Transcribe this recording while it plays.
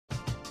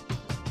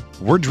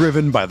We're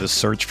driven by the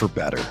search for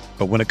better.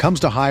 But when it comes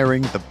to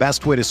hiring, the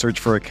best way to search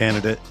for a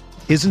candidate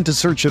isn't to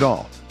search at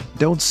all.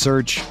 Don't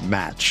search,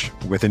 match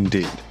with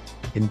Indeed.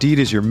 Indeed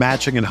is your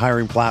matching and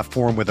hiring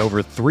platform with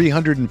over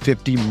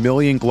 350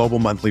 million global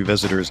monthly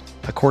visitors,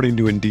 according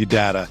to Indeed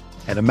data,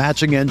 and a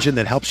matching engine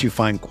that helps you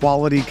find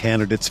quality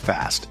candidates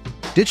fast.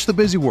 Ditch the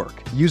busy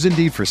work. Use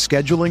Indeed for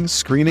scheduling,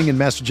 screening, and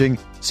messaging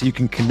so you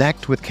can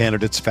connect with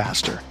candidates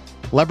faster.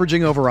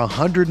 Leveraging over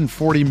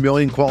 140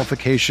 million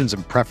qualifications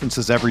and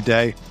preferences every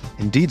day,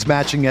 Indeed's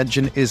matching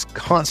engine is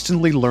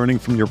constantly learning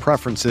from your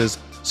preferences,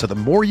 so the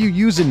more you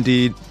use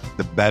Indeed,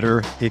 the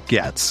better it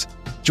gets.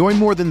 Join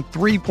more than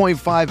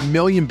 3.5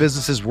 million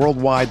businesses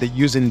worldwide that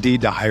use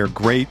Indeed to hire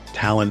great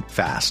talent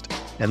fast.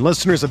 And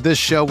listeners of this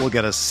show will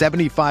get a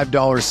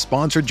 $75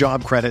 sponsored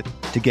job credit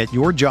to get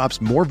your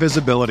jobs more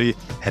visibility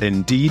at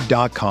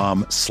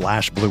Indeed.com/Blue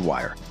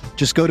Wire.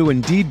 Just go to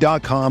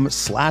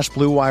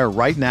Indeed.com/Blue Wire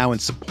right now and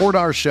support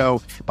our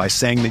show by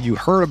saying that you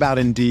heard about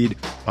Indeed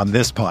on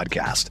this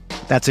podcast.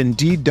 That's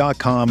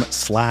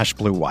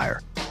Indeed.com/Blue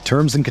Wire.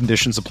 Terms and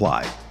conditions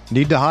apply.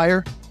 Need to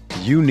hire?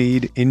 You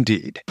need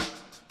Indeed.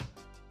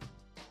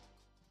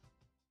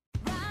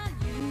 The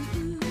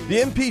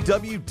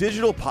MPW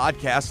Digital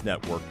Podcast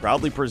Network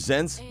proudly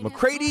presents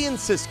McCready and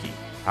Siskey,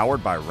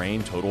 powered by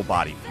Rain Total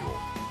Body Fuel.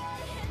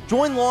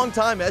 Join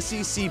longtime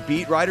SEC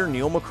beat writer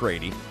Neil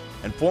McCready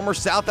and former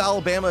South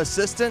Alabama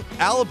assistant,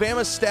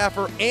 Alabama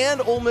staffer,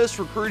 and Ole Miss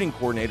recruiting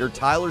coordinator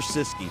Tyler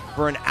Siskey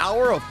for an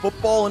hour of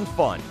football and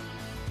fun.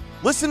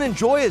 Listen and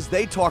enjoy as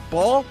they talk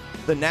ball,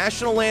 the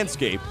national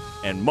landscape,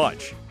 and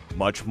much,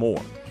 much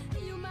more.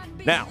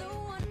 Now,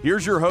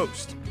 here's your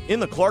host, in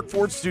the Clark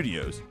Ford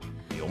Studios,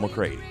 Neil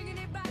McCready.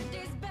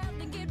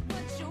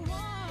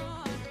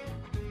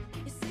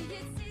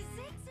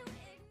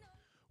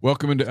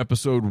 Welcome into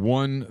episode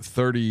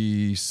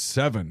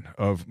 137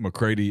 of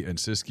McCready and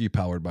Siskey,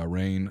 powered by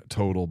Rain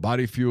Total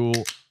Body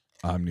Fuel.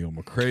 I'm Neil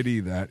McCready.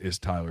 That is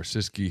Tyler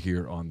Siskey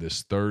here on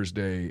this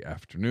Thursday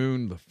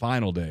afternoon, the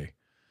final day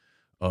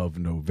of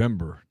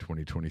November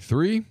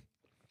 2023.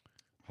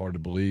 Hard to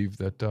believe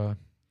that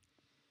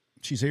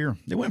she's here.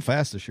 It went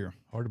fast this year.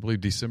 Hard to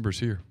believe December's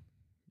here.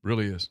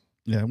 Really is.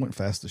 Yeah, it went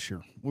fast this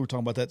year. We were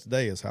talking about that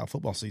today, is how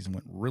football season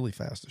went really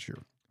fast this year.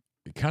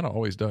 It kind of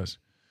always does.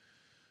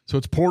 So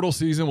it's portal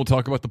season. We'll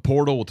talk about the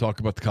portal. We'll talk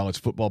about the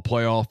college football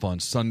playoff on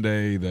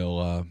Sunday.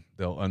 They'll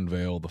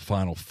unveil the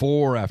Final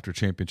Four after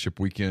championship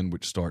weekend,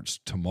 which starts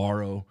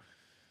tomorrow.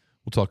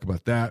 We'll talk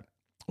about that.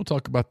 We'll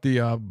talk about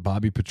the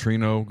Bobby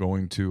Petrino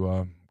going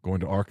to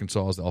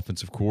Arkansas as the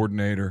offensive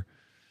coordinator.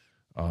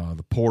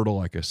 The portal,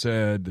 like I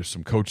said, there's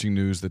some coaching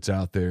news that's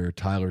out there.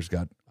 Tyler's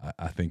got,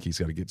 I think he's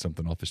got to get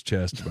something off his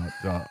chest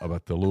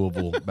about the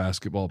Louisville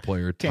basketball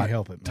player. Can't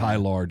help it, man.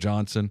 Tyler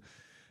Johnson.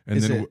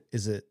 And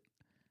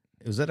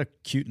is that a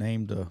cute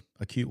name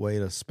a cute way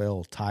to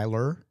spell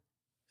Tyler?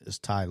 Is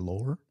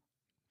Tyler?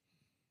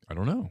 I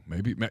don't know.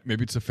 Maybe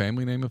it's a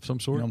family name of some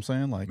sort. You know what I'm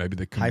saying? Like maybe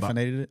they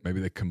hyphenated it.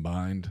 Maybe they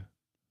combined. I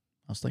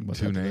was thinking about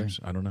two that names.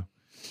 Today. I don't know.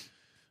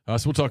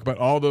 So we'll talk about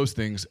all those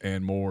things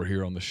and more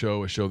here on the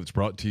show. A show that's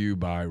brought to you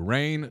by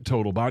Rain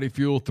Total Body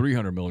Fuel,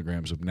 300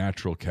 milligrams of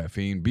natural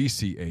caffeine,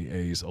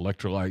 BCAAs,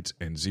 electrolytes,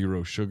 and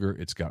zero sugar.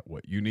 It's got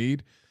what you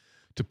need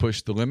to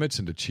push the limits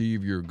and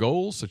achieve your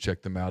goals. So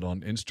check them out on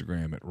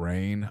Instagram at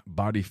Rain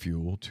Body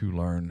Fuel to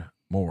learn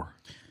more.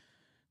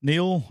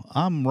 Neil,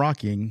 I'm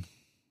rocking,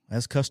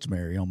 as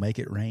customary, on Make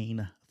It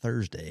Rain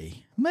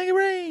Thursday. Make it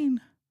rain!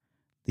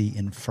 The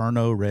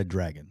Inferno Red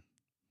Dragon.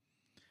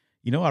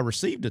 You know, I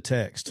received a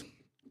text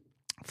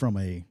from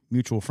a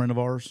mutual friend of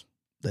ours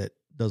that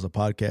does a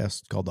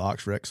podcast called the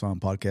Ox Rexon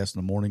Podcast in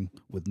the Morning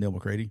with Neil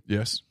McCready.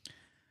 Yes.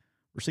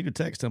 Received a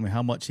text telling me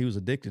how much he was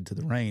addicted to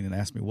the rain and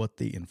asked me what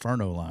the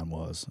Inferno line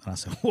was. And I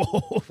said,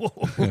 whoa.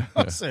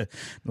 I said,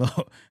 no,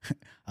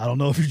 I don't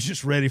know if you're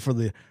just ready for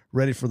the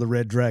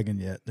Red Dragon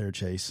yet there,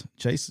 Chase.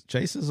 Chase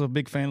is a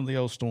big fan of the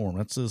old Storm.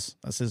 That's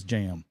his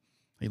jam.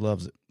 He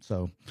loves it.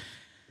 So,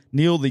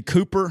 Neil, the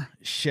Cooper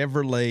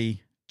Chevrolet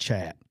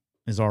chat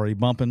is already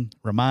bumping.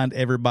 Remind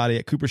everybody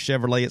at Cooper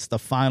Chevrolet, it's the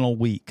final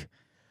week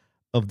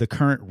of the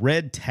current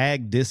red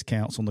tag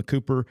discounts on the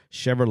Cooper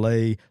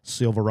Chevrolet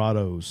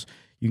Silverados.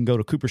 You can go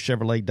to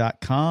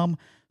cooperchevrolet.com.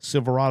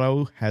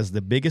 Silverado has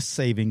the biggest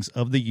savings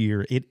of the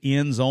year. It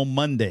ends on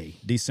Monday,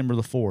 December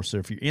the 4th. So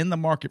if you're in the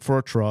market for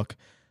a truck,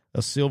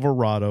 a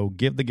Silverado,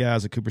 give the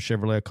guys at Cooper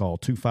Chevrolet a call,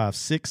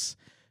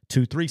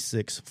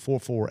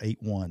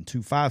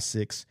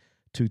 256-236-4481,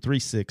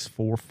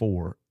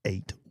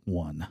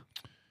 256-236-4481.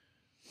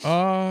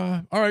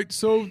 All right,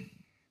 so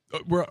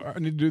I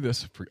need to do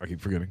this. I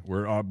keep forgetting.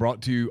 We're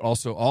brought to you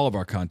also, all of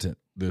our content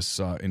this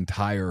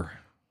entire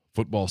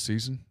football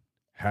season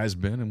has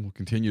been and will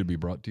continue to be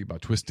brought to you by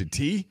Twisted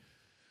Tea.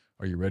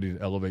 Are you ready to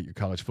elevate your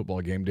college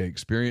football game day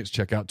experience?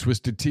 Check out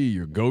Twisted Tea,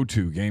 your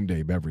go-to game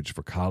day beverage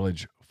for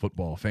college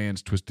football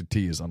fans. Twisted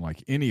Tea is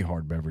unlike any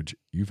hard beverage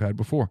you've had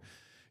before.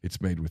 It's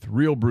made with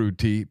real brewed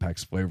tea,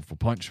 packs flavorful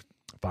punch,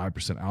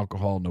 5%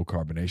 alcohol, no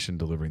carbonation,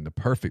 delivering the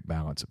perfect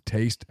balance of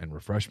taste and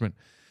refreshment.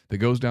 that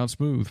goes down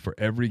smooth for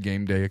every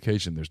game day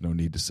occasion. There's no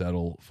need to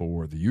settle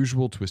for the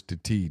usual.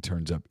 Twisted Tea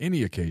turns up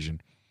any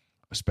occasion,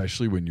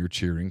 especially when you're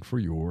cheering for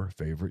your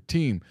favorite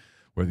team.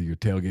 Whether you're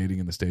tailgating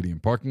in the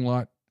stadium parking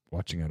lot,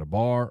 watching at a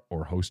bar,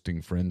 or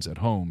hosting friends at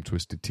home,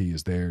 Twisted Tea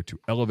is there to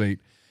elevate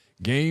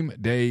game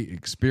day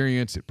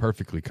experience. It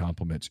perfectly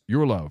complements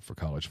your love for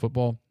college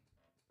football,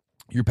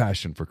 your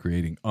passion for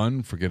creating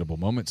unforgettable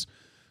moments.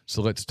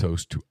 So let's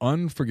toast to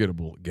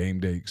unforgettable game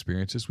day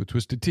experiences with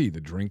Twisted Tea,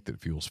 the drink that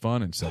fuels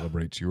fun and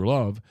celebrates your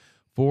love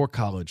for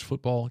college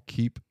football.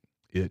 Keep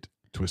it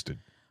twisted.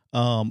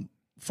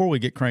 Before we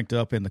get cranked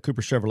up in the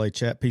Cooper Chevrolet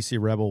chat, PC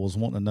Rebel was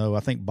wanting to know, I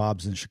think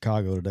Bob's in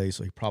Chicago today,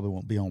 so he probably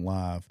won't be on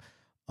live.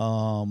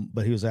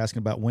 But he was asking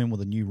about when will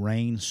the new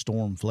rain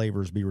storm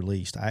flavors be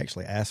released. I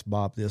actually asked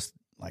Bob this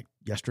like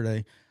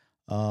yesterday.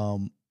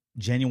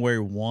 January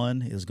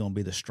 1 is going to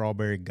be the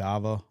strawberry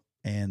guava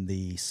and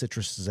the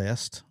citrus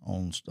zest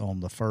on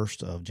the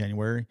 1st of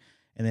January.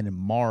 And then in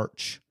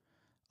March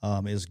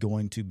is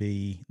going to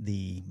be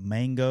the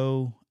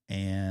mango,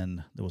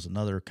 and there was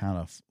another kind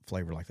of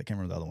flavor like that. I can't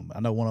remember the other one, but I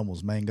know one of them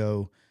was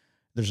mango.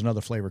 There's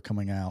another flavor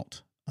coming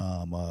out,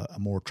 a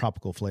more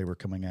tropical flavor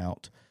coming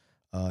out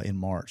in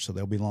March. So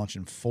they'll be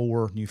launching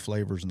 4 new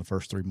flavors in the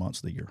first 3 months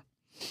of the year.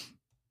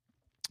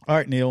 All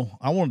right, Neil,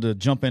 I wanted to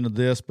jump into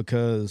this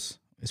because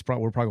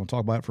we're probably going to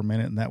talk about it for a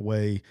minute, and that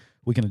way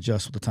we can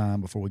adjust with the time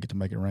before we get to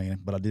Make It Rain,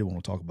 but I did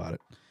want to talk about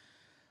it.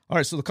 All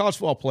right, so the college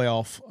football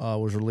playoff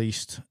was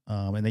released,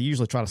 and they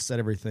usually try to set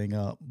everything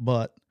up.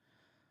 But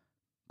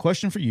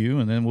question for you,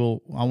 and then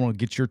I want to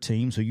get your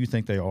teams, who you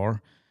think they are.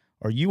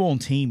 Are you on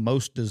team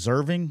most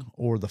deserving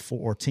or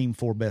team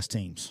 4 best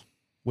teams?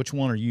 Which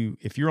one are you?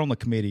 If you're on the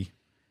committee,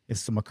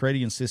 it's the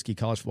McCready and Siskey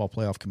College Football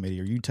Playoff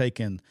Committee. Are you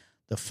taking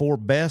the 4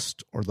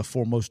 best or the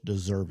 4 most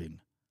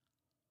deserving?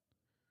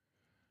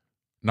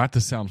 Not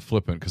to sound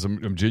flippant, because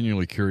I'm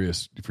genuinely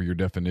curious for your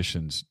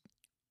definitions.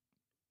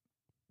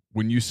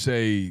 When you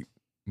say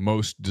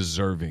most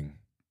deserving,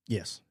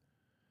 yes.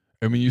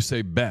 I mean, you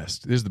say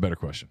best. This is the better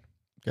question.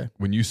 Okay.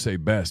 When you say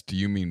best, do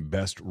you mean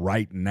best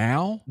right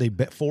now? The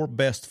 4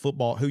 best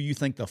football. Who you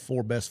think the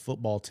 4 best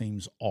football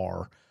teams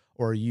are?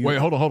 Or are you? Wait,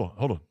 hold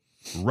on.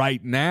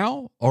 Right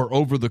now or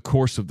over the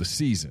course of the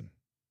season?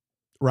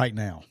 Right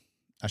now.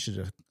 I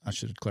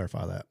should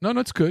clarify that. No,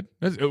 that's good.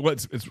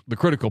 It's the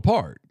critical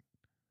part.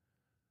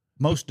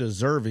 Most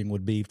deserving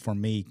would be, for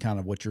me, kind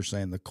of what you're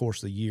saying, the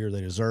course of the year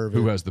they deserve.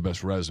 Who has the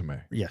best resume?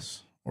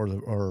 Yes.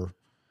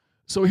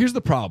 So here's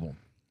the problem.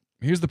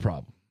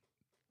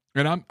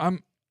 And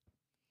I'm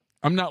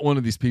not one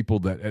of these people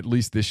that at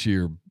least this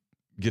year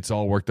gets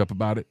all worked up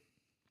about it.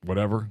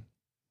 Whatever.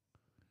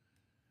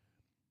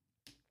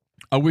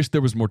 I wish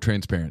there was more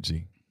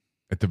transparency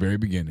at the very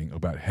beginning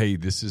about, hey,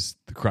 this is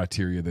the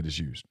criteria that is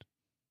used.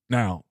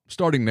 Now,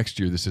 starting next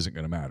year, this isn't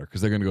going to matter because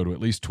they're going to go to at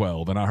least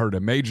 12. And I heard a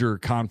major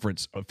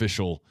conference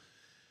official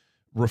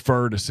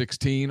refer to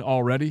 16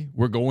 already.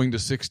 We're going to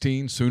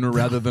 16 sooner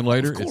rather than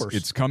later. Of course.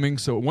 It's coming.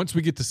 So once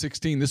we get to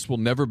 16, this will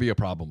never be a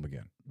problem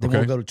again. Then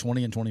we'll go to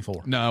 20 and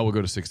 24. No, we'll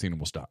go to 16 and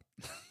we'll stop.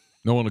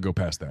 No one will go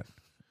past that.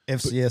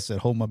 FCS said,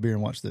 hold my beer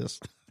and watch this.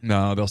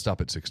 No, they'll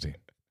stop at 16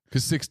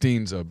 because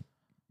 16's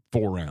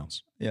 4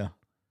 rounds. Yeah.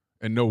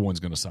 And no one's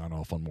going to sign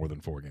off on more than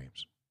 4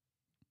 games.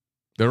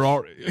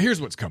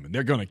 Here's what's coming.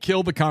 They're going to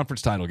kill the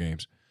conference title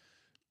games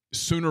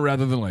sooner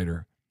rather than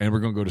later, and we're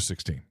going to go to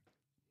 16.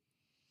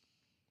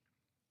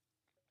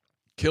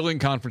 Killing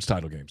conference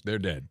title games. They're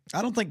dead.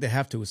 I don't think they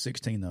have to with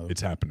 16, though.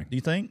 It's happening. Do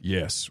you think?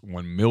 Yes.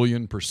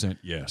 1,000,000%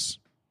 yes.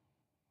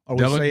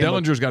 Dellinger's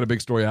Dellinger's got a big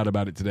story out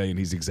about it today, and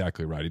he's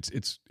exactly right.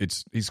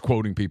 He's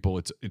quoting people.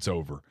 It's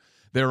over.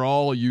 They're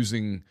all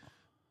using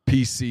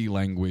PC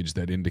language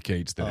that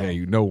indicates that, hey,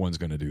 no one's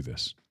going to do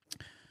this.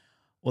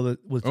 Well,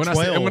 with when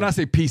 12, when I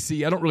say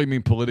PC, I don't really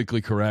mean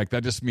politically correct. I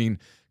just mean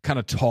kind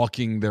of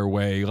talking their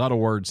way. A lot of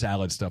word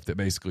salad stuff that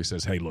basically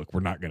says, "Hey, look,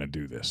 we're not going to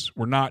do this.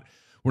 We're not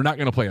going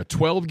to play a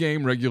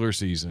 12-game regular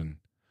season,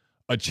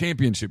 a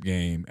championship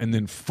game, and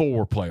then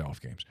 4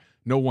 playoff games.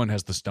 No one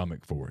has the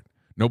stomach for it.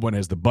 No one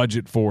has the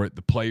budget for it.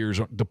 The players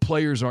aren't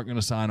going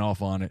to sign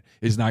off on it.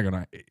 It's not going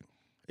to.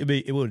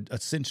 It would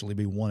essentially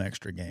be 1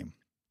 extra game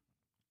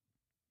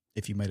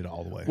if you made it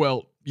all the way.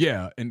 Well,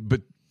 yeah,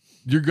 but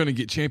you're going to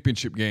get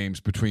championship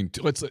games between.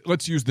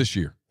 Let's use this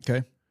year.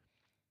 Okay.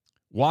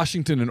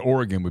 Washington and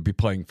Oregon would be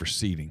playing for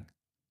seeding.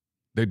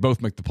 They'd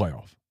both make the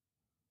playoff.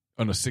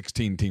 On a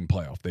 16-team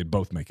playoff, they'd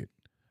both make it.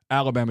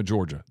 Alabama,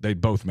 Georgia, they'd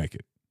both make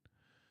it.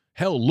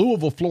 Hell,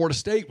 Louisville, Florida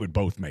State would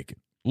both make it.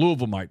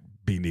 Louisville might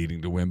be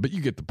needing to win, but you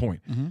get the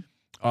point.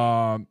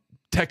 Mm-hmm.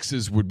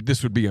 Texas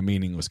this would be a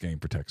meaningless game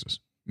for Texas.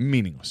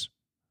 Meaningless.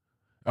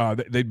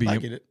 They'd be. I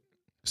get it.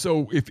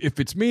 So if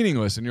it's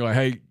meaningless and you're like,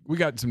 hey, we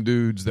got some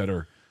dudes that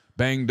are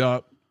banged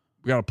up.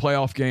 We got a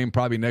playoff game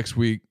probably next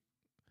week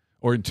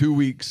or in 2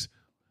 weeks.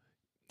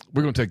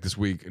 We're going to take this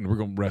week and we're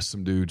going to rest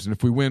some dudes. And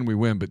if we win, we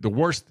win. But the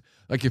worst,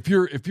 like if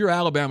you're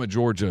Alabama,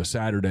 Georgia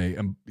Saturday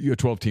and you're a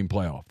 12-team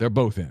playoff, they're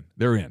both in.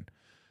 They're in.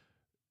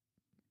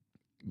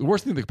 The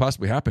worst thing that could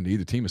possibly happen to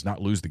either team is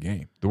not lose the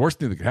game. The worst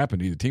thing that could happen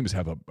to either team is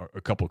have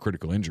a couple of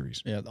critical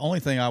injuries. Yeah, the only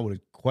thing I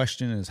would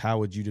question is how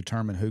would you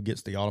determine who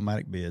gets the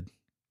automatic bid?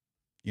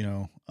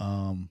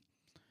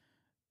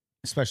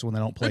 Especially when they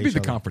don't play Maybe each the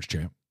other. conference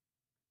champ.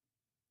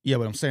 Yeah,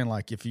 but I'm saying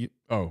like if you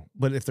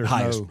but if there's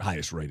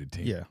highest rated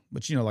team. Yeah,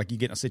 but like you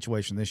get in a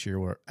situation this year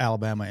where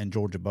Alabama and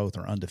Georgia both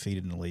are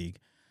undefeated in the league.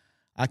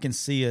 I can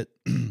see it,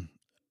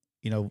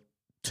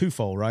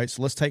 twofold, right?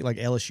 So let's take like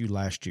LSU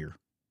last year.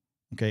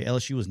 Okay,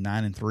 LSU was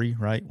 9-3,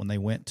 right, when they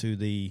went to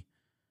the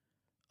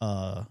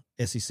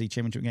SEC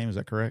championship game. Is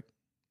that correct?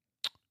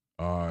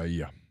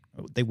 Yeah.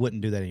 They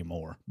wouldn't do that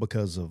anymore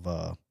because of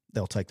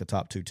they'll take the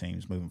top two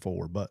teams moving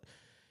forward. But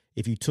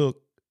if you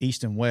took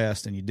East and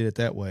West and you did it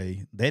that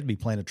way, they'd be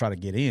playing to try to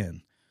get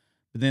in.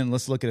 But then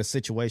let's look at a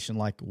situation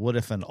like what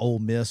if an Ole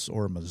Miss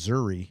or a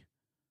Missouri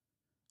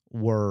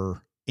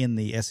were in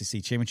the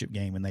SEC championship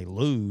game and they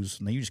lose,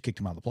 and then you just kicked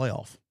them out of the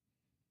playoff.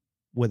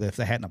 Whether if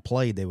they hadn't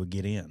played, they would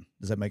get in.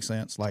 Does that make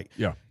sense? Like,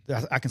 yeah,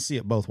 I can see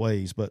it both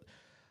ways, but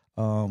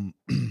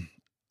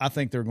I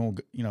think they're going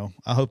to,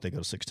 I hope they go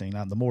to 16.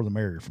 The more the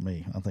merrier for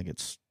me. I think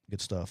it's good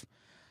stuff.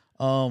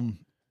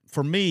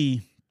 For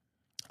me,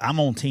 I'm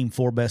on team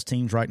 4 best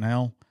teams right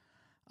now.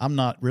 I'm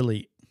not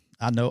really,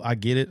 I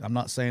get it. I'm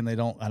not saying they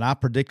don't, and I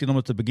predicted them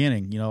at the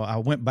beginning. I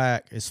went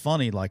back. It's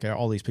funny, like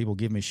all these people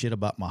give me shit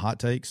about my hot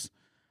takes.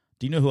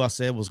 Do you know who I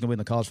said was going to be in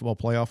the college football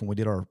playoff when we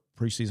did our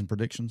preseason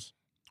predictions?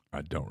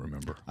 I don't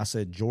remember. I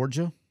said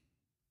Georgia,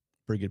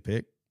 pretty good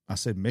pick. I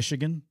said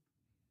Michigan.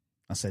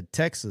 I said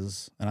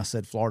Texas, and I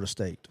said Florida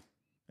State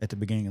at the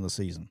beginning of the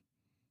season.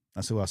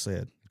 That's who I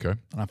said. Okay.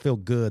 And I feel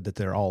good that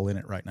they're all in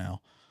it right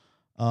now.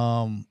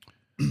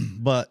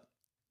 But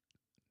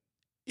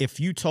if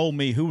you told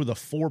me who were the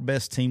 4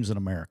 best teams in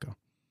America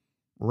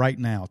right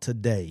now,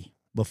 today,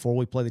 before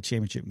we play the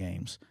championship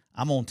games,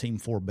 I'm on team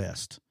 4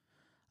 best.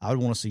 I would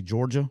want to see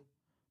Georgia.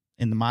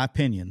 In my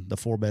opinion, the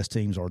 4 best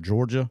teams are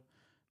Georgia,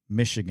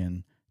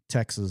 Michigan,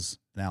 Texas,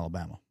 and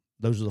Alabama.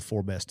 Those are the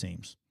 4 best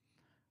teams.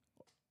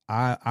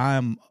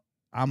 I'm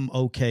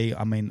okay.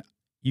 I mean,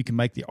 you can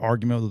make the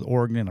argument with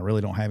Oregon, and I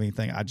really don't have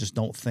anything. I just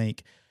don't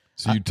think.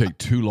 So you'd take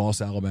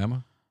 2-loss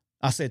Alabama?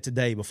 I said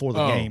today before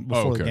the game,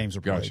 before the games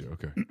are played. Gotcha.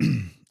 Okay.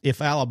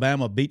 If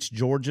Alabama beats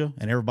Georgia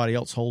and everybody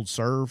else holds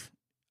serve,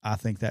 I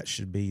think that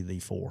should be the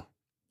 4.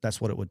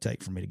 That's what it would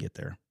take for me to get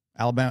there.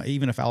 Alabama,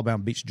 even if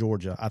Alabama beats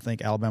Georgia, I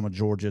think Alabama,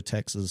 Georgia,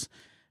 Texas,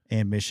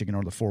 and Michigan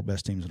are the 4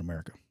 best teams in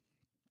America.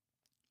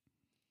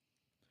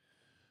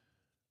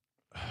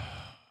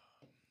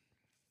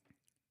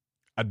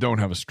 I don't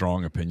have a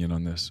strong opinion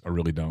on this. I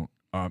really don't.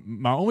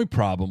 My only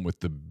problem with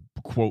the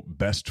quote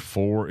best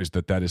 4 is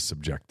that is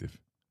subjective.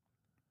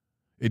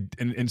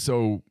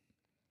 So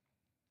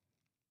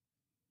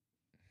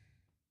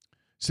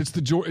since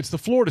it's the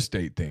Florida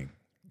State thing,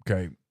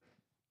 okay.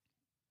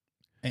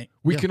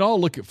 We can all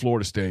look at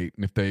Florida State,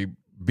 and if they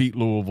beat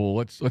Louisville,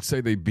 let's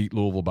say they beat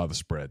Louisville by the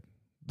spread.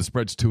 The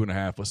spread's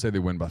 2.5. Let's say they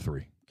win by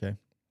 3. Okay.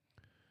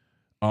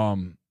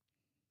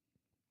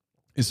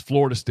 Is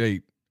Florida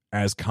State,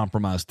 as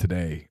compromised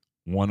today,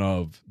 one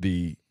of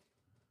the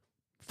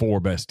 4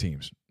 best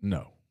teams?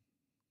 No,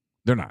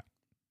 they're not.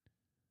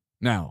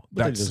 Now,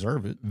 but they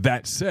deserve it.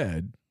 That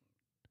said,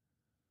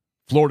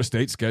 Florida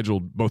State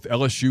scheduled both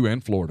LSU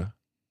and Florida,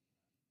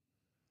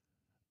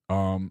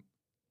 and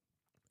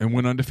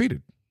went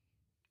undefeated.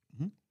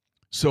 Mm-hmm.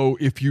 So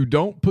if you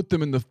don't put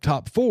them in the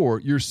top 4,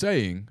 you're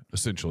saying,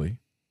 essentially,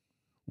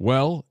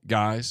 well,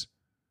 guys,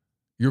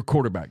 your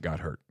quarterback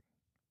got hurt.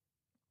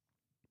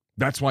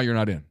 That's why you're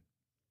not in.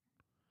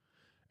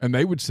 And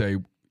they would say,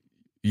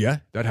 yeah,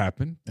 that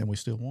happened. And we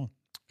still won.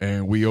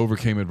 And we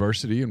overcame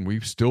adversity, and we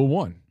still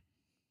won.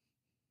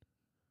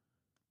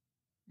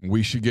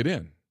 We should get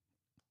in.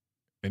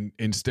 And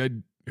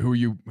instead, who are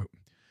you?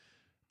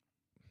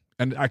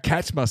 And I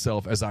catch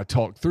myself as I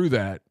talk through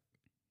that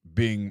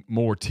being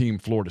more team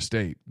Florida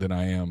State than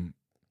I am,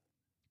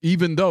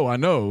 even though I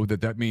know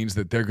that means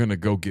that they're going to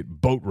go get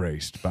boat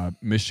raced by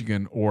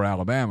Michigan or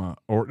Alabama,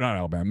 or not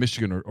Alabama,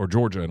 Michigan or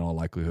Georgia in all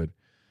likelihood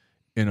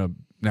in a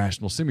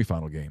national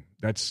semifinal game.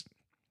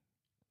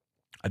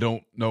 I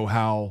don't know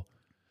how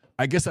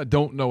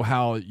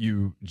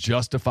you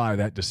justify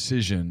that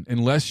decision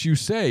unless you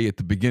say at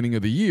the beginning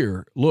of the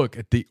year, look,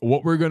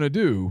 what we're going to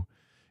do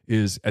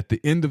is at the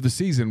end of the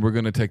season, we're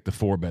going to take the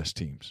 4 best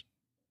teams,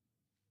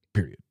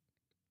 period.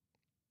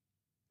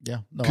 Yeah.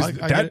 No,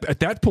 at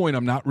that point,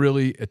 I'm not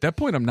really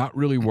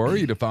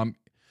worried if I'm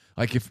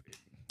like,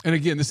 and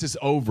again, this is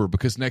over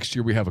because next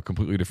year we have a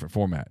completely different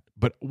format.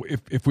 But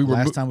if we were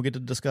last time we get to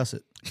discuss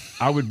it,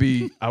 I would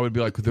be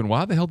like, then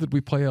why the hell did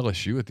we play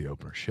LSU at the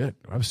opener? Shit,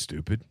 I was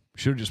stupid.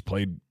 Should have just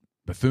played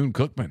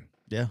Bethune-Cookman.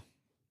 Yeah.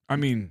 I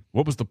mean,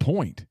 what was the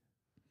point?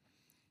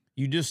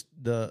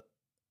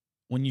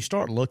 When you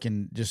start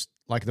looking, just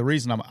like the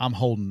reason I'm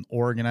holding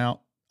Oregon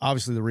out,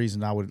 obviously the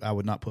reason I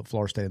would not put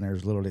Florida State in there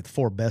is literally the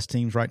 4 best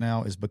teams right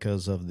now is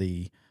because of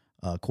the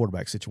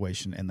quarterback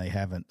situation, and they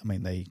haven't. I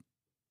mean, they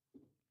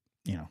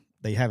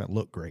haven't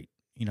looked great.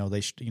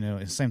 It's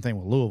the same thing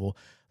with Louisville.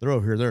 They're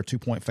over here. They're a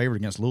 2-point favorite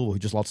against Louisville, who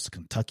just lost to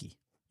Kentucky.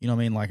 You know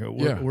what I mean? Like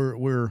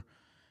we're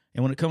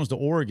and when it comes to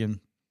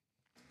Oregon,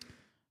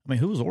 I mean,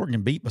 who was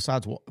Oregon beat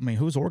besides? I mean,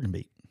 who was Oregon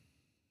beat?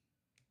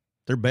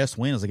 Their best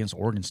win is against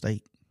Oregon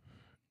State.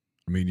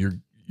 I mean,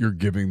 you're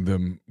giving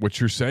them what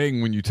you're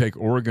saying when you take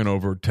Oregon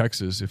over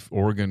Texas. If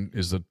Oregon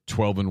is a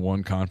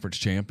 12-1 conference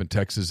champ and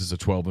Texas is a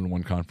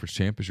 12-1 conference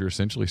champ, is you're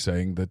essentially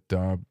saying that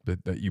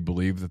that you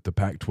believe that the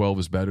Pac-12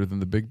 is better than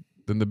the Big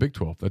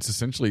 12.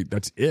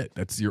 That's it.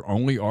 That's your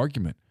only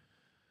argument.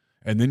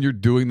 And then you're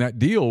doing that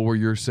deal where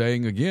you're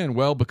saying again,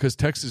 well, because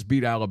Texas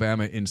beat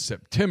Alabama in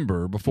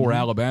September before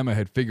Alabama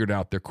had figured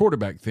out their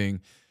quarterback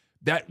thing,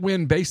 that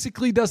win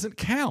basically doesn't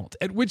count.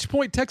 At which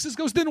point Texas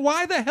goes, then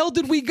why the hell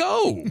did we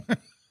go?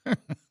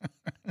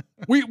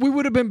 We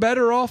would have been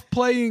better off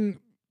playing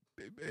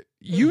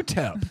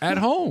UTEP at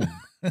home.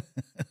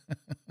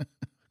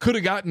 Could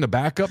have gotten the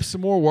backup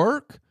some more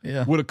work.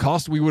 Yeah. Would have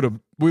cost. We would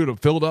have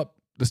filled up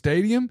the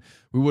stadium.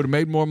 We would have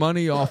made more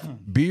money off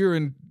beer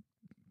and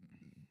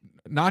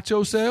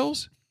nacho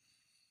sales.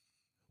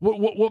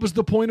 What was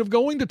the point of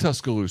going to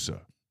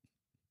Tuscaloosa?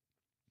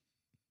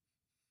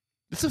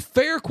 It's a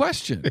fair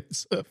question.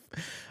 It's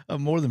a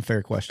more than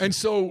fair question. And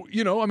so,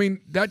 I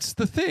mean, that's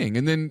the thing.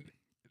 And then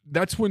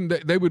that's when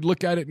they would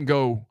look at it and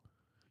go,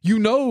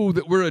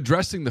 that we're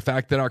addressing the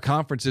fact that our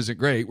conference isn't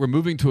great. We're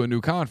moving to a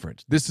new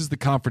conference. This is the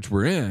conference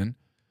we're in.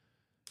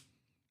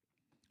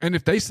 And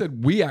if they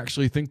said, we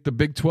actually think the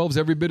Big 12 is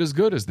every bit as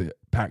good as the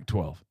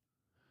Pac-12.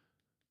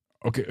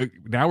 Okay,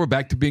 now we're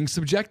back to being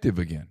subjective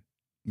again.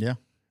 Yeah.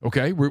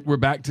 Okay, we're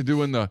back to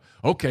doing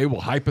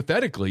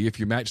hypothetically, if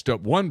you matched up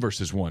 1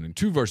 versus 1 and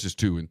 2 versus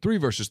 2 and 3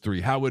 versus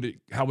 3, how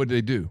would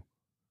they do?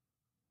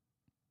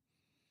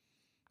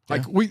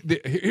 Like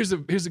here's a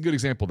good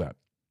example of that.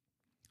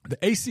 The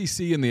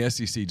ACC and the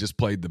SEC just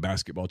played the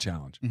basketball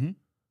challenge. Mm-hmm.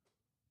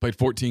 Played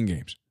 14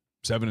 games,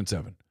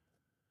 7-7.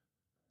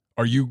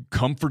 Are you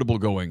comfortable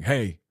going,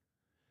 hey,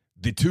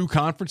 the two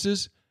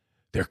conferences,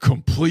 they're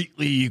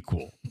completely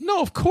equal?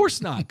 No, of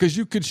course not, because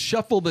you could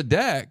shuffle the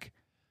deck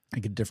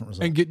and get different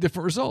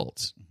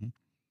results. Mm-hmm.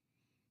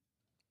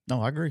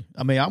 No, I agree.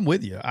 I mean, I'm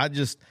with you. I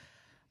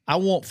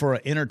want for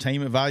an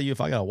entertainment value, if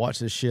I got to watch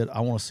this shit,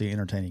 I want to see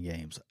entertaining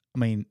games. I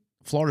mean,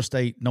 Florida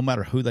State, no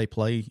matter who they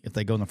play, if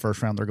they go in the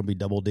first round, they're going to be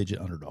double-digit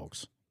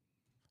underdogs.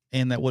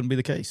 And that wouldn't be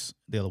the case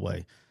the other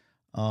way.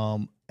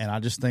 And I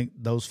just think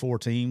those 4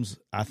 teams,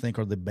 I think,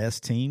 are the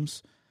best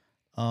teams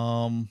that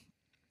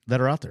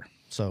are out there.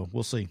 So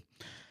we'll see.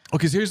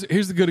 Okay, so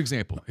here's a good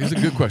example. Here's a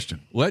good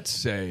question. Let's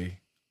say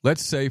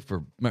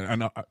for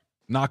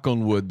knock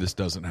on wood, this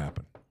doesn't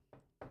happen.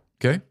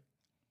 Okay?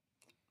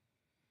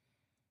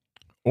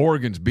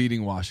 Oregon's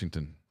beating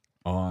Washington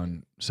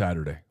on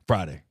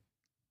Friday.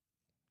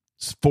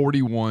 It's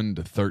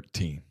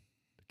 41-13,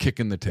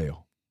 kicking the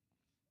tail.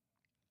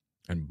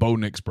 And Bo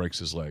Nix breaks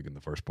his leg in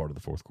the first part of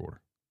the fourth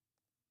quarter.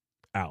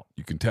 Out.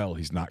 You can tell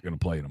he's not going to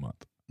play in a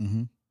month.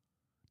 Mm-hmm.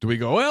 Do we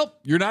go, well,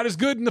 you're not as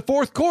good in the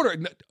fourth quarter?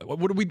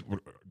 What do we?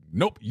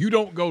 Nope, you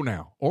don't go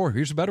now. Or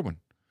here's a better one.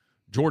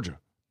 Georgia's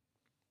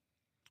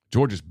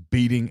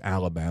beating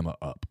Alabama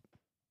up.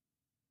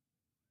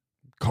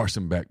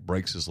 Carson Beck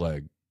breaks his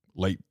leg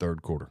late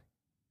third quarter.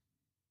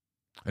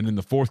 And in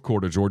the fourth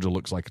quarter, Georgia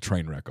looks like a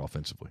train wreck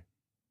offensively.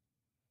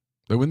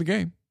 They win the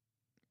game.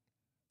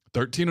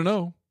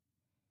 13-0.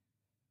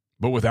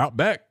 But without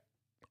Beck,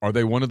 are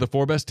they one of the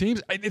 4 best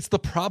teams? It's the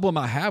problem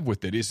I have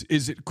with it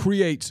is it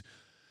creates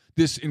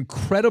this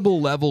incredible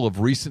level of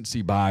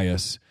recency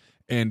bias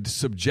and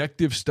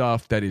subjective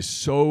stuff that is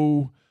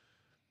so...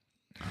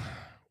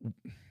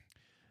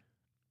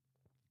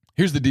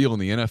 Here's the deal in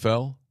the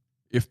NFL.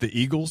 If the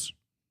Eagles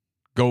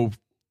go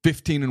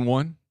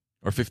 15-1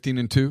 or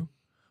 15-2,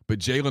 but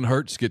Jalen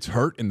Hurts gets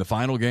hurt in the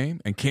final game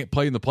and can't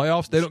play in the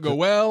playoffs, they don't go,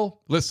 well,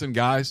 listen,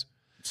 guys.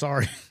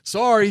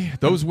 Sorry,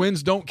 those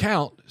wins don't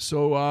count.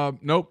 So,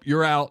 nope,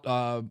 you're out.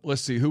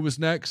 Let's see, who was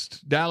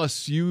next?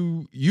 Dallas,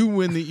 you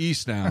win the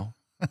East now.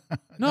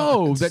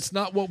 No, that's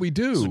not what we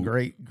do. It's a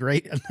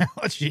great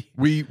analogy.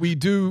 We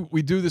do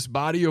this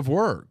body of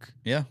work.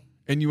 Yeah.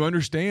 And you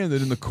understand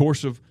that in the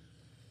course of,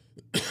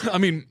 I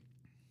mean,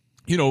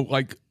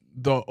 like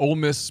the Ole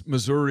Miss,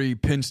 Missouri,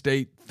 Penn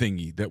State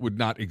thingy that would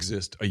not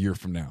exist a year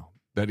from now,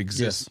 that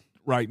exists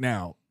right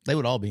now. They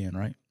would all be in,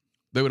 right?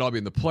 They would all be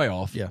in the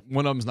playoff. Yeah.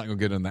 One of them's not going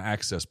to get in the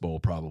Access Bowl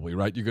probably,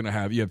 right? You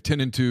have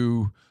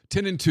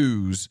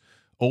 10-2s,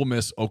 Ole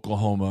Miss,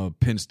 Oklahoma,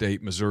 Penn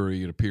State,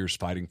 Missouri, it appears,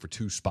 fighting for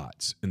 2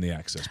 spots in the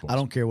Access Bowl. I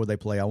don't care where they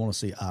play. I want to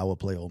see Iowa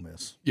play Ole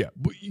Miss. Yeah,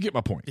 but you get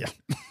my point. Yeah.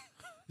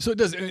 So it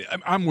doesn't.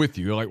 I'm with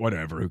you. Like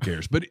whatever, who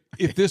cares? But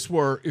if this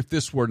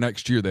were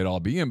next year, they'd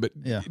all be in. But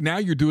now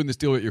you're doing this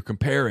deal that you're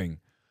comparing.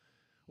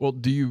 Well,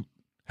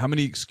 how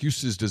many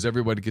excuses does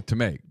everybody get to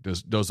make?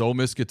 Does Ole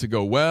Miss get to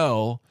go,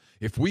 well,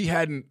 if we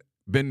hadn't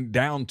been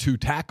down 2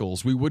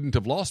 tackles, we wouldn't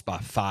have lost by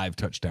 5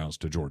 touchdowns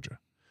to Georgia.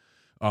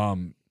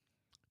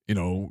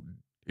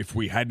 If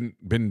we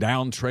hadn't been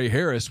down Trey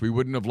Harris, we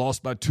wouldn't have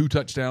lost by 2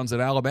 touchdowns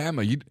at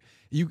Alabama.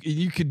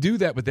 You could do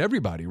that with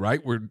everybody, right?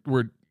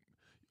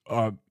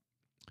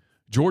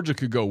 Georgia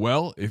could go,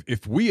 well,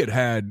 if we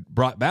had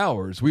Brock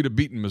Bowers, we'd have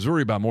beaten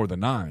Missouri by more than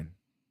 9.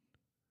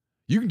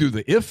 You can do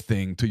the if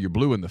thing till you're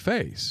blue in the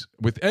face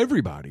with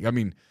everybody. I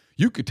mean,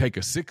 you could take a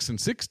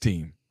 6-6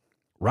 team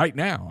right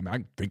now. I mean,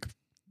 I think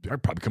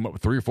I'd probably come up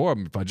with 3 or 4 of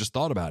them if I just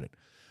thought about it.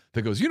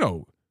 That goes,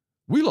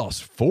 we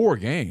lost 4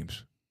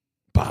 games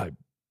by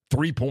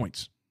 3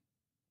 points.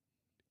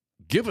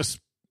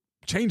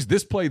 Change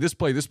this play, this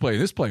play, this play,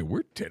 and this play.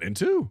 We're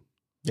 10-2.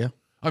 Yeah.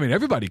 I mean,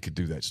 everybody could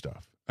do that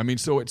stuff. I mean,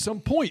 so at some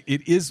point,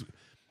 it is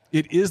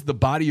the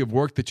body of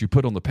work that you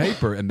put on the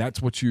paper, and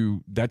that's what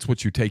you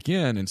take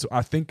in. And so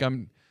I think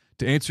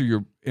to answer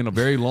your in a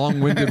very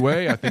long-winded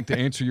way, I think to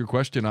answer your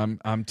question,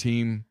 I'm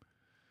team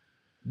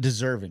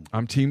deserving.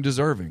 I'm team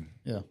deserving.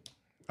 Yeah.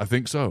 I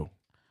think so.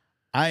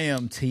 I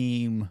am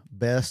team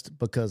best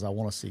because I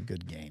want to see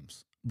good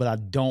games. But I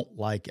don't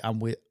like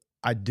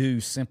I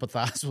do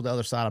sympathize with the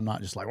other side. I'm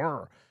not just like,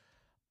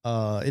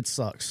 it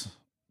sucks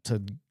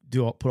to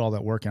put all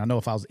that work in. I know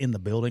if I was in the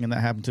building and that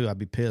happened too, I'd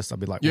be pissed. I'd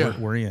be like,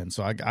 we're in.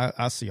 So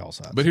I see all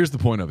sides. But here's the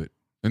point of it.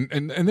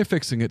 And they're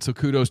fixing it, so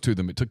kudos to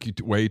them. It took you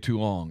way too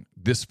long.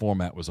 This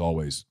format was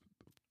always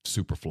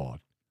super flawed.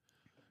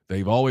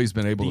 They've always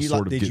been able to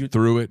sort of get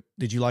through it.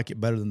 Did you like it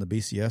better than the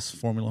BCS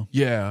formula?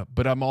 Yeah,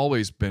 but I've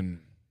always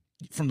been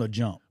from the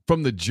jump.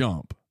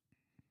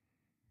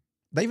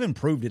 They've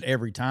improved it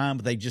every time,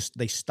 but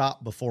they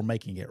stop before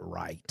making it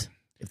right.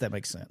 If that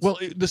makes sense. Well,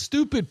 the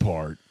stupid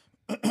part,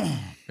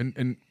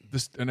 and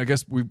I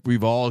guess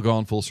we've all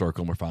gone full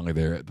circle. And we're finally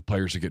there. The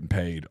players are getting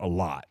paid a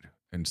lot,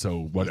 and so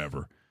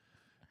whatever.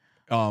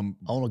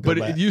 But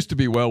it used to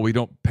be, we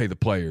don't pay the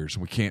players,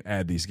 and we can't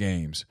add these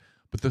games.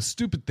 But the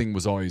stupid thing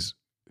was always,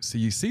 so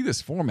you see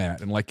this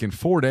format, and like in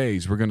 4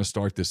 days, we're going to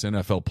start this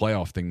NFL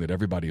playoff thing that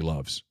everybody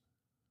loves.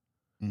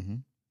 Mm-hmm.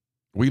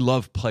 We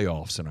love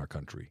playoffs in our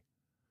country.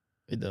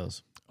 It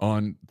does.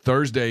 On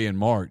Thursday in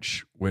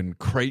March, when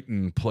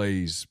Creighton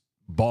plays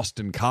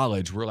Boston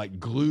College, we're like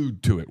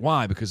glued to it.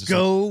 Why? Because it's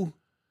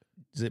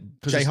is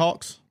it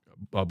Jayhawks?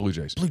 Blue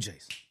Jays. Blue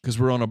Jays. Because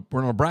we're on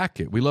a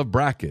bracket. We love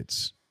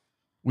brackets.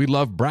 There's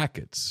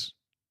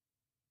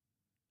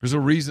a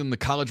reason the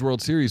College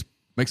World Series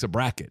makes a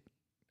bracket.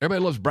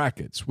 Everybody loves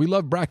brackets. We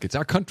love brackets.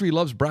 Our country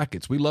loves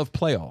brackets. We love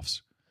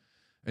playoffs.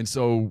 And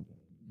so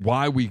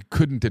why we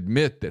couldn't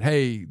admit that,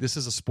 hey, this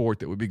is a sport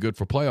that would be good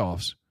for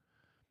playoffs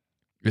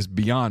is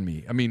beyond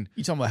me. I mean,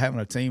 you talking about having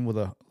a team with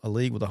a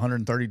league with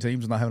 130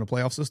 teams and not having a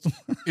playoff system?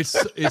 It's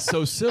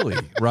so silly,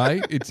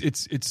 right?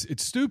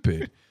 It's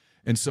stupid.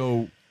 And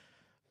so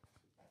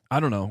I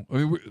don't know. I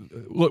mean,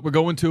 we're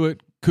going to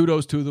it.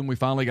 Kudos to them. We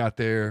finally got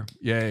there.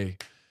 Yay.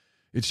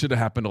 It should have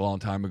happened a long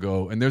time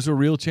ago. And there's a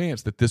real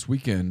chance that this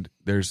weekend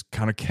there's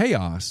kind of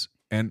chaos,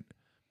 and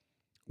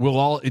we'll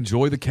all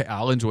enjoy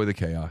I'll enjoy the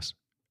chaos.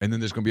 And then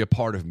there's going to be a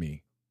part of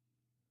me.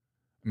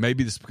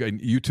 Maybe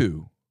you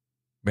too.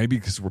 Maybe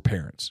because we're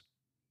parents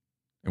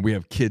and we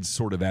have kids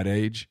sort of that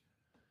age.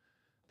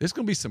 There's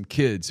going to be some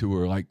kids who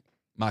are like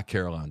my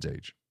Caroline's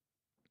age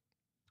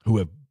who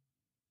have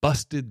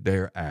busted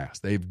their ass.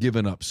 They've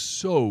given up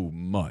so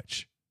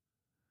much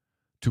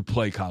to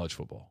play college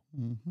football.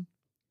 Mm-hmm.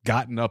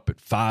 Gotten up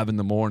at 5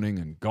 a.m.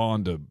 and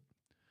gone to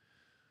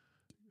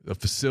the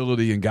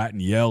facility and gotten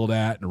yelled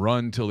at and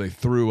run till they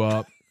threw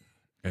up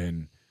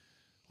and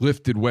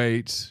lifted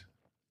weights.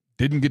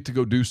 Didn't get to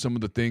go do some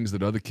of the things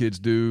that other kids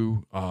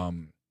do.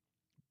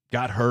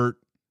 Got hurt,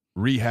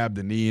 rehabbed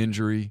the knee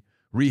injury,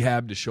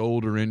 rehabbed the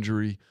shoulder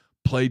injury,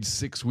 played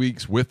 6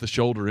 weeks with a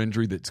shoulder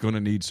injury that's going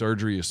to need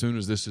surgery as soon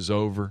as this is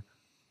over.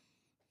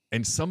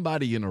 And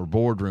somebody in our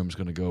boardroom is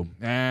going to go,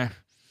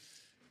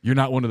 you're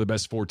not one of the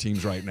best 4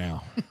 teams right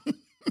now.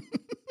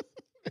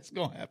 It's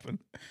going to happen.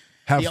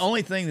 The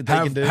only thing that they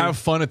can do. Have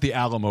fun at the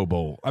Alamo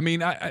Bowl. I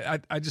mean, I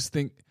just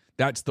think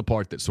that's the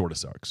part that sort of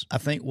sucks. I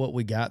think what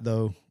we got,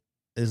 though,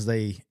 is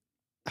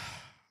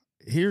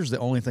here's the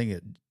only thing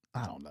that,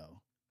 I don't know.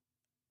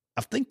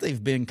 I think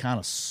they've been kind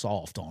of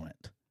soft on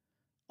it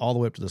all the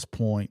way up to this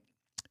point.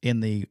 In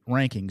the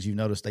rankings, you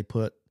notice they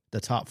put the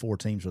top 4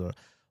 teams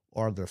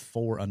are their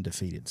 4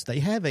 undefeateds. They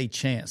have a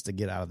chance to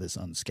get out of this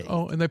unscathed.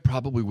 Oh, and they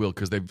probably will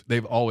because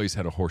they've always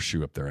had a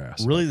horseshoe up their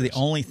ass. Really, the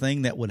only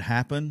thing that would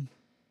happen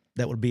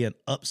that would be an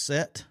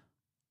upset,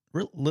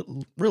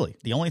 really,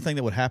 the only thing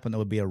that would happen that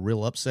would be a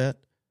real upset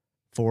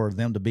for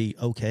them to be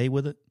okay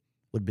with it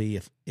would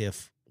be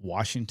if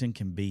Washington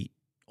can beat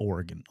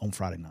Oregon on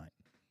Friday night.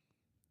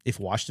 If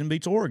Washington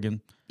beats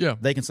Oregon,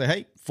 they can say,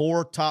 hey,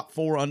 top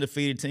 4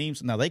 undefeated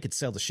teams. Now, they could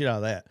sell the shit out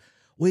of that.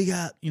 We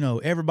got,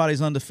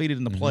 everybody's undefeated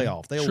in the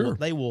playoff.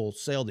 They will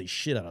sell the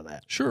shit out of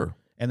that. Sure.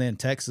 And then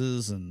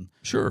Texas and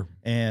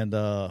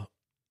I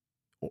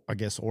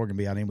guess Oregon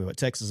be out anyway, but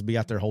Texas will be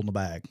out there holding the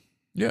bag.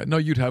 Yeah, no,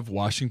 you'd have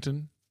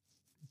Washington,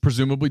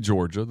 presumably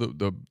Georgia,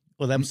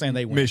 Well, I'm saying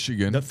they win.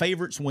 Michigan. The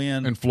favorites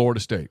win. And Florida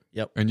State.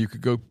 Yep. And you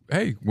could go,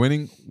 hey,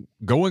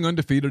 going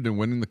undefeated and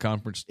winning the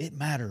conference. It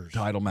matters.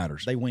 Title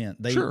matters. They win.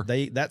 Sure.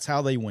 That's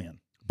how they win.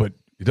 But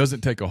it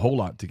doesn't take a whole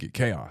lot to get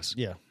chaos.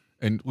 Yeah.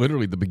 And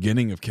literally the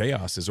beginning of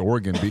chaos is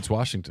Oregon beats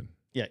Washington.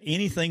 Yeah.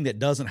 Anything that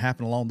doesn't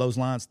happen along those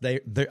lines, I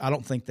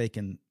don't think they're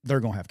going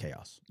to have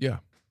chaos. Yeah.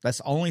 That's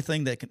the only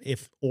thing that can,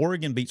 if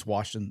Oregon beats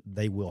Washington,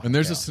 they will have And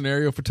there's chaos. a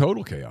scenario for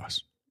total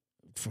chaos.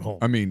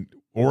 I mean,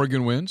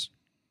 Oregon wins.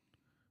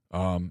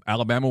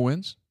 Alabama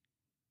wins.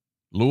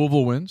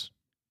 Louisville wins.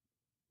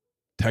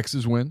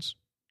 Texas wins.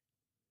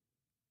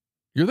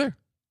 You're there.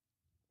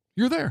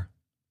 You're there.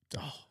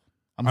 Oh,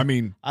 I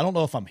mean, I don't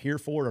know if I'm here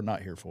for it or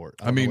not here for it.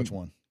 I don't know which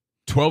one.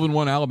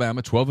 12-1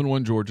 Alabama,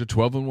 12-1 Georgia,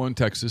 12-1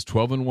 Texas,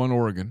 12-1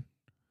 Oregon,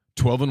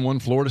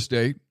 12-1 Florida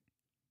State,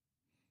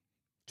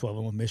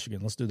 12-1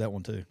 Michigan. Let's do that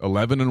one too.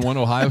 11-1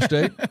 Ohio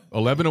State,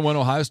 11-1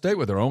 Ohio State,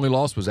 where their only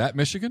loss was at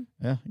Michigan.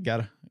 Yeah,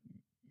 gotta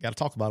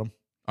talk about them.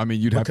 I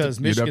mean, because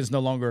Michigan's no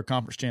longer a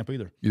conference champ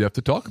either. You'd have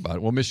to talk about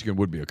it. Well, Michigan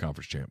would be a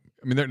conference champ.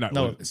 I mean, they're not.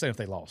 No, say if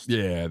they lost.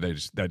 Yeah,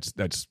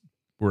 that's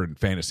we're in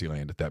fantasy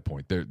land at that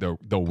point. They'll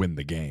win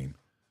the game.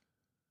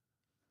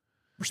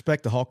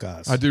 Respect the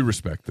Hawkeyes. I do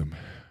respect them.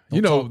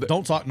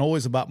 Don't talk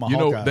noise about my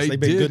Hawkeyes. They've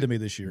been good to me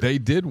this year. They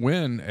did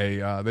win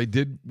they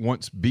did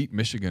once beat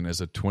Michigan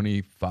as a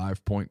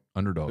 25-point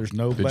underdog. There's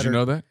no Did better. you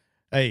know that?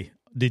 Hey,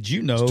 did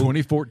you know? It's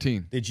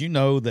 2014. Did you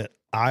know that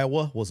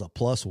Iowa was a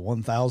plus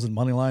 1,000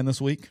 money line this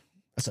week?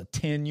 That's a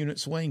 10-unit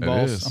swing,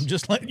 boss. Is. I'm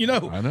just letting you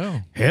know. I know.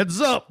 Heads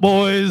up,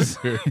 boys.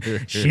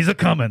 She's a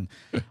coming.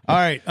 All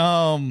right,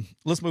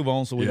 let's move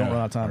on so we don't run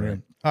out of time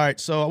here. All right,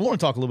 so I want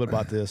to talk a little bit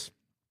about this.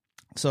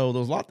 So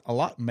there was a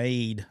lot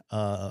made,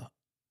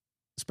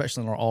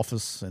 especially in our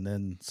office, and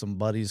then some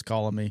buddies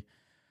calling me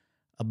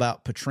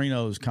about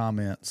Petrino's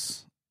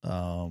comments.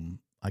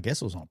 I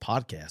guess it was on a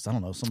podcast. I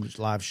don't know, some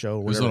live show.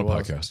 Or whatever it was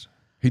on a podcast.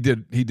 He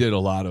did a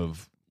lot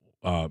of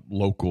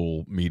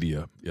local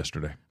media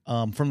yesterday.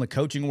 From the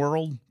coaching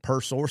world,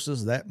 per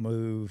sources, that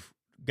move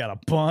got a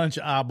bunch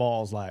of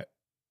eyeballs. Like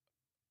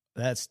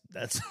that's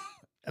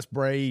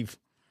brave.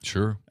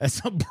 Sure,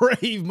 that's a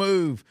brave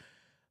move.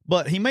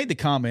 But he made the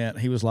comment.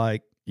 He was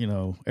like,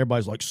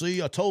 everybody's like,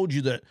 "See, I told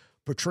you that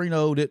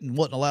Petrino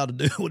wasn't allowed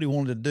to do what he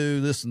wanted to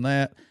do, this and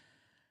that."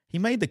 He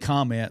made the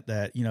comment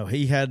that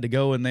he had to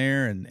go in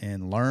there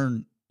and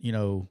learn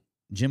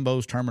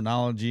Jimbo's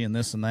terminology and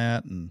this and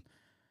that, and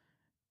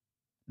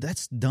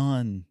that's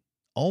done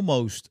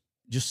almost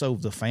just so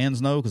the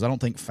fans know, because I don't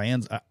think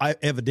fans, I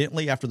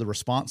evidently after the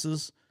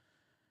responses,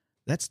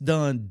 that's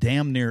done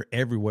damn near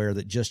everywhere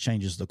that just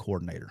changes the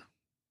coordinator.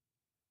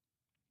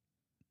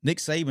 Nick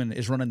Saban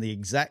is running the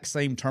exact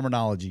same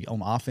terminology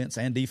on offense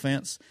and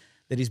defense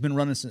that he's been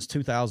running since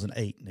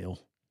 2008, Neil.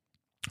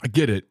 I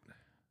get it.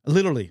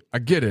 Literally. I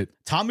get it.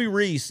 Tommy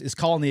Rees is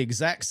calling the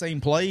exact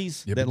same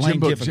plays that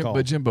Lane Kiffin called.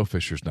 But Jimbo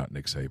Fisher's not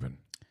Nick Saban.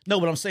 No,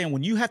 but I'm saying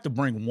when you have to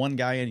bring one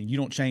guy in and you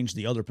don't change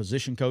the other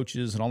position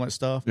coaches and all that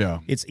stuff,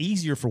 it's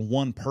easier for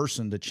one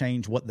person to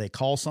change what they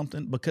call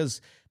something, because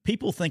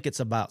people think it's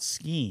about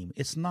scheme.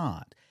 It's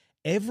not.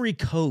 Every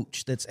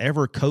coach that's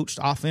ever coached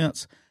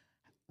offense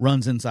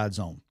runs inside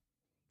zone.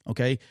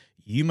 Okay?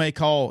 You may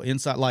call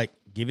inside, like,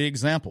 give you an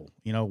example.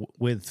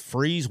 With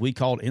Freeze, we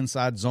called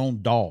inside zone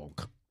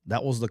dog.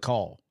 That was the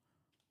call.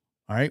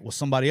 All right? With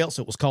somebody else,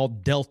 it was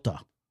called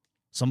delta.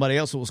 Somebody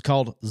else, it was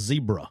called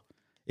zebra.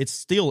 It's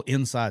still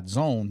inside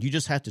zone. You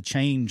just have to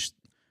change.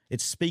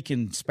 It's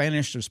speaking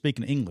Spanish or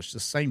speaking English, the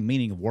same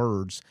meaning of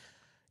words.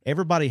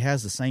 Everybody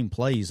has the same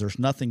plays. There's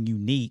nothing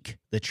unique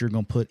that you're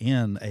going to put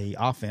in a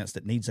offense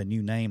that needs a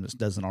new name that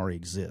doesn't already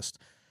exist.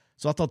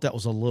 So I thought that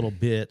was a little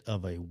bit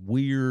of a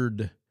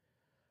weird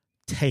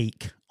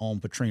take on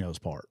Petrino's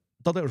part.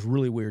 I thought that was a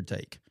really weird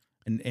take.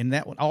 And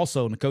that one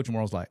also in the coaching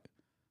world was like,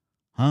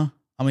 huh?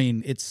 I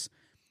mean, it's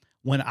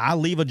when I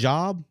leave a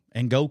job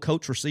and go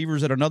coach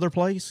receivers at another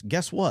place,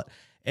 guess what?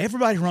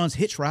 Everybody runs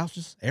hitch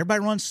routes.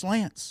 Everybody runs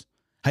slants.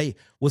 Hey,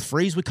 with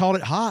Freeze, we called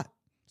it hot.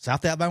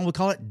 South Alabama, we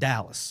call it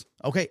Dallas.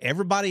 Okay,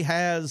 everybody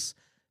has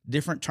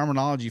different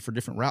terminology for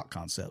different route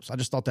concepts. I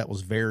just thought that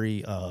was a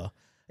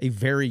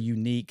very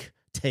unique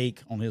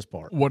take on his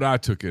part. What I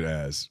took it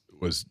as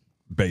was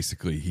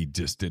basically he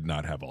just did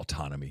not have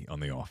autonomy on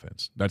the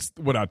offense. That's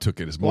what I took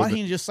it as. Why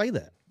didn't he just say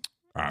that?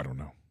 I don't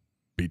know.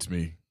 Beats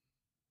me.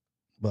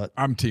 But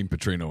I'm Team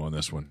Petrino on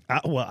this one.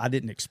 I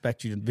didn't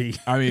expect you to be.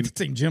 I mean,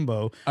 Team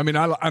Jimbo. I mean,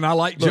 I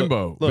like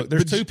Jimbo. Look,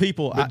 there's two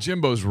people. But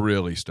Jimbo's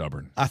really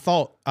stubborn. I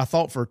thought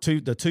for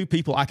the two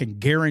people I can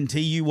guarantee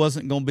you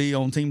wasn't going to be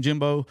on Team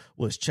Jimbo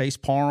was Chase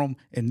Parham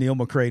and Neil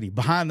McCready.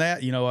 Behind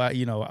that,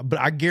 but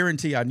I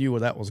guarantee I knew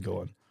where that was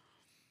going.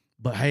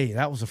 But hey,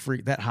 that was a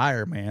freak. That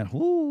hire, man.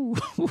 Woo,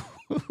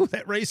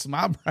 that raised some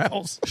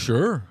eyebrows.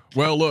 Sure.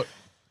 Well, look,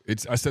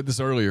 I said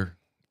this earlier.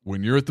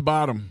 When you're at the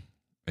bottom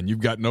and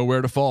you've got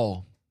nowhere to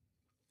fall,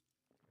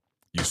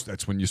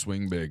 that's when you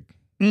swing big.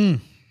 I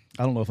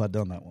don't know if I'd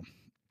done that one.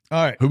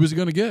 All right. Who was he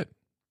going to get?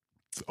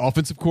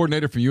 Offensive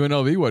coordinator for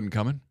UNLV wasn't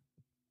coming.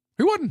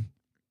 He wasn't.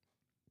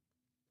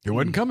 He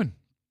wasn't coming.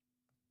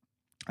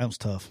 That was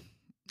tough.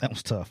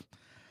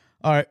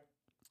 All right.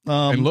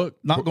 And look,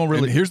 not going to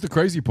really. And here's the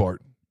crazy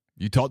part.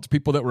 You talked to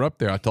people that were up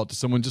there. I talked to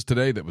someone just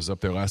today that was up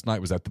there last night,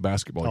 was at the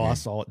basketball game. I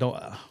saw it.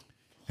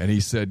 And he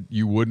said,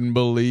 you wouldn't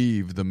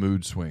believe the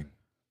mood swing.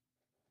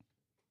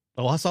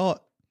 Oh, I saw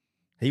it.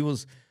 It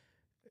was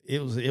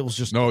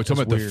just. No, it's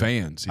talking about weird. the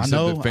fans. He I said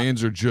know. the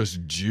fans are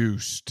just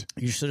juiced.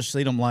 You should have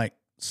seen him like.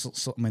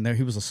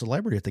 He was a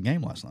celebrity at the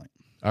game last night.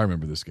 I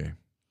remember this game.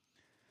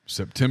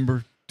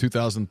 September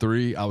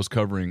 2003, I was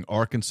covering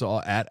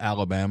Arkansas at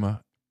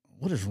Alabama.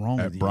 What is wrong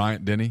with at you?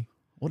 Bryant Denny.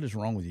 What is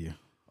wrong with you?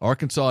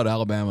 Arkansas at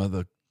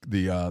Alabama.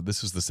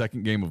 This is the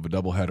second game of a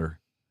doubleheader.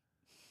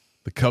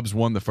 The Cubs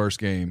won the first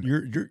game.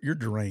 You're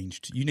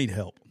deranged. You need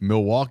help.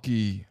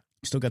 Milwaukee.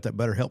 You still got that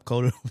better help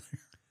code over there.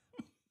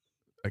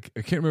 I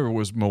can't remember.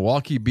 Was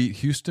Milwaukee beat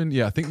Houston?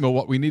 Yeah, I think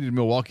we needed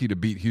Milwaukee to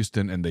beat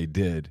Houston, and they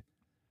did.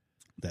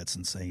 That's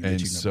insane.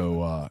 And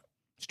so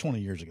it's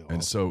 20 years ago. And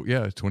also. so,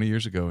 yeah, 20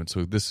 years ago. And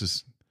so this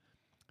is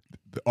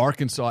the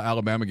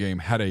Arkansas-Alabama game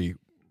had a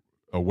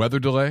weather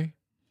delay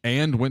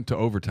and went to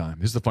overtime.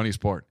 This is the funniest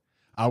part.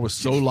 I was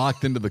so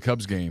locked into the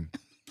Cubs game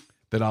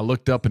that I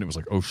looked up and it was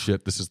like, oh,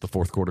 shit, this is the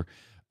fourth quarter.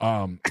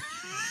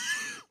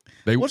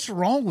 What's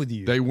wrong with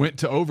you? They went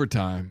to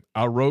overtime.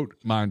 I wrote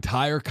my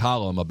entire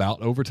column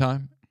about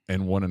overtime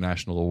and won a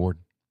national award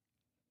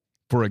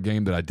for a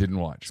game that I didn't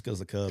watch. Because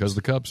the Cubs. Because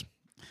the Cubs.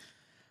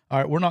 All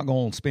right, we're not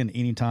going to spend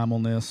any time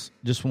on this.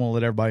 Just want to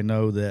let everybody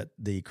know that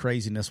the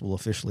craziness will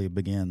officially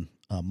begin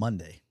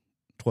Monday.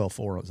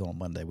 12/4 is on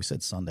Monday. We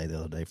said Sunday the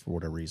other day for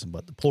whatever reason,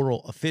 but the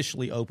portal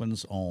officially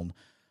opens on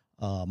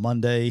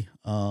Monday.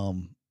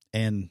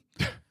 And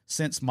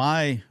since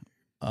I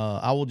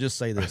will just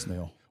say this,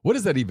 Neil. What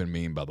does that even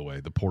mean, by the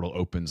way? The portal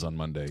opens on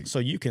Monday. So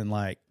you can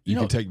you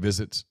can take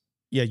visits.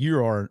 Yeah, you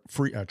are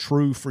a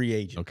true free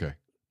agent. Okay.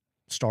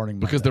 Starting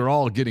Monday. Because they're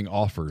all getting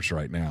offers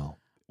right now.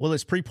 Well,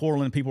 it's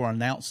pre-portal and people are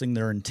announcing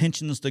their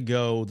intentions to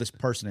go. This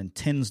person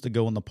intends to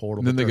go in the portal.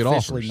 And then they get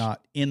officially offers.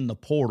 Not in the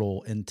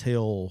portal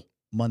until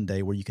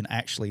Monday, where you can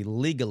actually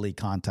legally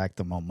contact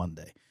them on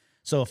Monday.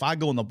 So if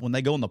when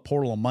they go in the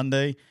portal on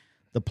Monday,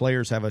 the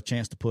players have a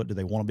chance to put, do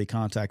they want to be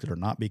contacted or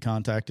not be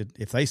contacted?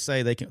 If they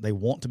say they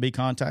want to be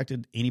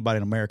contacted, anybody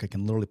in America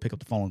can literally pick up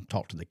the phone and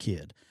talk to the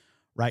kid.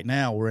 Right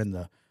now, we're in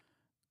the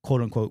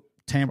quote-unquote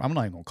I'm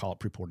not even going to call it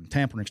pre-portal,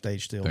 tampering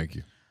stage still. Thank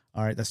you.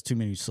 All right, that's too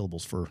many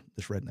syllables for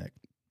this redneck.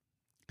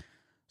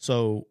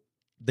 So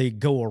they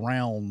go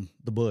around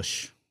the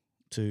bush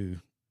to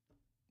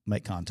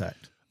make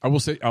contact. I will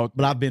say,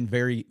 but I've been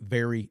very,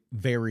 very,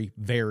 very,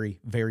 very,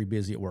 very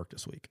busy at work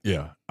this week.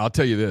 Yeah, I'll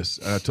tell you this.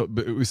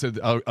 But we said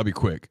I'll be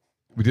quick.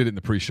 We did it in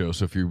the pre-show,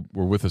 so if you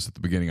were with us at the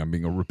beginning, I'm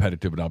being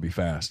repetitive, but I'll be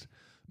fast.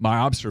 My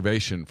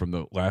observation from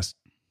the last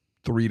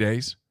 3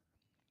 days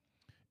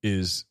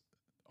is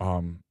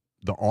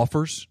the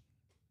offers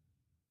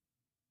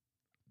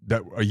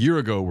that a year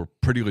ago were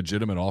pretty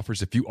legitimate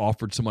offers. If you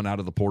offered someone out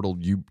of the portal,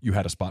 you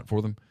had a spot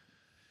for them.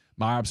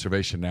 My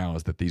observation now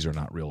is that these are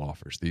not real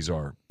offers. These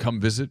are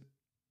come visit.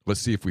 Let's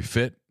see if we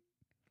fit.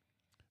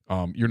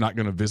 You're not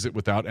going to visit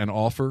without an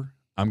offer.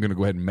 I'm going to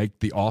go ahead and make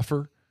the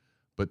offer,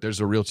 but there's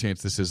a real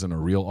chance this isn't a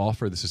real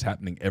offer. This is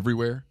happening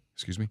everywhere.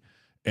 Excuse me.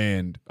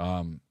 And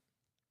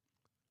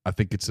I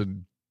think it's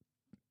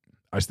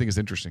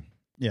interesting.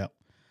 Yeah.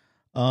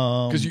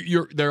 Because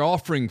they're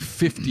offering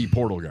 50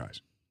 portal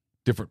guys,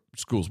 different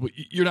schools, but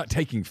you're not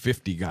taking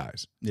 50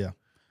 guys. Yeah.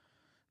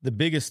 The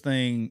biggest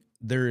thing,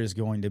 there is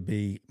going to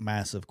be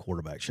massive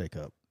quarterback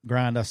shakeup.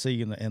 Grind, I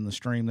see in the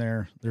stream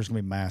there, there's going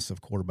to be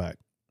massive quarterback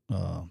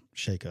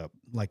shakeup.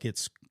 Like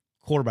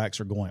quarterbacks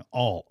are going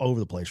all over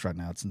the place right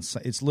now. It's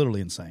insane. It's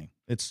literally insane.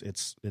 It's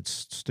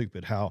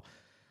stupid how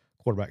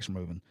quarterbacks are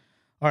moving.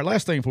 All right,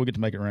 last thing before we get to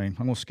Make It Rain.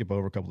 I'm going to skip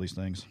over a couple of these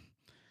things.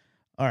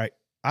 All right,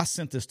 I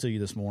sent this to you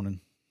this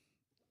morning.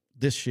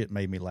 This shit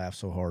made me laugh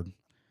so hard.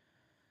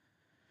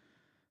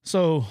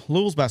 So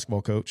Louisville's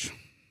basketball coach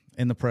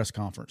in the press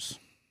conference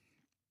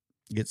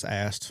gets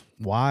asked,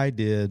 why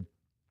did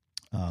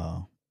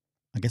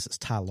I guess it's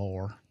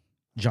Tyler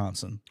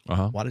Johnson.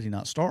 Why did he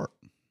not start?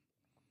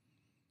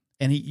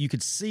 And you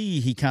could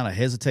see he kind of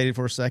hesitated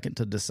for a second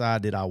to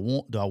decide, do I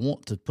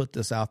want to put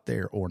this out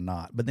there or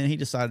not? But then he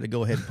decided to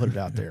go ahead and put it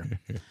out there.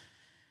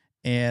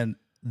 And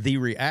the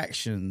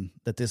reaction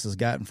that this has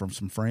gotten from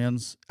some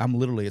friends,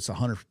 it's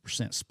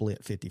 100%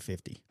 split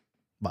 50-50,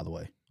 by the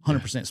way.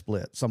 100%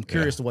 split. So I'm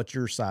curious to what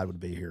your side would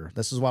be here.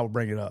 This is why we're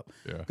bringing it up.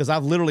 Because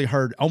I've literally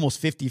heard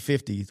almost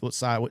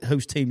 50-50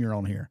 whose team you're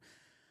on here.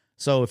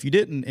 So if you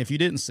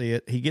didn't see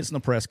it, he gets in the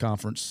press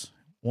conference.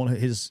 One of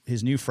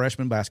his new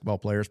freshman basketball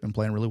player has been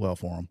playing really well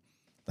for him.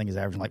 I think he's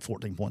averaging like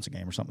 14 points a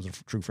game or something as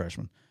a true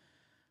freshman.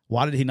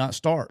 Why did he not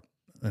start?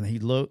 And he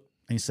looked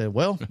and he said,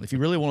 well, if you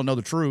really want to know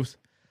the truth,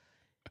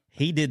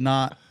 he did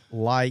not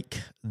like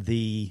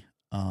the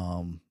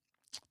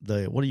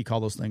what do you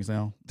call those things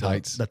now?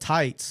 Tights. The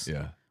tights.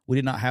 Yeah. We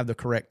did not have the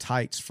correct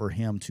tights for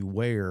him to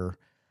wear.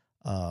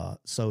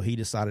 So he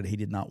decided he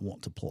did not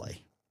want to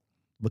play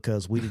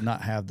because we did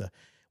not have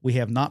we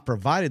have not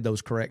provided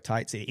those correct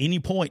tights at any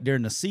point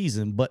during the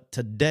season, but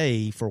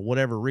today, for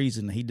whatever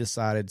reason, he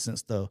decided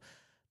since the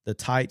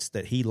tights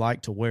that he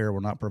liked to wear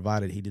were not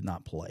provided, he did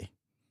not play.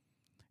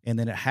 And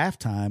then at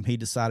halftime, he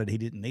decided he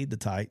didn't need the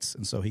tights,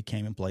 and so he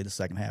came and played the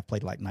second half,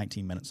 played like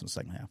 19 minutes in the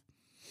second half.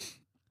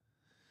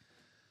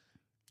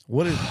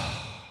 What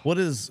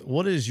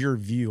is your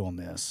view on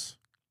this?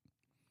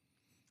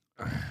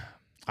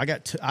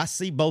 I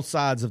see both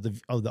sides of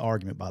the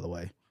argument, by the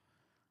way.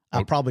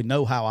 I probably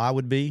know how I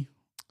would be.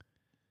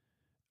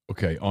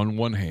 Okay, on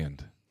one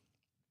hand,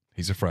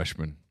 he's a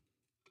freshman.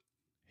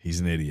 He's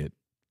an idiot,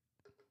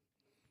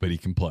 but he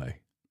can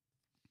play,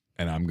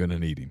 and I'm going to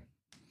need him.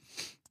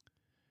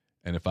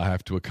 And if I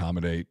have to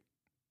accommodate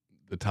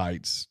the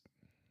tights,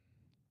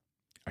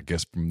 I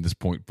guess from this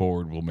point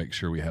forward, we'll make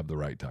sure we have the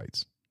right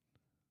tights.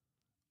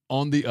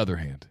 On the other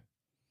hand,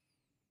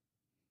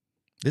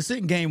 this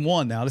isn't game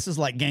 1 now. This is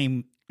like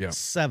game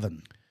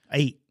 7,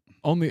 8.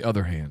 On the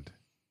other hand,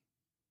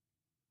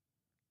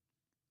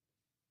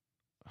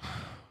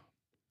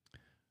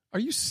 are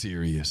you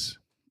serious?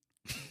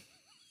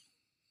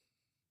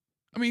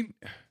 I mean,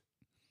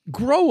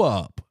 grow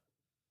up.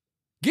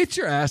 Get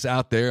your ass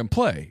out there and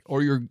play,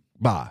 or you're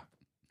bye.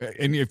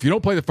 And if you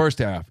don't play the first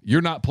half,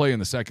 you're not playing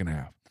the second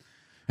half.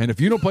 And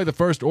if you don't play the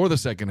first or the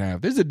second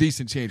half, there's a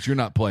decent chance you're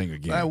not playing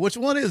again. Which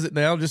one is it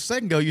now? Just a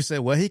second ago, you said,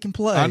 well, he can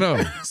play. I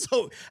know.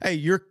 So, hey,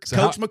 you're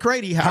Coach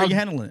McCready. How are you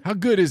handling it? How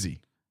good is he?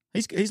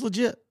 He's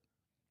legit.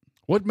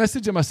 What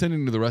message am I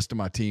sending to the rest of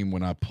my team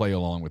when I play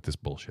along with this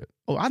bullshit?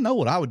 Oh, I know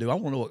what I would do. I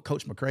want to know what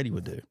Coach McCready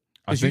would do.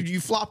 Because you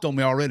flopped on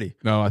me already.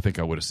 No, I think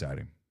I would have sat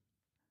him.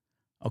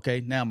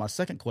 Okay, now my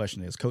second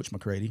question is, Coach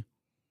McCready,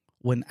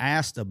 when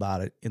asked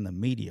about it in the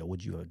media,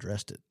 would you have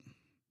addressed it?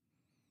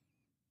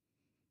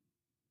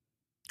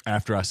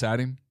 After I sat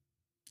him?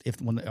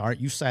 All right,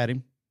 you sat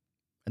him,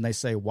 and they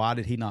say, why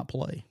did he not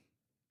play?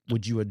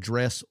 Would you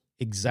address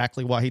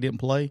exactly why he didn't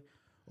play,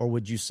 or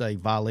would you say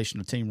violation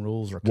of team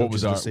rules or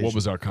coach's decision? What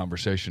was our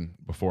conversation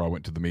before I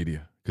went to the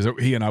media? Because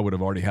he and I would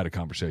have already had a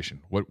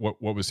conversation.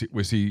 What was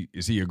he?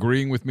 Is he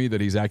agreeing with me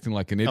that he's acting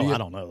like an idiot? Oh, I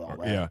don't know all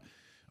that.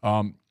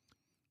 Yeah,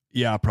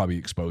 yeah. I'll probably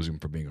expose him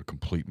for being a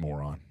complete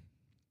moron.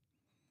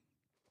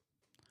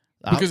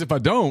 Because if I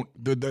don't,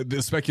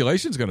 the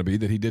speculation is going to be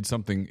that he did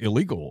something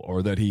illegal,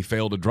 or that he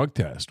failed a drug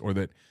test, or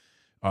that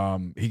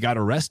he got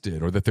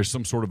arrested, or that there's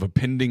some sort of a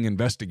pending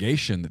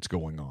investigation that's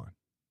going on.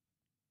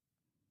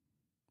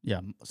 Yeah,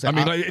 so I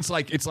mean, it's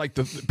like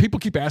the people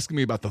keep asking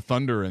me about the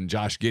Thunder and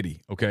Josh Giddey.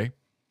 Okay,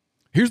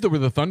 here's where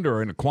the Thunder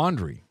are in a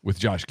quandary with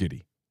Josh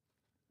Giddey.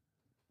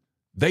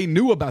 They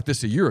knew about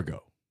this a year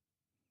ago.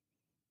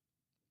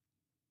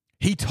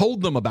 He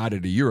told them about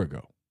it a year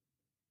ago.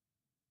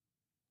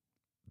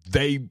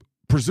 They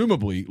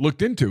presumably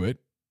looked into it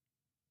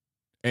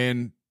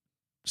and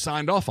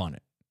signed off on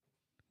it.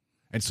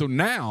 And so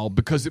now,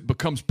 because it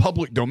becomes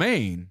public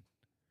domain,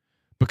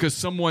 because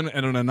someone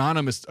at an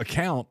anonymous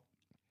account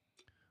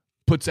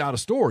puts out a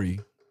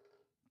story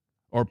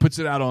or puts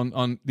it out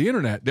on the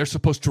internet, they're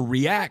supposed to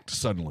react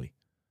suddenly.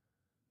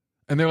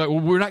 And they're like, well,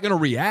 we're not going to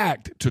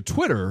react to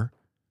Twitter.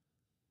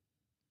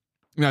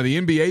 Now, the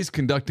NBA is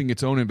conducting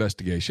its own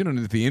investigation, and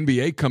if the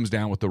NBA comes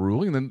down with the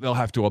ruling, then they'll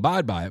have to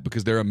abide by it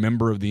because they're a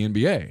member of the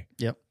NBA.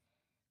 Yep.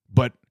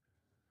 But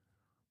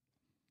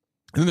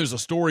then there's a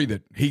story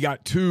that he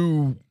got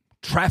 2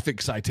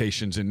 traffic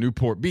citations in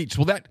Newport Beach.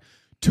 Well, that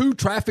 2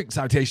 traffic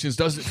citations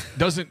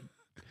doesn't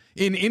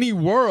in any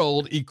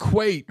world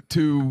equate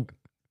to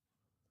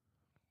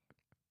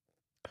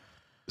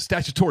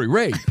statutory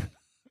rape.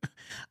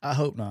 I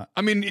hope not.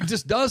 I mean, it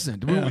just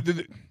doesn't. Yeah.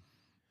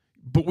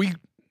 But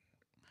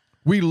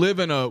we live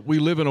in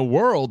a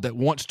world that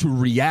wants to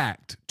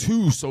react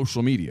to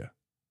social media.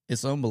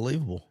 It's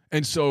unbelievable.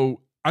 And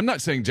so I'm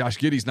not saying Josh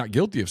Giddey's not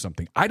guilty of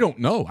something. I don't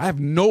know. I have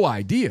no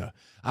idea.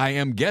 I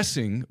am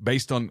guessing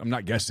I'm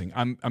not guessing.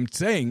 I'm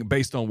saying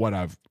based on what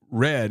I've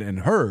read and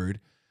heard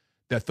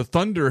that the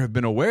Thunder have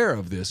been aware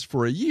of this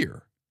for a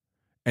year.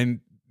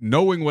 And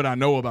knowing what I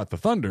know about the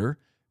Thunder,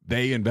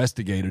 they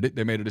investigated it.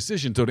 They made a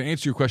decision. So to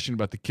answer your question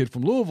about the kid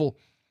from Louisville.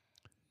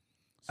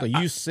 So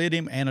you sit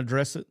him and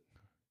address it?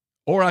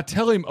 Or I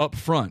tell him up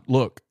front,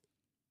 look,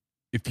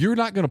 if you're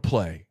not going to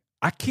play,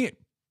 I can't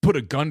put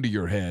a gun to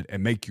your head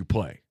and make you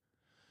play.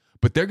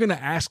 But they're going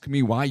to ask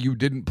me why you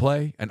didn't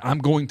play, and I'm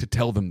going to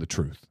tell them the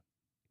truth.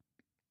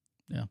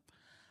 Yeah.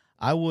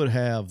 I would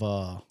have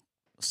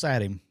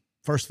sat him.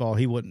 First of all,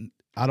 we'd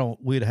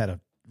have had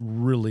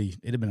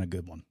it'd have been a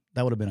good one.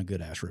 That would have been a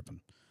good ass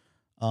ripping.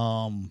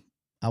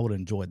 I would have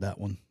enjoyed that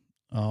one.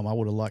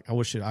 I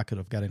wish I could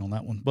have got in on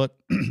that one. But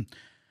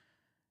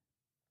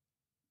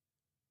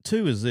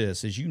 2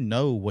 is you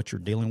know what you're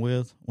dealing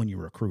with when you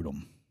recruit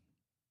them.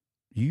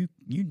 You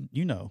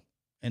know.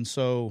 And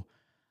so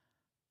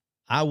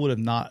I would have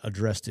not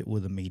addressed it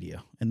with the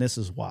media. And this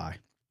is why.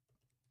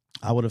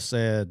 I would have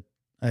said,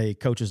 hey,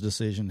 coach's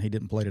decision, he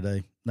didn't play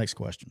today. Next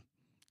question.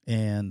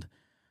 And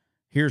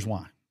here's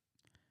why.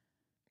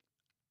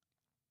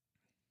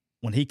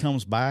 When he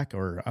comes back,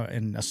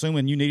 and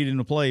assuming you needed him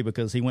to play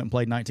because he went and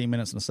played 19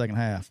 minutes in the second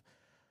half,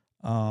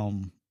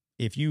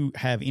 if you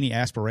have any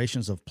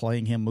aspirations of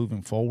playing him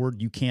moving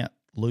forward, you can't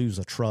lose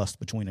a trust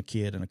between a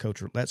kid and a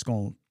coach. That's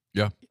going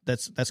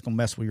to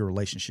mess with your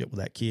relationship with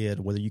that kid,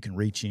 whether you can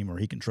reach him or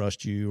he can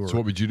trust you. So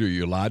what would you do?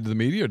 You lied to the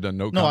media or done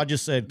no? No, I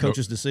just said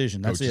coach's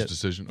decision. That's coach's it.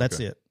 Decision. That's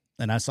okay. it.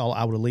 And that's all.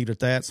 I would have left it at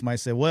that. Somebody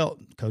said, well,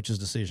 coach's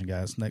decision,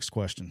 guys. Next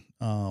question.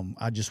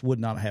 I just would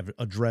not have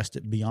addressed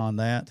it beyond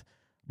that,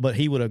 but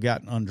he would have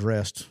gotten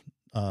undressed,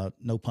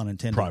 no pun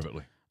intended.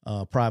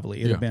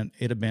 Privately.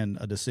 It'd have been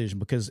a decision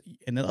because,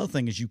 and the other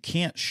thing is you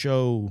can't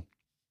show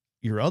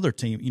your other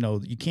team,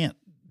 you can't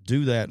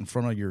do that in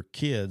front of your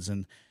kids.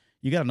 And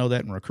you got to know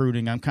that in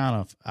recruiting.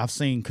 I've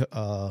seen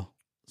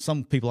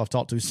some people I've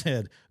talked to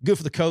said, good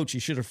for the coach. He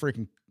should have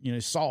freaking,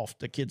 soft.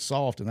 The kid's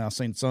soft. And I've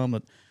seen some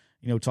that,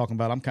 talking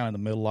about I'm kind of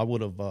in the middle. I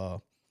would have,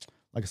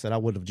 like I said, I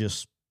would have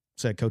just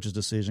said coach's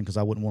decision because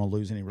I wouldn't want to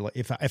lose any.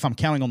 If I'm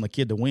counting on the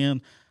kid to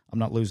win, I'm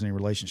not losing any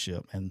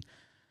relationship. And,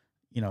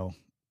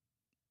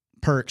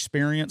 per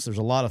experience, there's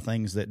a lot of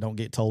things that don't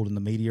get told in the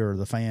media or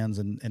the fans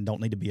and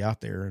don't need to be out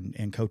there.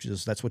 And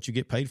coaches, that's what you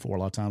get paid for a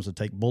lot of times, to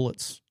take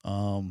bullets.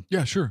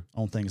 Yeah, sure.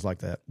 On things like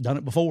that. Done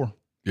it before.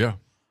 Yeah.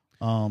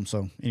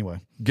 So anyway.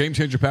 Game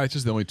Changer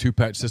patches, the only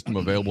 2-patch system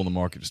available in the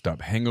market to stop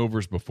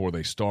hangovers before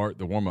they start.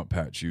 The warm-up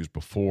patch used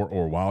before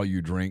or while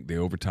you drink. The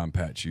overtime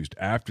patch used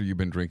after you've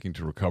been drinking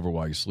to recover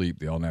while you sleep.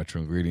 The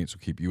all-natural ingredients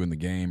will keep you in the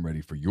game, ready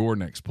for your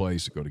next play.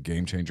 So go to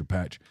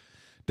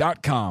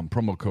GameChangerPatch.com.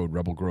 Promo code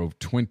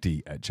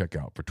RebelGrove20 at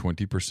checkout for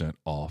 20%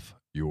 off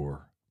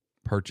your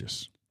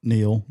purchase.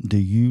 Neil, do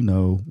you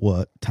know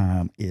what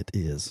time it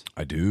is?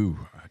 I do.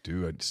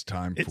 It's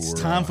time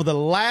for the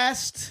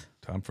last...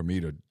 Time for me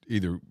to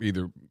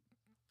either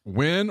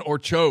win or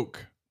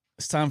choke.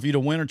 It's time for you to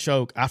win or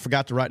choke. I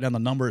forgot to write down the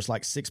number. It's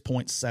like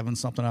 6.7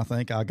 something, I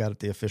think. I got it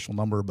the official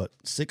number, but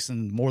 6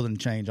 and more than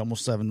change,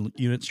 almost 7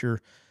 units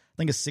here. I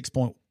think it's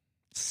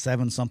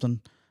 6.7 something.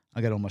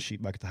 I got it on my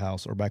sheet back at the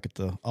house or back at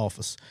the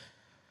office.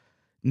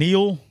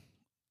 Neil,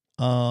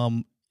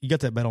 you got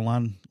that Bet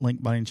Online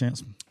link by any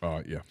chance?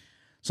 Yeah.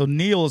 So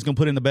Neil is going to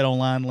put in the Bet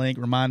Online link.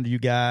 Remind you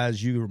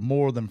guys, you're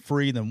more than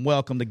free than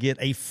welcome to get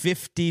a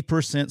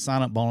 50%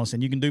 sign-up bonus.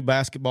 And you can do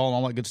basketball and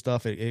all that good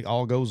stuff. It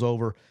all goes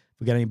over. If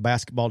we got any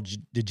basketball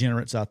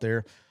degenerates out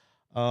there.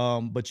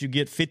 But you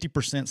get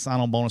 50%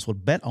 sign-on bonus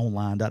with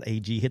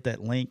betonline.ag. Hit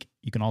that link.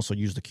 You can also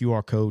use the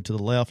QR code to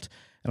the left.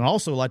 And I'd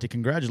also like to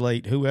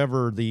congratulate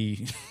whoever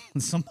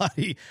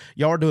somebody,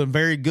 y'all are doing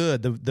very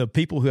good. The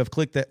people who have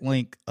clicked that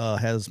link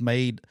has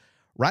made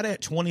right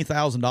at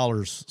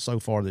 $20,000 so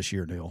far this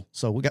year, Neil.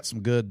 So we got some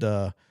good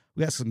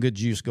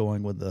juice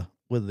going with the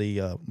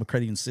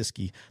McCready and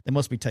Siskey. They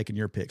must be taking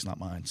your picks, not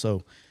mine.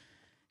 So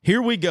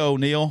here we go,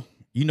 Neil.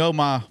 You know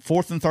my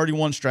 4th and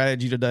 31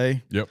 strategy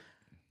today. Yep.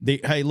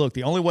 Hey, look,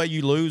 the only way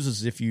you lose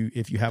is if you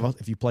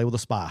play with a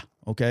spy.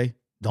 Okay,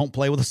 don't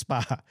play with a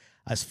spy.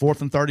 That's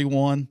 4th and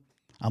 31.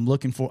 I'm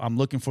looking for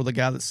the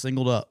guy that's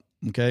singled up.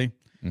 Okay,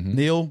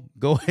 Neil,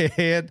 go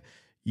ahead.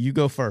 You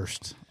go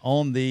first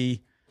on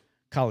the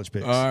college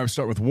picks. I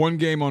start with one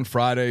game on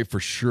Friday for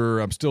sure.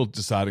 I'm still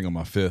deciding on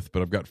my 5th,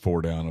 but I've got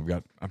 4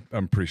 down.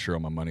 I'm pretty sure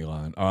on my money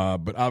line.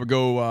 But I would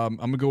go. I'm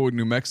gonna go with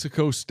New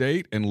Mexico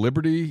State and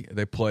Liberty.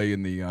 They play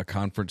in the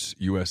Conference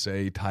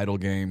USA title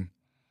game.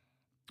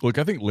 Look,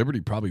 I think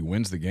Liberty probably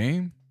wins the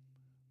game,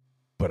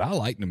 but I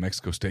like New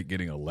Mexico State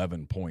getting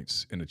 11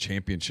 points in a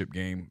championship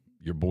game.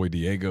 Your boy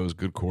Diego's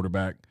good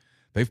quarterback.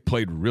 They've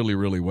played really,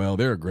 really well.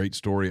 They're a great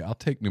story. I'll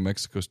take New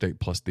Mexico State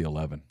plus the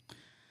 11.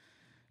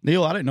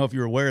 Neil, I didn't know if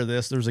you were aware of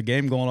this. There's a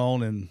game going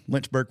on in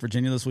Lynchburg,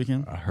 Virginia this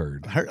weekend. I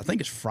heard. I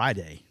think it's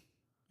Friday.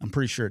 I'm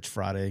pretty sure it's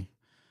Friday.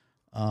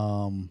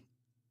 And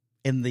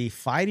the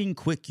Fighting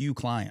Quick U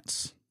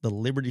clients, the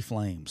Liberty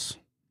Flames,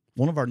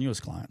 one of our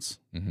newest clients,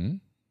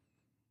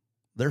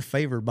 they're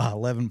favored by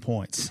 11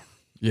 points.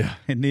 Yeah.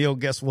 And Neil,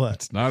 guess what?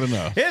 It's not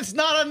enough. It's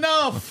not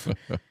enough.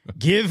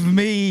 Give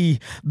me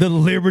the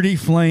Liberty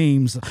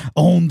Flames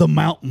on the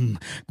mountain,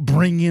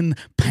 bringing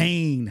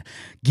pain.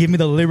 Give me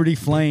the Liberty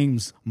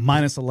Flames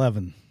minus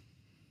 11.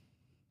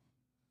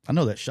 I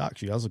know that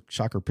shocks you. That was a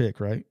shocker pick,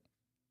 right?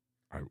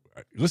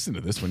 Listen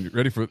to this one. You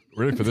ready for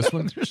this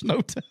one? There's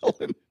no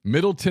telling.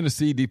 Middle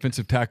Tennessee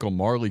defensive tackle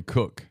Marley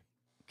Cook.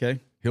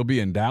 Okay. He'll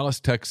be in Dallas,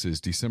 Texas,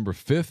 December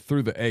 5th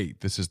through the 8th.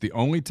 This is the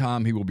only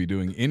time he will be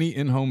doing any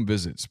in-home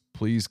visits.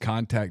 Please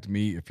contact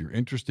me if you're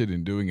interested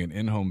in doing an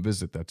in-home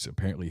visit. That's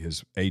apparently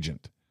his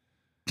agent.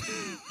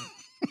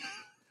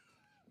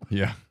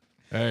 Yeah.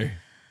 Hey.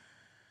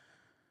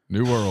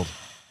 New world.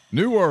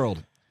 New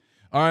world.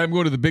 All right, I'm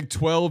going to the Big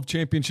 12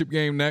 championship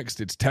game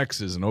next. It's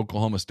Texas and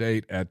Oklahoma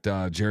State at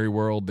Jerry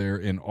World there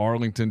in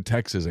Arlington,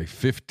 Texas, a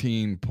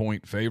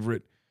 15-point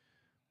favorite.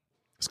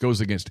 This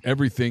goes against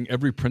every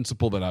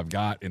principle that I've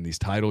got in these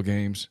title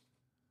games.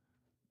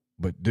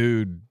 But,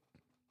 dude,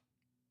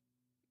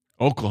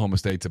 Oklahoma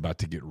State's about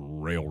to get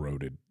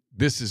railroaded.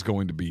 This is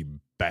going to be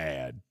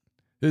bad.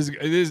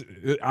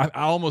 I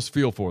almost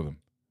feel for them.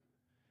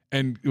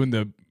 And when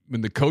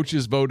the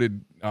coaches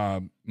voted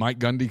Mike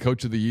Gundy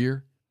Coach of the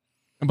Year,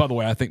 and by the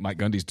way, I think Mike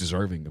Gundy's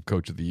deserving of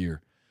Coach of the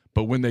Year.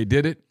 But when they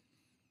did it,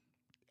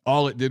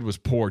 all it did was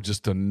pour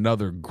just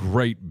another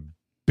great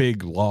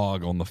big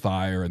log on the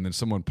fire, and then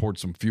someone poured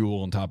some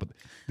fuel on top of it.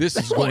 This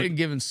is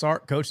giving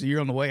Sark Coach of the Year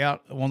on the way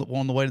out,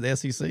 on the way to the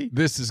SEC.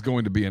 This is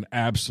going to be an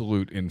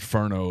absolute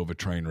inferno of a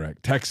train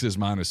wreck. Texas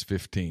minus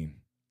 15.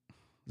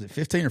 Is it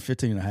 15 or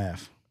 15 and a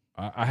half?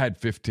 I had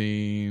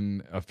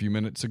 15 a few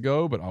minutes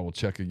ago, but I will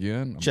check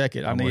again. Check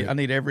it. I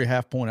need every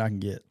half point I can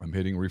get. I'm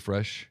hitting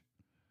refresh.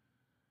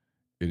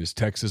 It is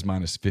Texas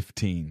minus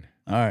 15.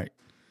 All right.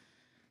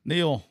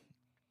 Neil,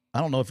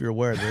 I don't know if you're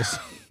aware of this.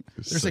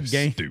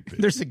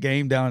 There's a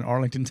game down in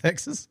Arlington,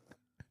 Texas.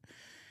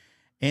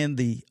 And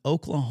the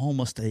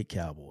Oklahoma State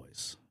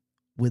Cowboys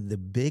with the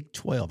Big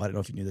 12, I don't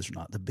know if you knew this or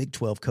not, the Big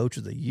 12 Coach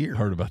of the Year.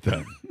 Heard about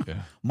that.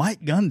 Yeah.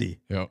 Mike Gundy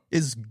Yep.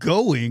 is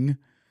going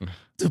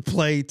to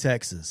play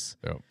Texas.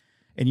 Yep.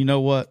 And you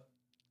know what?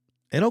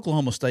 At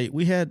Oklahoma State,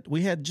 we had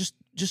just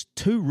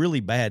 2 really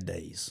bad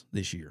days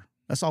this year.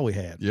 That's all we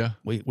had. Yeah.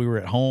 We were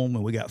at home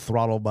and we got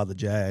throttled by the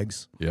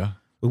Jags. Yeah.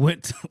 We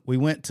went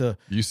to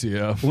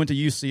UCF. We went to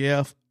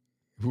UCF.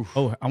 Oof.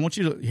 Oh, I want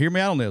you to hear me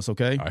out on this,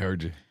 okay? I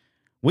heard you.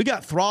 We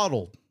got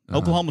throttled.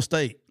 Oklahoma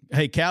State.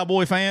 Hey,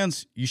 Cowboy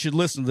fans, you should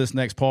listen to this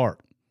next part.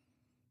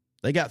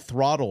 They got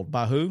throttled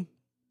by who?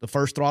 The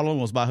first throttling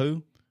was by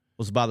who?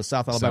 Was by the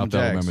South Alabama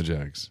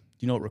Jags. Do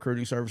you know what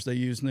recruiting service they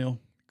use, Neil?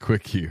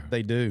 Quick U.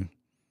 They do.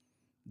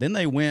 Then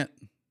they went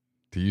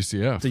To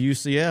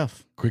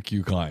UCF. Quick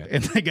U client.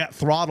 And they got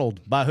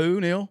throttled by who,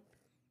 Neil?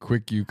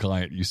 Quick U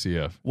client,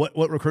 UCF.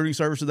 What recruiting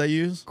service do they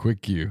use?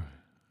 Quick U.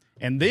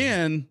 And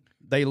then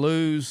they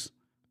lose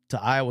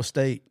to Iowa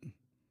State.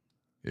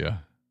 Yeah.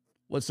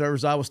 What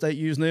service Iowa State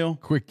use, Neil?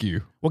 Quick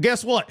U. Well,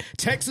 guess what?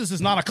 Texas is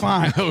not a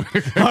client. All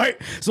right.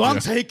 So I'm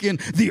taking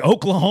the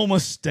Oklahoma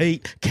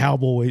State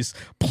Cowboys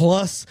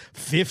plus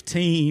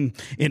 15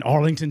 in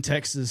Arlington,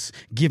 Texas.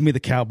 Give me the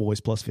Cowboys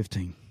plus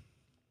 15.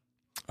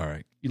 All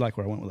right. You like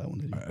where I went with that one,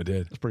 did you? I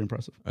did. That's pretty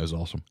impressive. That was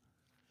awesome.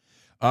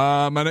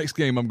 My next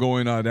game, I'm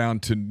going down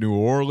to New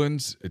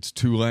Orleans. It's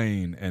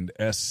Tulane and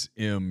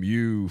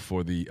SMU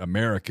for the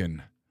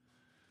American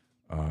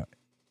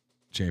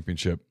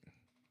championship.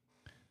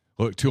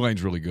 Look,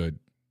 Tulane's really good.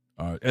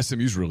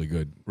 SMU's really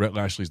good. Rhett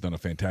Lashley's done a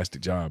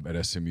fantastic job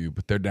at SMU,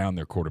 but they're down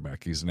their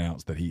quarterback. He's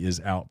announced that he is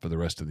out for the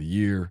rest of the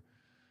year.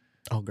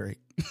 Oh, great.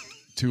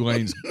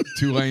 Tulane's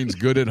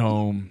good at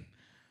home.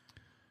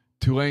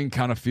 Tulane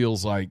kind of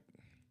feels like,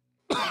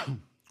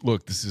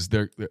 look, this is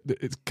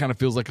it kind of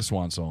feels like a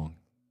swan song.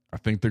 I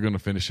think they're going to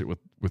finish it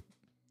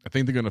I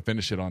think they're going to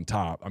finish it on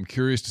top. I'm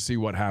curious to see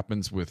what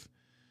happens with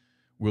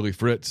Willie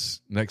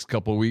Fritz next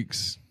couple of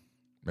weeks,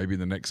 maybe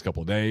the next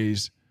couple of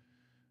days.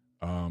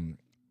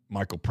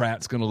 Michael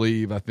Pratt's going to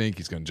leave. I think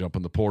he's going to jump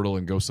in the portal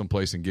and go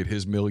someplace and get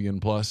his $1 million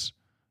plus.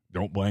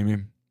 Don't blame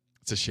him.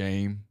 It's a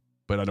shame,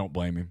 but I don't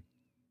blame him.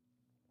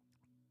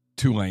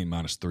 Tulane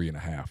minus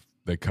 3.5.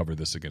 They cover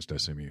this against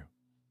SMU.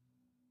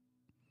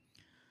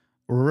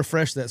 We'll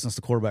refresh that since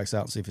the quarterback's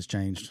out and see if it's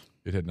changed.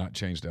 It had not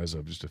changed as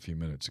of just a few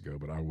minutes ago,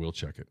 but I will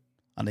check it.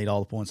 I need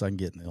all the points I can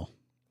get, Neil.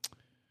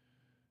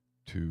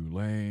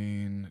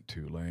 Tulane.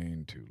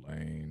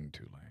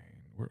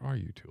 Where are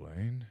you,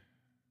 Tulane?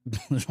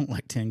 There's only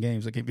like 10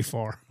 games. That can't be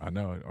far. I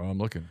know. I'm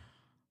looking.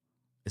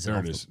 There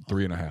it is.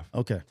 3.5.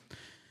 Okay.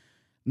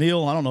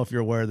 Neil, I don't know if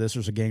you're aware of this.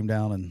 There's a game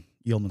down in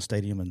Yeoman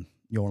Stadium in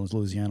New Orleans,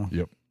 Louisiana.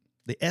 Yep.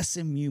 The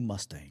SMU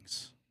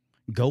Mustangs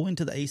go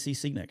into the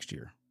ACC next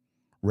year.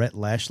 Rhett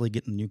Lashley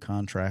getting a new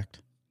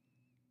contract.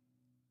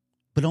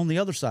 But on the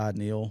other side,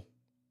 Neil,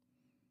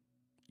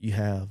 you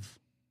have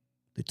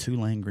the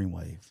Tulane Green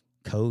Wave.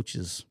 Coach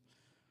is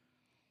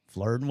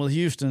flirting with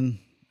Houston.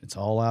 It's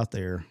all out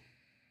there.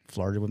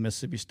 Flirted with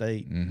Mississippi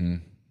State. Mm-hmm.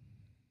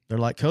 They're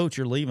like, Coach,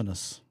 you're leaving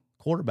us.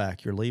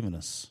 Quarterback, you're leaving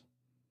us.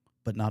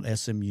 But not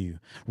SMU.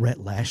 Rhett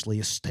Lashley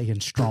is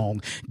staying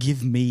strong.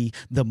 Give me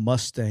the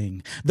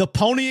Mustang. The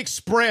Pony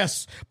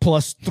Express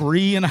plus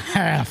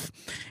 3.5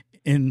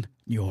 in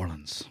New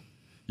Orleans.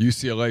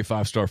 UCLA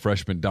 5-star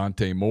freshman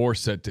Dante Moore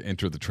set to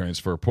enter the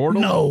transfer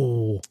portal.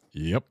 No.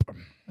 Yep.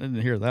 I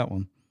didn't hear that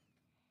one.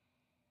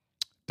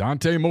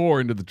 Dante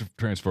Moore into the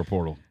transfer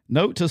portal.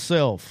 Note to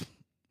self.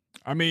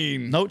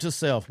 Note to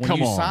self. When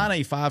you sign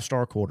a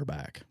 5-star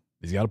quarterback.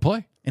 He's got to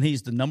play. And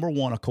he's the number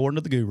one, according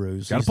to the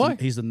gurus. Got to play.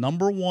 He's the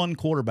number one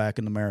quarterback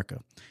in America.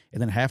 And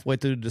then halfway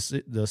through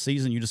the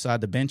season, you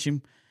decide to bench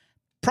him.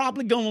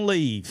 Probably going to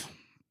leave.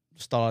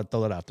 Just thought I'd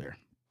throw that out there.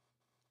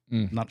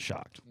 Not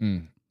shocked.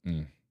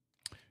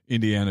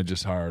 Indiana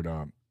just hired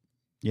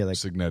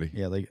Signetti.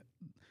 Yeah,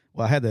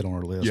 well, I had that on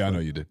our list. Yeah, I know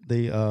you did.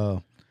 They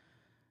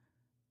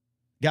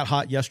got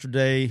hot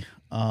yesterday.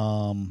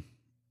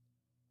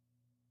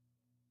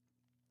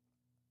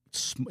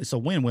 It's a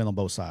win-win on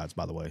both sides,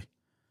 by the way.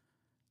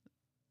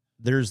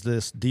 There's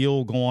this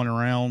deal going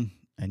around,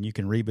 and you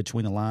can read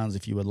between the lines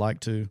if you would like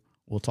to.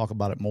 We'll talk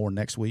about it more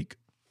next week.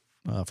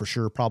 For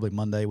sure, probably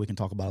Monday we can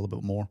talk about it a little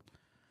bit more.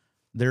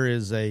 There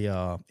is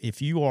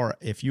if you are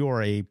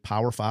a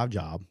Power 5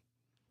 job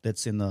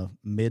that's in the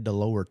mid to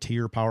lower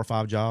tier Power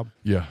 5 job,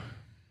 yeah,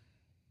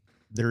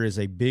 there is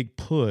a big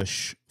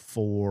push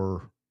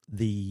for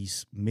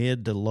these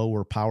mid to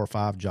lower Power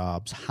 5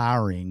 jobs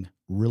hiring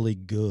really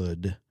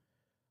good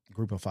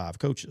Group of 5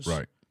 coaches.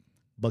 Right.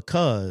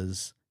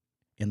 Because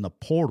in the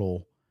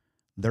portal,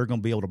 they're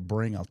going to be able to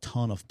bring a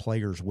ton of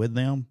players with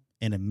them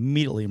and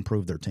immediately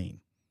improve their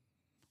team.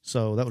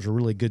 So that was a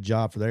really good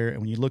job for there. And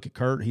when you look at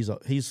Kurt, he's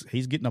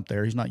getting up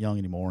there. He's not young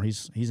anymore.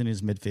 He's in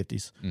his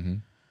mid-50s. Mm-hmm.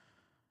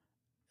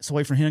 It's a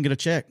way for him to get a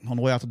check on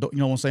the way out the door. You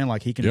know what I'm saying?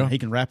 Like he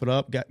can wrap it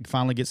up.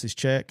 Finally gets his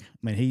check. I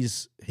mean,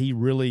 he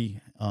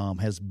really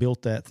has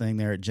built that thing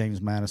there at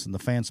James Madison. The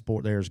fan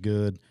support there is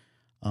good.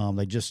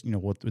 They just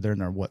they're in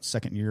their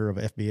second year of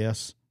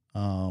FBS.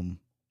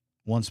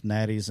 won some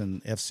natties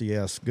and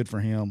FCS. Good for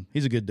him.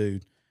 He's a good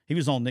dude. He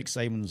was on Nick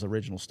Saban's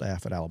original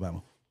staff at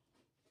Alabama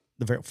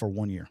for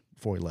 1 year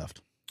before he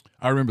left.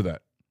 I remember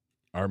that.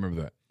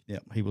 Yeah,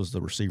 he was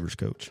the receivers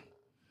coach.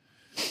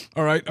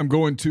 All right, I'm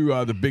going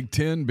to the Big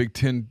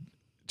Ten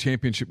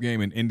championship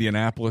game in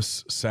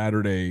Indianapolis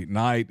Saturday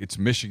night. It's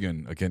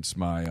Michigan against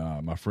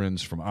my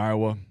friends from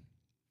Iowa.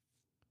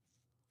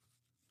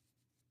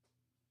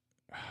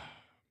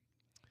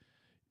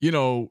 You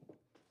know,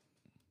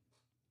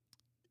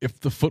 if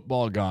the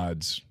football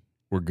gods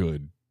were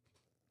good,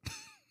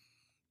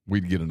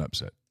 we'd get an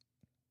upset.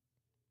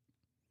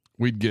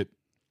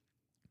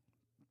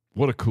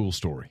 What a cool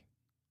story.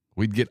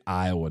 We'd get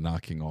Iowa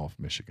knocking off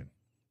Michigan.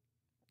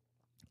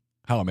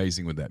 How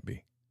amazing would that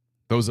be?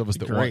 Those of us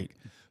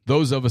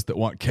that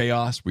want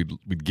chaos,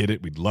 we'd get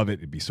it. We'd love it.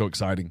 It'd be so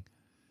exciting.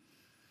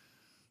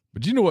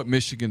 But do you know what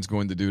Michigan's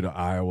going to do to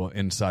Iowa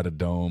inside a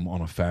dome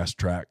on a fast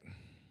track?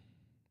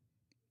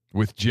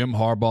 With Jim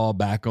Harbaugh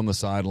back on the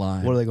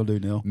sideline. What are they going to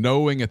do, Neil?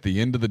 Knowing at the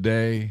end of the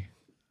day,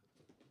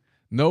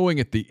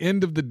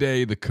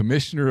 the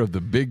commissioner of the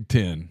Big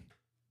Ten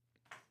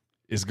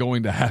is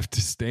going to have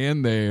to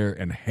stand there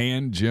and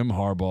hand Jim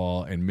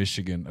Harbaugh and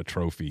Michigan a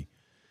trophy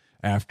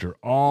after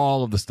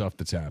all of the stuff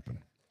that's happened.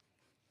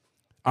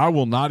 I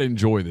will not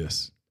enjoy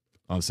this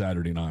on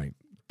Saturday night,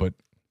 but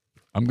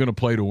I'm going to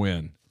play to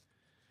win.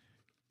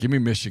 Give me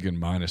Michigan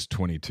minus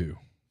 22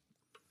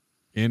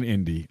 in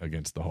Indy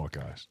against the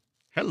Hawkeyes.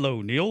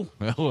 Hello, Neil.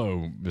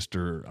 Hello,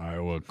 Mr.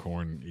 Iowa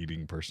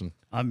corn-eating person.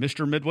 I'm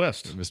Mr.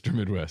 Midwest. Mr.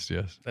 Midwest,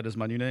 yes. That is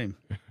my new name.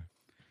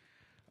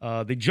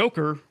 The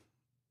Joker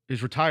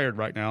is retired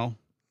right now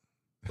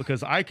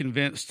because I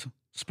convinced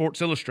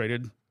Sports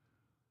Illustrated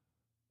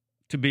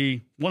to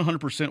be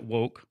 100%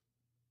 woke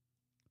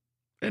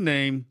and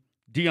name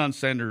Deion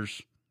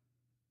Sanders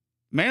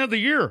Man of the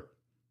Year.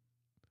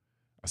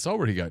 I saw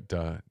where he got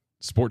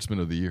Sportsman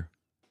of the Year.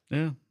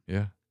 Yeah.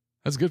 Yeah.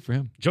 That's good for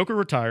him. Joker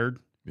retired.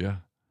 Yeah.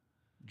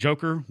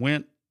 Joker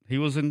he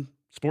was in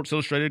Sports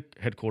Illustrated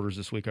headquarters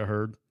this week, I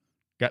heard.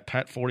 Got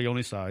Pat 40 on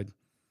his side.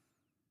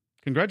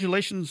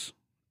 Congratulations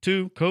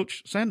to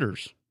Coach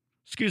Sanders.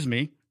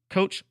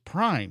 Coach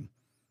Prime.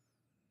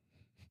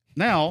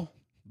 Now,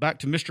 back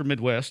to Mr.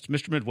 Midwest.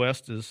 Mr.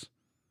 Midwest is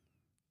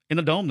in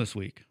the Dome this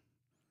week.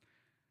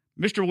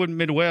 Mr.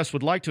 Midwest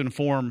would like to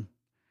inform,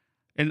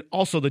 and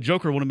also the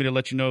Joker wanted me to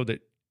let you know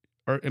that,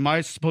 am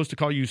I supposed to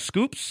call you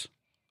Scoops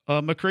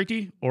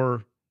McCready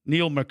or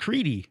Neil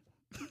McCready?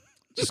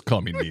 Just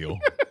call me Neil.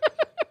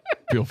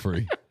 Feel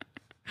free.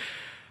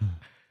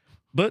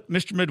 But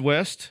Mr.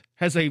 Midwest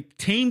has a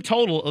team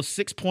total of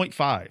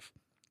 6.5.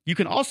 You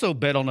can also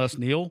bet on us,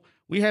 Neil.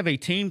 We have a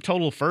team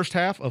total first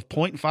half of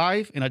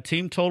 0.5 and a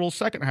team total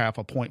second half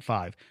of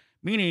 0.5.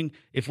 Meaning,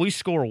 if we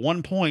score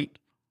 1 point,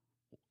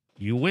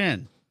 you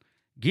win.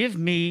 Give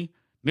me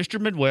Mr.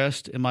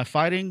 Midwest and my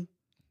fighting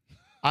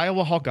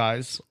Iowa Hawkeyes.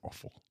 It's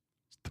awful.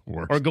 It's the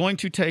worst. Are going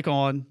to take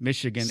on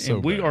Michigan, So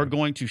and we bad. are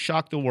going to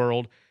shock the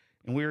world,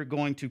 and we are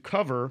going to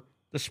cover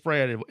the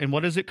spread. And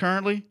what is it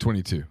currently?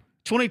 22.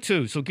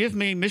 22. So give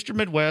me Mr.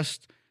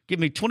 Midwest, give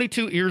me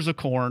 22 ears of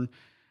corn,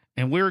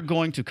 and we're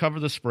going to cover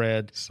the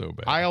spread. So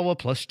bad. Iowa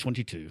plus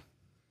 22.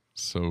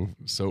 So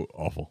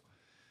awful.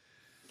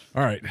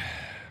 All right.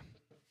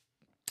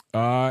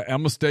 I'm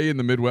going to stay in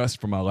the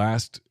Midwest for my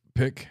last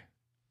pick.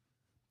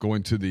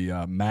 Going to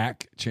the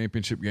MAC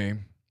championship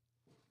game.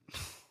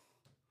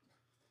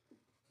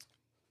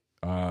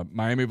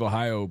 Miami of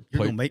Ohio. You're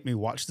going to make me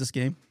watch this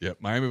game? Yep,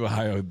 Miami of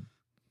Ohio.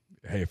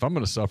 Hey, if I'm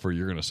going to suffer,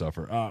 you're going to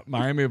suffer.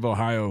 Miami of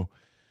Ohio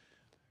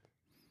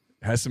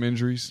has some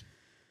injuries.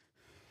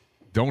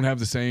 Don't have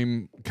the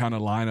same kind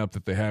of lineup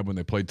that they had when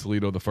they played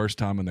Toledo the first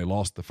time and they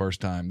lost the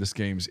first time. This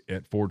game's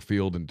at Ford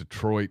Field in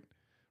Detroit.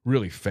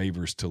 Really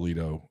favors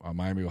Toledo.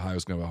 Miami of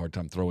Ohio's going to have a hard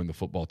time throwing the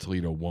football.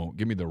 Toledo won't.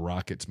 Give me the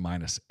Rockets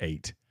minus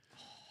 8.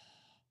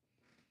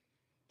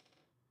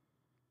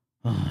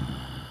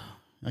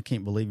 I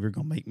can't believe you're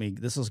going to make me.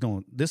 This is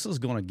going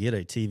to get a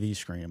TV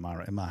screen in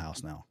my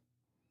house now.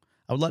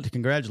 I would like to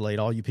congratulate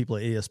all you people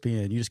at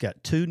ESPN. You just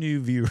got 2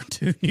 new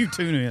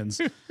tune-ins.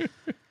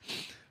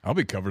 I'll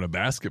be covering a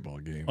basketball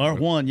game. Or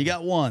one. You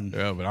got one.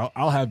 Yeah, but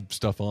I'll have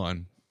stuff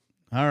on.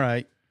 All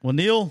right. Well,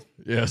 Neil.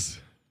 Yes.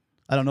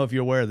 I don't know if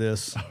you're aware of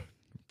this.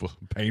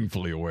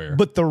 Painfully aware.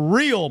 But the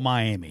real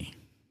Miami.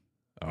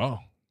 Oh.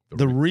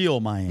 The real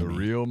Miami. The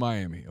real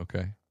Miami.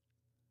 Okay.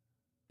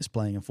 Is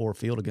playing in Ford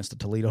Field against the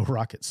Toledo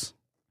Rockets.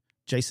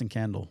 Jason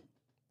Kendall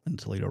and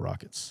the Toledo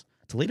Rockets.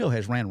 Toledo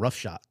has ran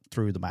roughshod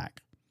through the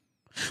MAC.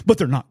 But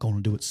they're not going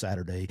to do it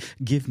Saturday.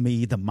 Give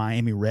me the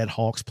Miami Red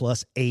Hawks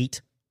plus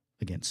 8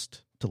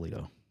 against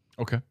Toledo.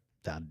 Okay.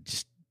 I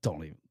just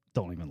don't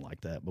even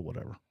like that, but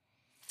whatever.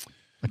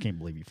 I can't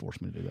believe you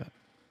forced me to do that.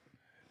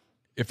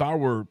 If I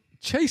were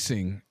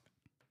chasing,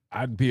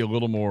 I'd be a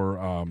little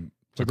more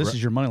so this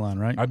is your money line,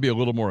 right? I'd be a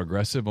little more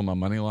aggressive on my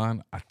money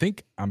line. I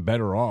think I'm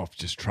better off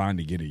just trying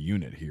to get a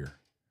unit here.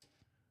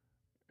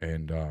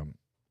 And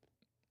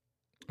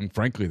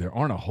frankly, there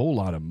aren't a whole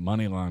lot of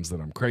money lines that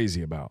I'm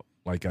crazy about.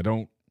 Like I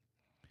don't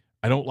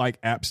like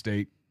App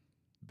State.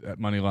 at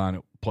money line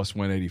at plus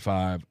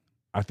 185.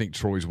 I think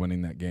Troy's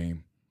winning that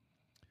game.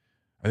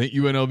 I think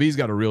UNLV's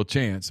got a real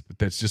chance, but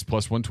that's just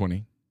plus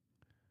 120.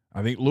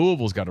 I think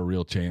Louisville's got a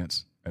real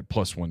chance at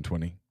plus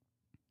 120.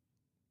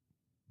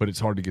 But it's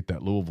hard to get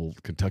that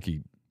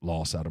Louisville-Kentucky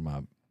loss out of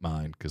my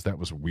mind because that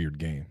was a weird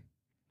game,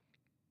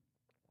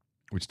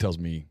 which tells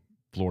me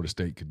Florida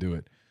State could do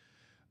it.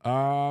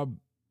 I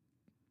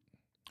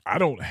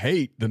don't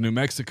hate the New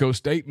Mexico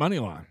State money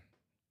line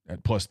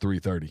at plus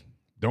 330.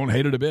 Don't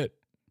hate it a bit.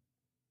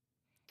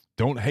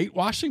 Don't hate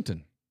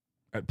Washington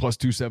at plus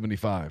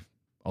 275,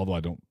 although I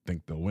don't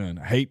think they'll win.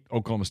 I hate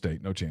Oklahoma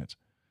State. No chance.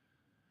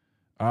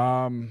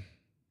 Don't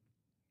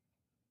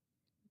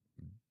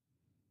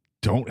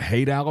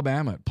hate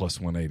Alabama at plus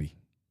 180.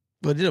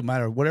 But it doesn't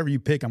matter. Whatever you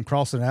pick, I'm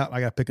crossing out. I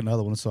got to pick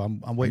another one, so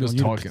I'm waiting on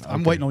you.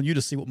 I'm waiting on you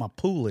to see what my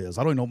pool is.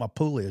 I don't even know what my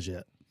pool is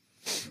yet.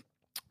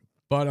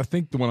 But I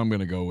think the one I'm going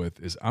to go with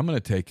is I'm going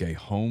to take a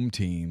home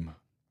team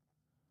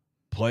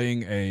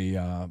playing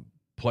a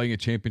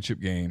championship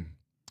game.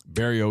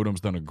 Barry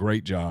Odom's done a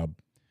great job.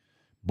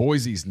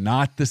 Boise's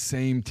not the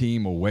same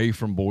team away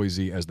from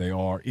Boise as they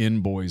are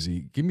in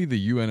Boise. Give me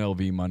the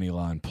UNLV money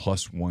line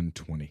plus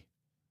 120.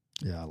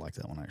 Yeah, I like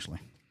that one actually.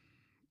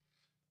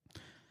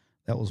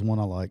 That was one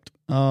I liked.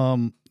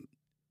 And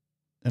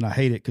I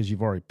hate it because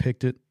you've already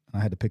picked it, and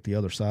I had to pick the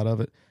other side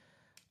of it.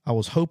 I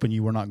was hoping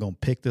you were not going to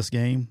pick this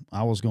game.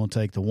 I was going to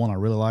take the one I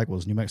really like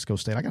was New Mexico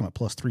State. I got them at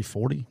plus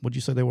 340. What'd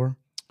you say they were?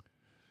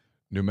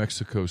 New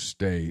Mexico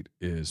State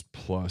is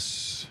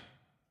plus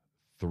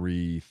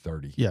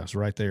 330. Yes,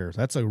 right there.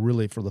 That's a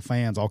really, for the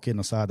fans, all kidding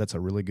aside, that's a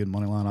really good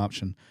money line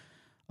option.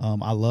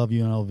 I love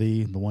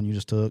UNLV, the one you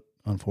just took.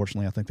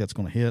 Unfortunately, I think that's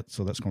going to hit,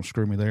 so that's going to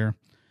screw me there.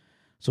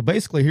 So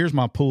basically, here's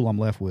my pool I'm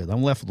left with.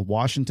 I'm left with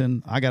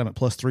Washington. I got them at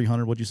plus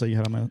 300. What'd you say you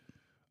had them at?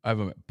 I have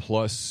them at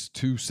plus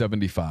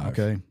 275.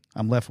 Okay.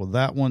 I'm left with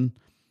that one.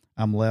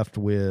 I'm left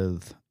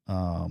with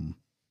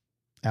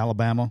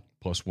Alabama.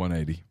 Plus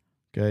 180.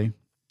 Okay.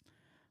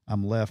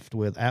 I'm left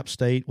with App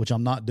State, which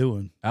I'm not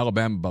doing.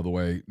 Alabama, by the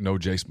way, no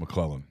Jace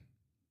McClellan.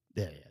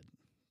 Yeah.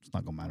 It's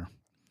not going to matter.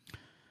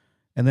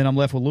 And then I'm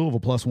left with Louisville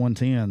plus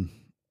 110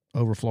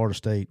 over Florida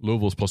State.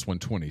 Louisville's plus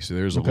 120, so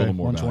there's a little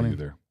more value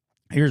there.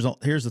 Here's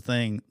the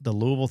thing. The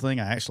Louisville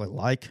thing I actually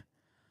like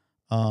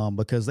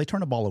because they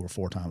turned the ball over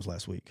 4 times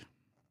last week.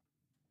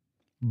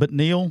 But,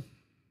 Neil,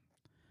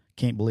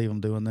 can't believe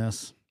I'm doing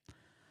this.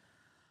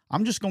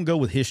 I'm just going to go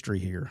with history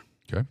here.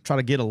 Okay. Try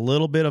to get a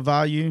little bit of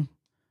value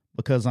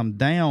because I'm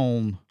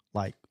down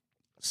like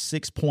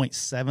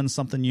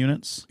 6.7-something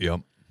units.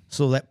 Yep.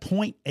 So that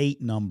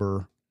 0.8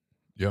 number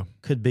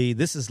could be –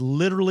 this is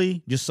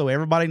literally, just so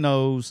everybody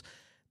knows,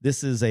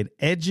 this is an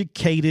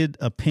educated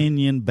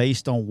opinion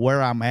based on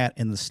where I'm at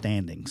in the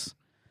standings.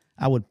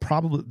 I would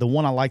probably – the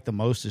one I like the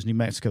most is New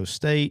Mexico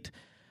State.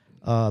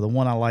 The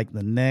one I like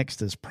the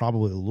next is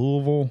probably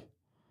Louisville.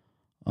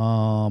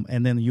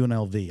 And then the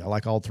UNLV. I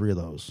like all 3 of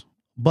those.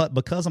 But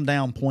because I'm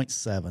down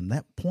 0.7,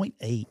 that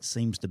 0.8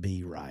 seems to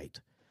be right.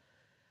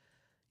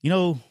 You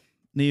know,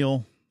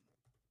 Neil,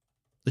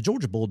 the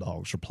Georgia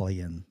Bulldogs are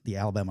playing the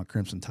Alabama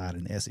Crimson Tide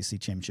in the SEC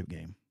championship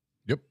game.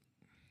 Yep.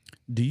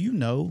 Do you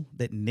know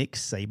that Nick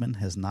Saban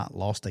has not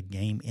lost a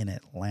game in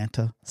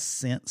Atlanta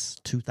since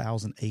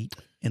 2008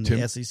 in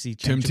the SEC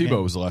championship game? Tim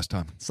Tebow was the last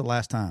time. It's the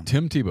last time.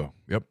 Tim Tebow,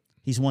 yep.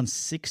 He's won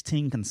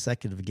 16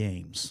 consecutive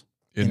games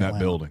in that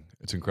Atlanta. building.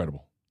 It's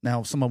incredible.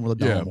 Now, some of them were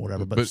the dome or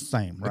whatever, but it's the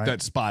same, right? But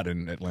that spot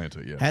in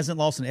Atlanta, yeah. Hasn't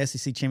lost an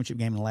SEC championship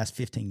game in the last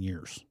 15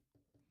 years.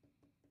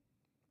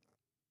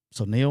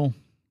 So, Neil,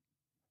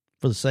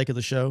 for the sake of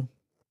the show,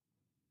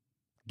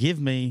 give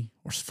me,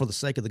 or for the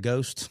sake of the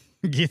ghost,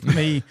 give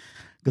me,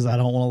 because I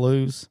don't want to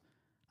lose,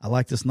 I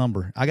like this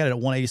number. I got it at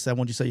 187.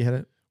 What did you say you had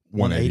it?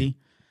 180?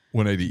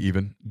 180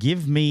 even.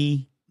 Give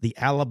me the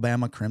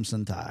Alabama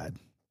Crimson Tide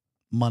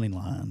money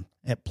line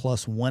at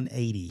plus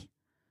 180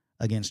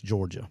 against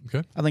Georgia.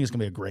 Okay. I think it's going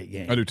to be a great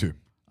game. I do too.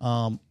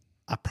 I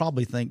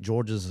probably think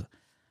Georgia's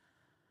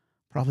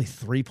probably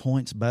 3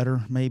 points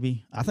better,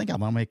 maybe. I think I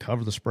may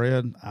cover the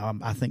spread.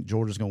 I think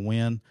Georgia's going to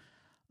win.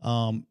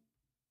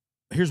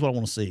 Here's what I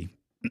want to see.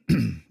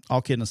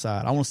 All kidding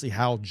aside, I want to see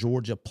how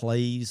Georgia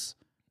plays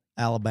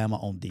Alabama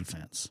on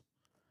defense.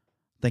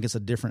 I think it's a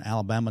different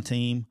Alabama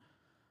team.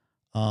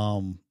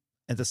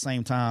 At the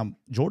same time,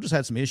 Georgia's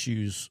had some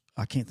issues.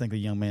 I can't think of the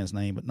young man's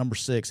name, but number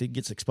 6, he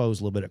gets exposed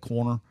a little bit at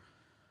corner.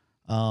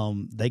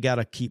 They got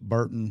to keep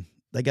Burton.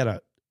 They got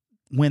to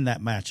win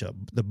that matchup.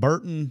 The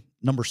Burton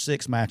number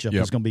 6 matchup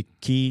is going to be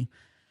key.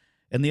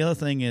 And the other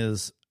thing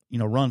is,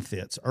 run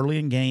fits. Early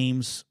in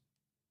games,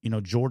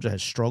 Georgia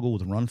has struggled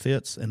with run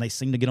fits, and they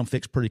seem to get them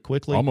fixed pretty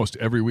quickly. Almost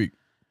every week.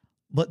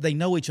 But they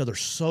know each other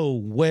so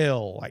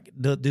well. Like,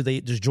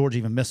 does Georgia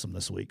even miss them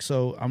this week?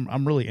 So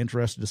I'm really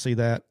interested to see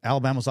that.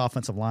 Alabama's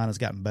offensive line has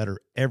gotten better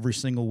every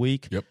single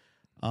week. Yep.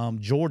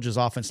 Georgia's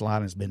offensive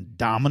line has been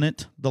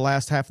dominant the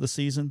last half of the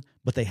season,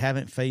 but they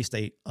haven't faced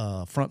a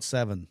front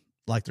 7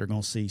 like they're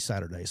going to see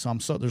Saturday. So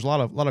there's a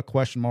lot of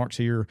question marks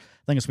here.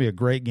 I think it's going to be a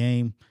great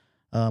game.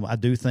 I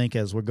do think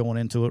as we're going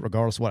into it,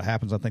 regardless of what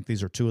happens, I think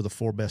these are 2 of the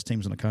 4 best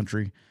teams in the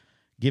country.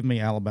 Give me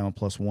Alabama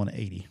plus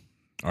 180.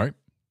 All right.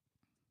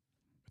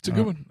 It's a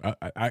good one.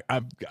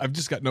 I've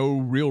just got no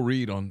real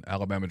read on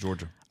Alabama,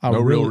 Georgia.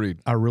 Real read.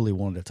 I really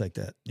wanted to take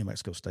that New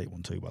Mexico State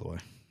one too, by the way.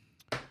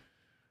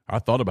 I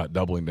thought about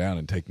doubling down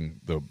and taking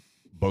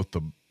both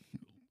the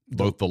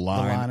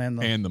line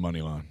and the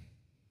money line.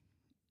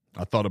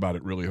 I thought about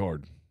it really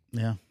hard.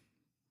 Yeah.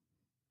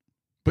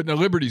 But now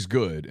Liberty's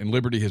good, and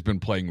Liberty has been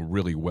playing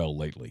really well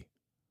lately.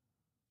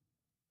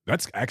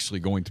 That's actually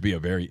going to be a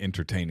very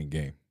entertaining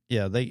game.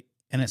 Yeah,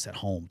 and it's at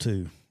home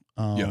too.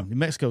 New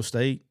Mexico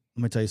State,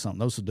 let me tell you something.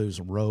 Those dudes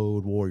are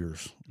road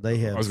warriors.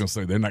 I was going to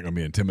say, they're not going to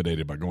be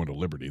intimidated by going to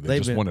Liberty. They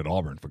just won at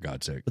Auburn, for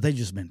God's sake. But they've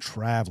just been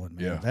traveling,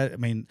 man.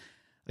 Yeah.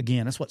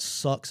 Again, that's what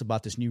sucks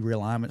about this new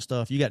realignment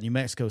stuff. You got New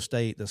Mexico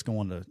State that's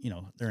going to,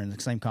 they're in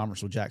the same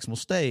conference with Jacksonville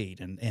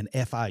State and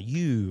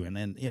FIU, and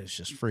then it's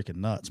just freaking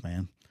nuts,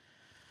 man.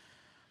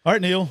 All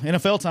right, Neil,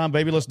 NFL time,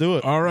 baby. Let's do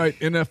it. All right,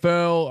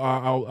 NFL.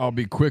 I'll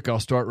be quick. I'll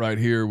start right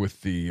here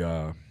with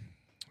the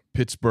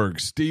Pittsburgh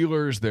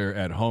Steelers. They're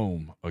at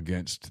home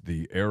against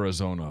the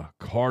Arizona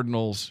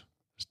Cardinals.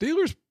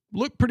 Steelers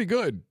look pretty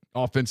good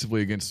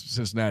offensively against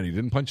Cincinnati.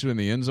 Didn't punch it in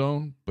the end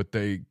zone, but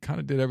they kind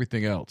of did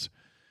everything else.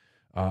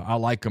 I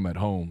like them at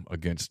home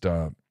against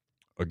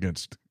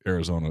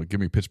Arizona.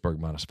 Give me Pittsburgh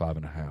minus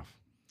 5.5.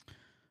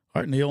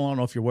 All right, Neil, I don't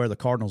know if you're aware the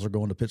Cardinals are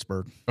going to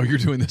Pittsburgh. Oh, you're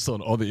doing this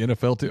on all the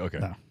NFL too? Okay.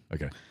 No.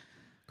 Okay.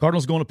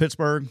 Cardinals going to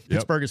Pittsburgh. Yep.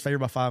 Pittsburgh is favored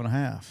by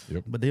 5.5.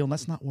 Yep. But, Neil,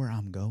 that's not where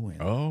I'm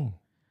going. Oh.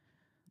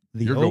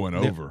 You're going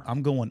over.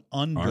 I'm going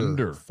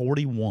under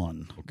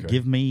 41. Okay.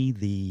 Give me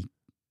the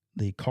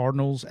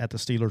Cardinals at the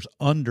Steelers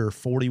under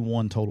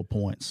 41 total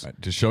points.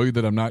 To show you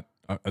that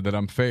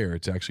I'm fair,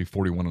 it's actually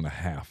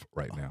 41.5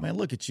 right now. Man,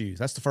 look at you.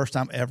 That's the first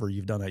time ever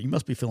you've done that. You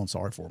must be feeling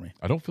sorry for me.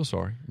 I don't feel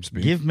sorry. I'm just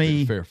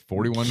being fair.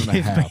 41.5.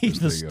 Give me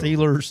the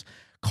Steelers,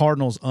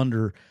 Cardinals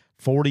under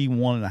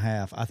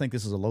 41.5. I think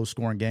this is a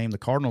low-scoring game. The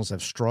Cardinals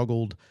have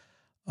struggled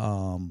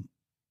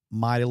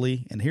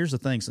mightily. And here's the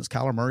thing. Since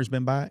Kyler Murray's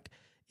been back,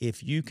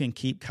 if you can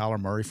keep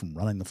Kyler Murray from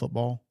running the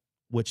football,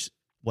 what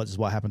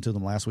happened to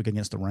them last week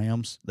against the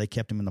Rams, they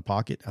kept him in the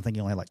pocket. I think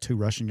he only had like 2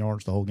 rushing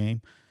yards the whole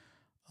game.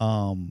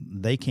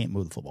 They can't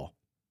move the football.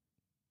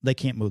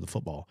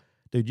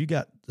 Dude,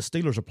 the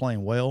Steelers are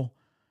playing well.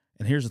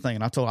 And here's the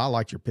thing, and I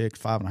liked your pick,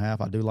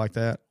 5.5. I do like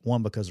that.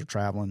 1, because they're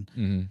traveling,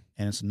 and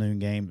it's a noon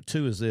game.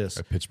 2 is this.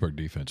 That Pittsburgh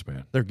defense,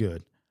 man. They're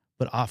good.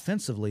 But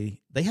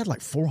offensively, they had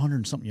like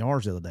 400-something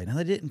yards the other day. Now,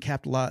 they didn't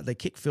capitalize. They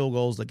kicked field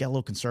goals. They got a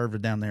little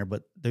conservative down there.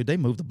 But, dude, they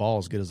moved the ball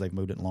as good as they've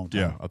moved it in a long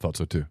time. Yeah, I thought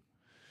so, too.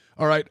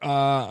 All right,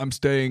 I'm not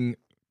staying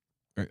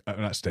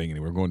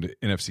anywhere. We're going to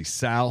NFC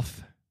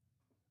South.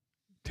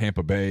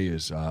 Tampa Bay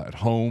is at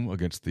home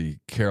against the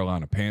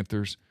Carolina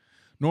Panthers.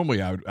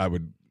 Normally, I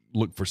would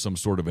look for some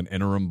sort of an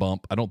interim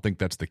bump. I don't think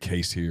that's the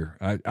case here.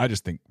 I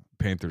just think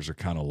Panthers are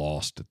kind of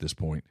lost at this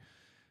point.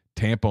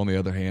 Tampa, on the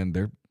other hand,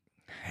 they're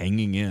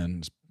hanging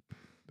in.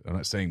 I'm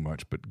not saying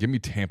much, but give me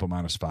Tampa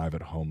minus 5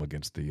 at home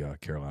against the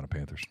Carolina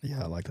Panthers.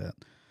 Yeah, I like that.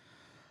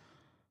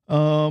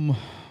 All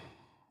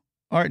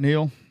right,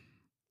 Neil.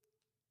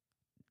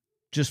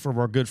 Just for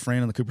our good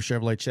friend in the Cooper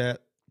Chevrolet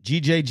chat,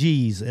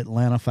 GJG's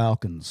Atlanta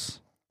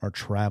Falcons are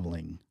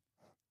traveling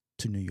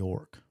to New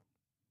York.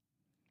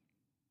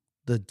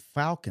 The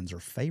Falcons are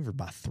favored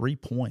by 3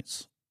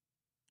 points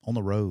on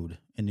the road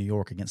in New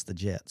York against the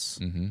Jets.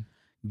 Mm-hmm.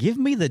 Give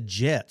me the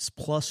Jets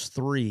plus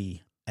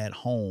 3 at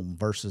home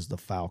versus the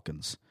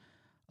Falcons.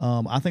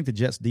 I think the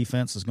Jets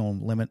defense is going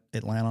to limit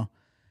Atlanta.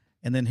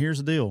 And then here's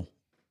the deal.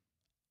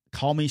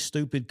 Call me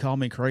stupid, call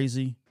me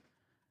crazy.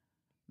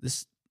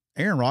 This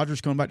Aaron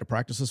Rodgers coming back to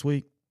practice this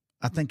week,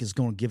 I think is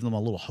going to give them a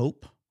little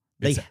hope.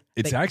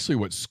 It's actually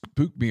what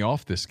spooked me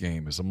off this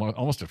game is I'm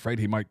almost afraid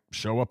he might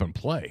show up and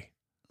play.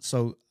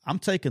 So I'm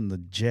taking the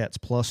Jets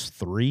plus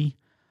 3.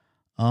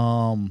 You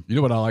know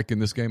what I like in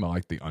this game? I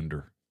like the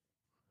under.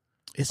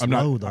 It's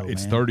low, though,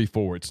 It's man.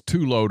 34. It's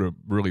too low to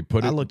really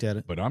put it. I looked at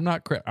it. But I'm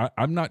not.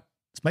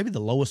 It's maybe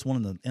the lowest one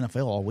in the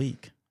NFL all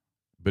week.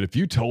 But if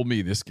you told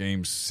me this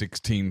game's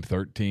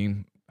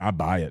 16-13, I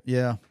buy it.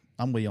 Yeah,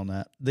 I'm with you on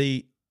that.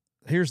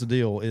 Here's the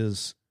deal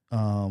is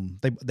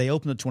they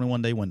opened the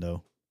 21-day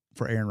window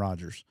for Aaron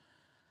Rodgers.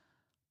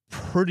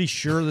 Pretty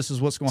sure this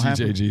is what's going to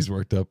happen. GJG's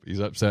worked up. He's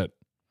upset.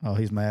 Oh,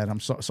 he's mad. I'm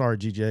sorry,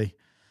 GJ.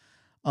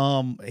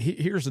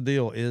 Here's the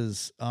deal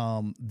is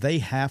they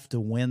have to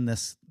win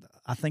this.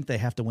 I think they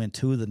have to win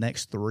 2 of the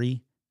next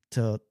 3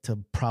 to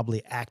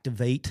probably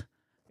activate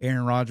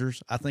Aaron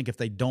Rodgers. I think if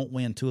they don't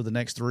win 2 of the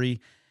next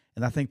 3,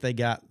 and I think they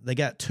got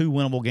 2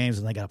 winnable games,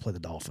 and they got to play the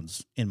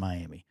Dolphins in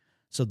Miami.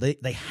 So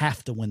they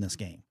have to win this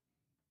game.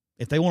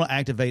 If they want to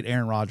activate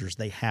Aaron Rodgers,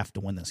 they have to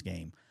win this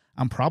game.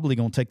 I'm probably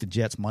going to take the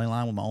Jets money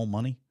line with my own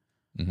money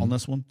on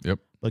this one. Yep.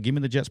 But give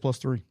me the Jets plus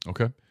 3.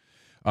 Okay.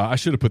 I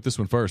should have put this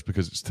one first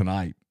because it's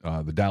tonight.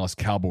 The Dallas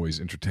Cowboys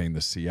entertain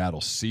the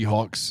Seattle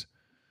Seahawks.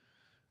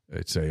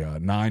 It's a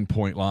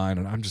 9-point line,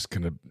 and I'm just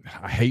going to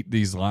 – I hate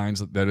these lines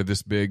that are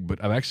this big,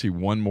 but I've actually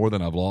won more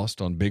than I've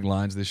lost on big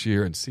lines this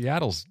year, and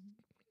Seattle's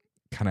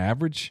kind of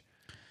average.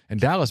 And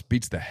Dallas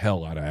beats the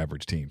hell out of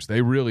average teams.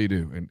 They really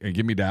do. And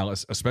give me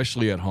Dallas,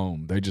 especially at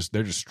home. They're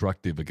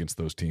destructive against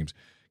those teams.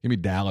 Give me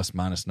Dallas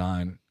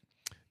 -9.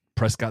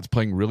 Prescott's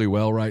playing really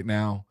well right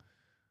now.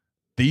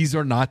 These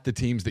are not the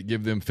teams that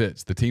give them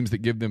fits. The teams that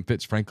give them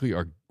fits, frankly,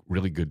 are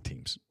really good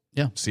teams.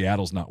 Yeah.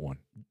 Seattle's not one.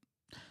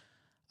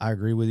 I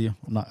agree with you.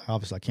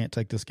 Obviously I can't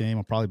take this game.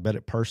 I'll probably bet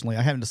it personally.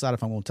 I haven't decided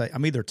if I'm going to take.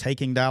 I'm either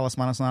taking Dallas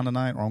 -9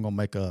 tonight, or I'm going to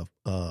make a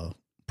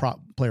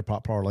player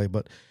prop parlay.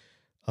 But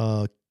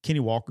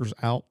Kenny Walker's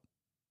out.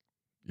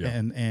 Yeah.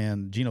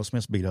 And Geno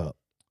Smith's beat up.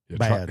 Yeah,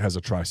 bad. Has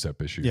a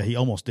tricep issue. Yeah, he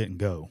almost didn't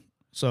go.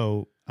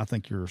 So I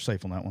think you're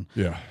safe on that one.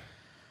 Yeah.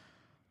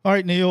 All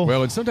right, Neil.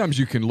 Well, and sometimes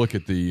you can look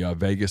at the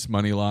Vegas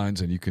money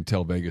lines, and you can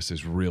tell Vegas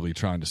is really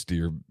trying to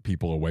steer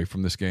people away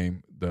from this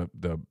game.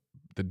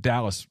 The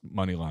Dallas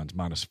money line's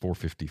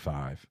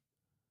 -455.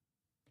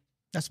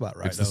 That's about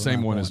right. It's the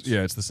same one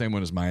it's the same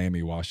one as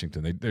Miami,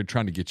 Washington. They're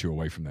trying to get you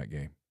away from that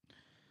game.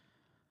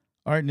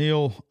 All right,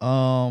 Neil.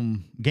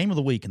 Game of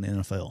the week in the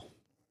NFL.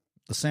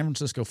 The San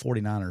Francisco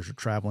 49ers are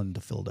traveling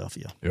to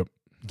Philadelphia. Yep.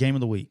 Game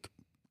of the week.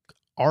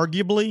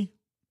 Arguably,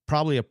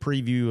 probably a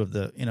preview of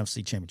the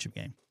NFC Championship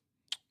game.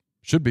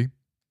 Should be.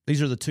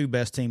 These are the two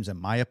best teams, in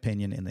my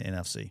opinion, in the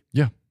NFC.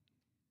 Yeah.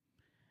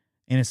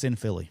 And it's in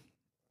Philly.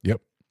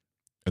 Yep.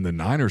 And the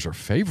Niners are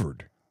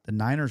favored. The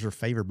Niners are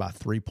favored by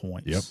 3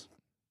 points. Yep.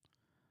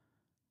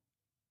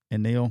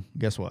 And, Neil,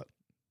 guess what?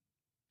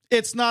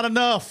 It's not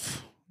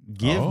enough.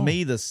 Give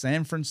me the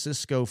San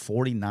Francisco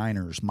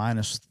 49ers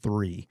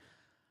 -3.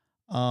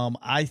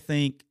 I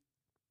think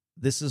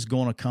this is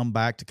going to come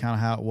back to kind of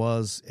how it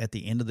was at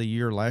the end of the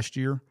year last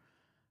year,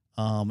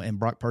 and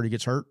Brock Purdy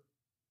gets hurt.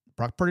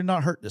 Brock Purdy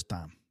not hurt this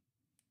time.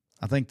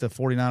 I think the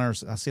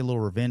 49ers, I see a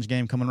little revenge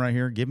game coming right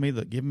here. Give me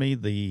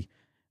the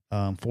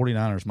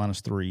 49ers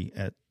 -3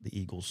 at the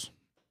Eagles.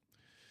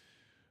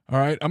 All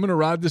right, I'm going to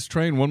ride this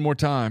train one more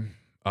time.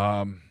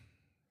 Because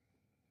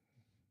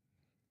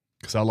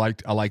I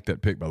like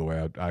that pick, by the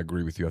way. I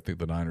agree with you. I think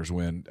the Niners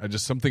win.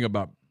 Just something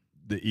about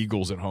the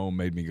Eagles at home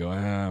made me go,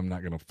 I'm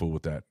not going to fool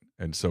with that.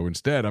 And so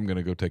instead, I'm going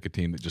to go take a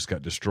team that just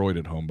got destroyed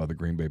at home by the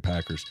Green Bay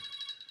Packers.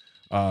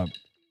 Is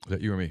that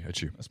you or me? That's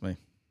you. That's me.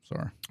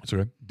 Sorry. That's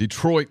okay.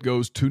 Detroit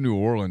goes to New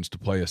Orleans to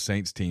play a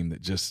Saints team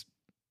that just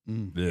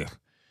a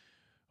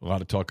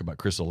lot of talk about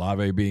Chris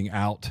Olave being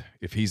out.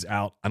 If he's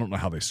out, I don't know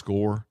how they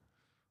score.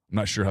 I'm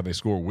not sure how they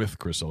score with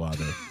Chris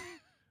Olave.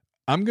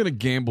 I'm going to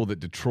gamble that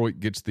Detroit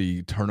gets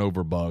the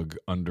turnover bug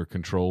under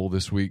control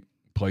this week,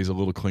 plays a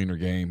little cleaner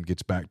game,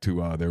 gets back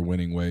to their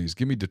winning ways.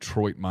 Give me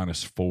Detroit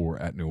 -4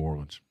 at New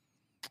Orleans.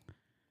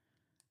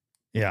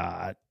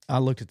 Yeah, I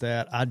looked at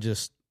that. I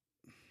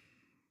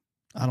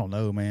don't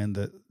know, man.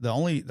 The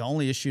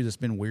only issue that's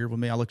been weird with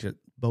me, I looked at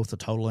both the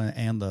total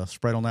and the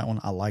spread on that one.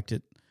 I liked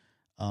it.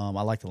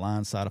 I like the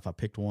line side if I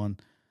picked one.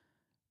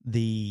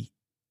 The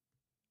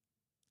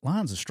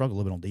Lions have struggled a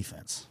little bit on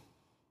defense.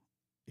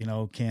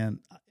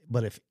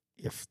 But if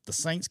the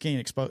Saints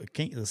can't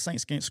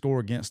score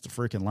against the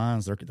freaking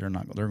Lions, it's going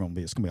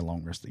to be a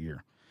long rest of the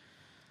year.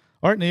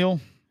 All right,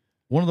 Neil.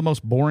 One of the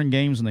most boring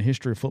games in the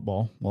history of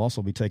football will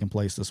also be taking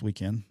place this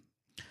weekend.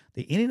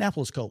 The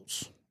Indianapolis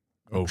Colts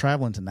are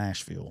traveling to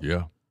Nashville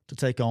to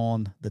take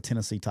on the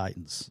Tennessee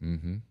Titans.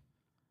 Mm-hmm.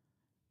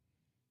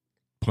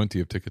 Plenty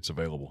of tickets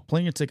available.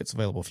 Plenty of tickets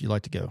available if you'd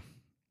like to go.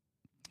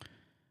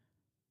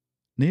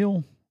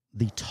 Neil,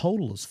 the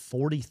total is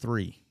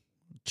 43.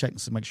 Check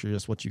to make sure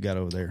that's what you got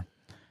over there.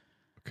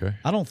 Okay.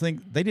 I don't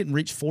think they didn't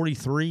reach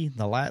 43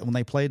 when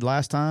they played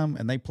last time,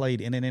 and they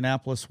played in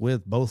Indianapolis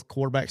with both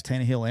quarterbacks,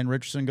 Tannehill and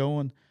Richardson,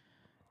 going.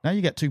 Now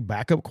you got two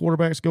backup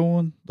quarterbacks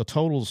going. The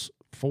total's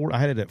 4. I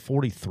had it at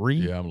 43.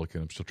 Yeah, I'm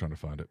looking. I'm still trying to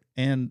find it.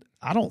 And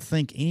I don't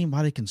think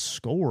anybody can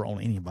score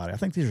on anybody. I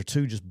think these are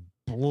two just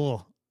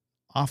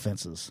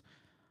offenses.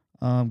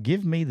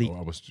 Give me the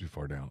I was too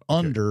far down.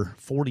 Under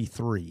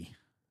 43,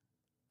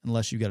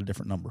 unless you got a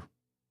different number.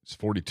 It's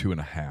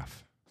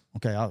 42.5.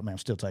 Okay, I'm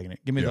still taking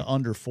it. Give me the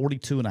under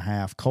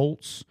 42.5.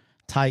 Colts,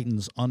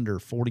 Titans under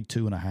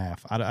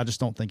 42.5. I just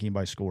don't think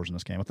anybody scores in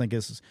this game. I think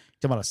this is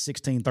talking about a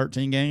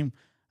 16-13 game.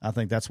 I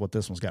think that's what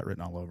this one's got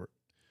written all over it.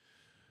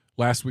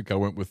 Last week I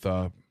went with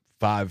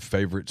 5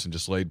 favorites and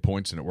just laid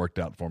points, and it worked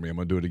out for me. I'm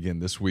going to do it again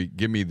this week.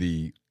 Give me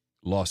the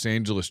Los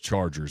Angeles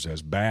Chargers,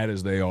 as bad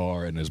as they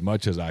are and as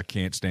much as I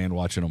can't stand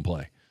watching them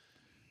play.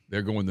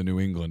 They're going to New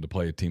England to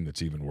play a team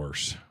that's even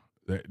worse.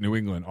 New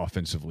England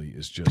offensively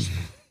is just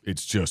 –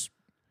 it's just –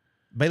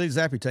 Bailey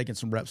Zappi taking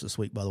some reps this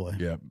week, by the way.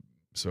 Yeah.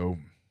 So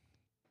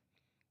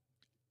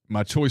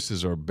my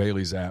choices are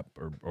Bailey Zapp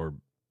or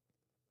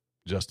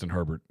Justin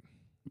Herbert.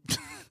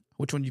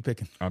 Which one are you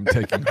picking? I'm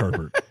taking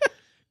Herbert.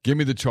 Give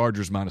me the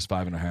Chargers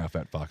 -5.5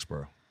 at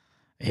Foxborough.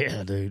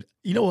 Yeah, dude.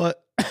 You know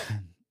what?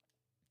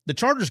 The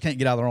Chargers can't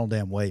get out of their own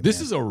damn way. This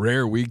is a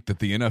rare week that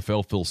the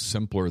NFL feels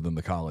simpler than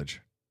the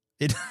college.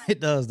 It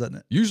does, doesn't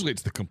it? Usually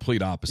it's the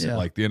complete opposite. Yeah.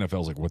 Like the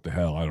NFL's like, what the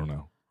hell? I don't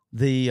know.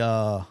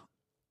 The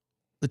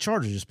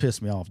Chargers just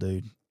pissed me off,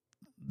 dude.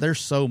 They're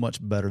so much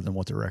better than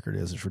what their record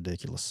is. It's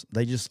ridiculous.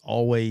 They just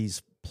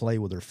always play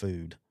with their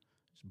food.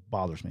 It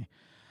bothers me.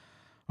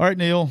 All right,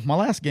 Neil, my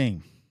last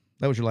game.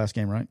 That was your last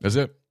game, right? That's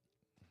it.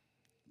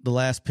 The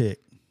last pick.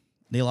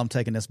 Neil, I'm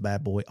taking this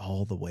bad boy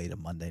all the way to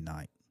Monday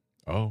night.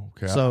 Oh,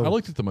 okay. So I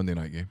looked at the Monday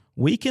night game.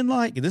 We can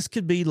this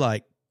could be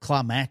like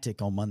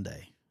climactic on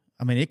Monday.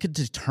 I mean, it could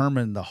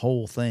determine the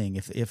whole thing.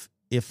 If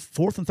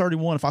 4th and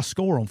 31, if I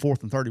score on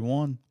 4th and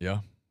 31,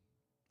 yeah,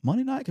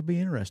 Monday night could be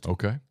interesting.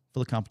 Okay. For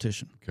the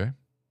competition. Okay.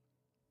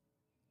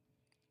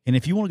 And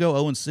if you want to go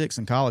 0-6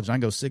 in college, and I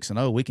can go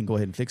 6-0, we can go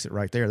ahead and fix it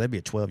right there. That'd be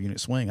a 12-unit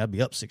swing. I'd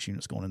be up 6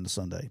 units going into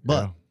Sunday.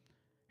 But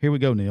here we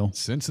go, Neil.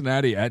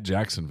 Cincinnati at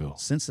Jacksonville.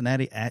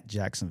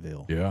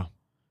 Yeah.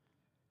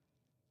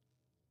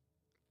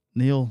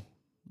 Neil,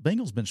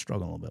 Bengals been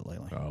struggling a little bit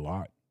lately. A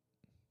lot.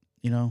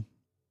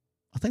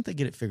 I think they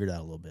get it figured out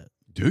a little bit.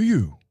 Do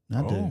you?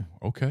 I do.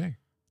 Okay.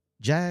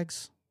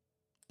 Jags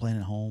playing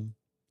at home.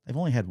 They've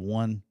only had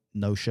one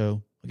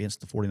no-show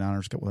against the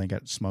 49ers when they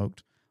got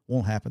smoked.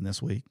 Won't happen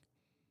this week.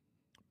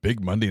 Big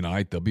Monday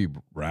night. They'll be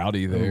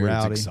rowdy there.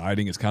 It's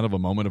exciting. It's kind of a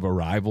moment of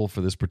arrival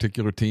for this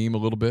particular team a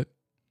little bit.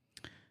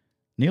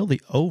 Neil,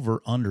 the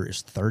over-under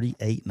is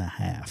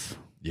 38.5.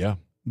 Yeah.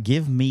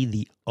 Give me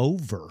the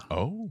over.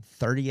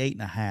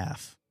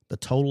 38.5. The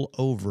total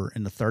over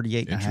in the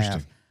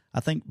 38.5. I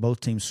think both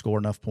teams score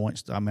enough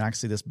points. I mean, I can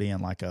see this being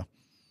like a,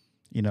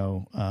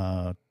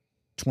 24-20.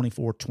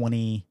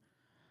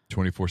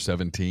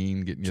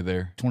 24-17 getting you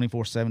there.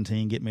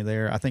 24-17 getting me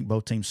there. I think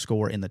both teams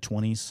score in the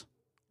 20s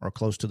or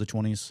close to the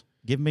 20s.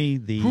 Give me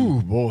the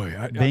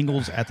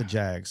Bengals at the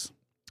Jags.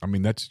 I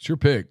mean, that's your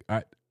pick.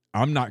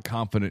 I'm not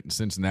confident in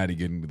Cincinnati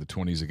getting to the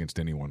 20s against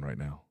anyone right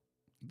now.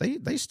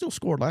 They still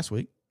scored last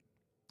week.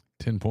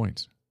 10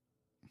 points.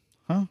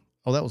 Huh?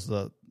 Oh, that was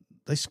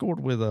they scored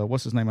with,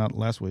 what's his name out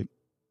last week?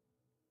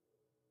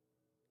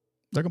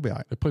 They're going to be all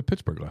right. They played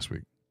Pittsburgh last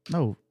week.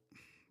 No,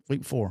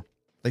 week before.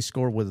 They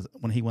scored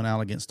when he went out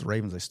against the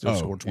Ravens. They still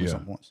scored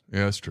 20-something points.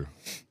 Yeah, that's true.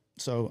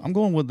 So I'm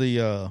going with the.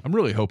 I'm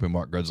really hoping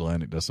Mark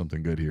Grudzelanek does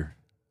something good here.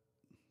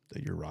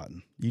 You're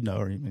rotten. You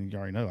already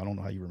know. I don't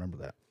know how you remember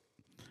that.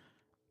 I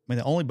mean,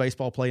 the only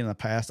baseball play in the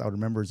past I would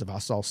remember is if I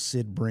saw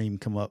Sid Bream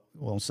come up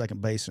on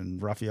second base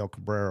and Rafael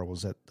Cabrera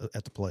was at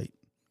the plate.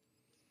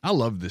 I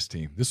love this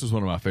team. This was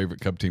one of my favorite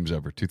Cub teams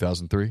ever.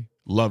 2003.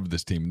 Loved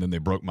this team, and then they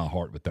broke my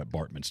heart with that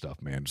Bartman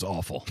stuff. Man, it was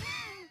awful,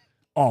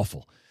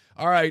 awful.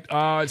 All right,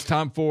 it's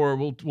time for,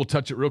 we'll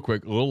touch it real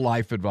quick, a little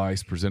life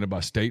advice presented by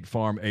State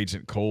Farm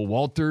agent Cole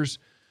Walters.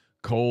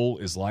 Cole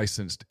is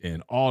licensed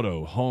in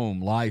auto,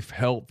 home, life,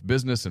 health,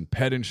 business, and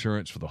pet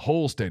insurance for the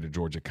whole state of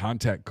Georgia.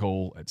 Contact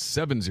Cole at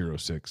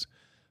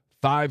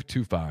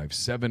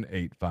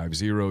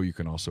 706-525-7850. You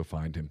can also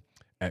find him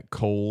at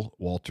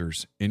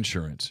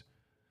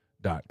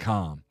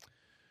ColeWaltersInsurance.com.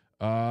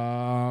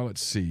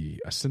 Let's see.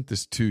 I sent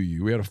this to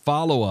you. We had a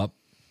follow-up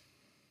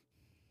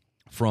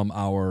from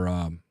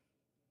our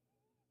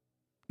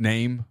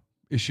name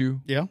issue.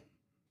 Yeah.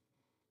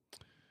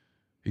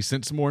 He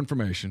sent some more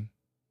information.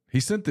 He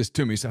sent this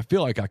to me, so I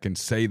feel like I can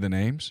say the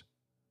names.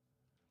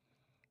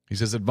 He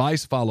says,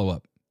 advice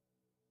follow-up.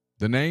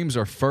 The names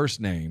are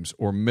first names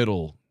or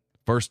middle.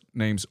 First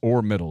names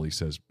or middle, he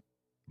says.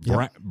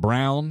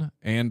 Brown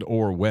and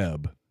or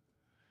Webb.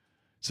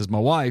 Says, my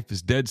wife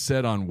is dead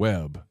set on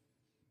Webb.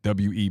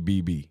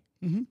 W-E-B-B.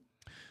 Mm-hmm.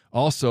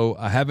 Also,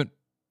 I haven't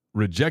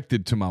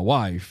rejected to my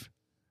wife.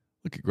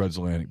 Look at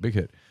Grudzelanek, big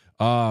hit.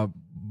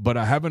 But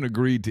I haven't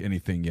agreed to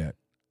anything yet.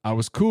 I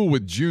was cool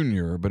with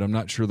Junior, but I'm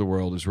not sure the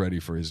world is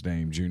ready for his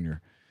name, Junior.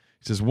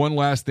 He says, one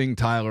last thing,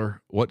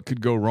 Tyler. What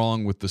could go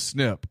wrong with the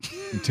snip?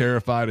 I'm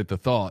terrified at the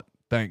thought.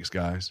 Thanks,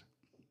 guys.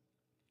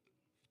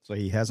 So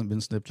he hasn't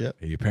been snipped yet?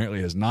 He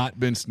apparently has not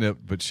been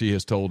snipped, but she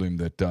has told him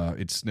that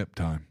it's snip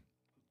time.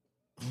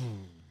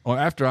 Well,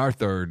 after our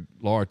third,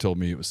 Laura told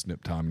me it was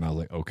snip time, and I was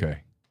like,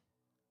 okay.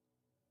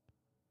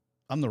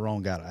 I'm the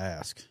wrong guy to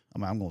ask. I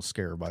mean, I'm going to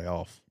scare everybody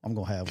off. I'm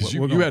going to have... Because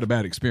you had a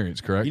bad experience,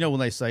 correct? When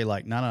they say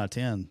like 9 out of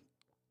 10,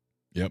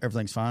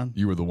 everything's fine?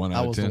 You were the 1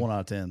 out of 10? I was the 1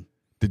 out of 10.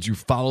 Did you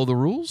follow the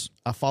rules?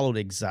 I followed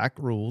exact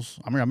rules.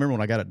 I mean, I remember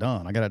when I got it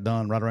done. I got it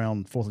done right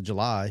around 4th of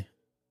July,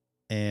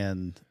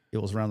 and it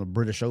was around the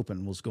British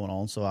Open was going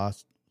on. So I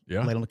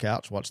laid on the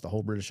couch, watched the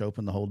whole British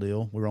Open, the whole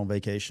deal. We were on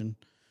vacation.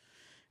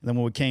 And then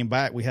when we came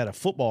back, we had a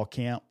football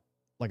camp,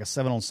 like a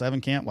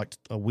 7-on-7 camp, like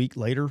a week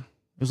later.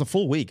 It was a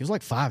full week. It was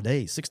like 5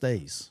 days, 6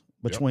 days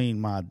between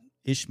my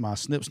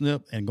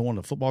snip and going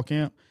to football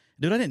camp.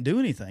 Dude, I didn't do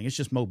anything. It's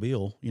just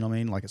Mobile, you know what I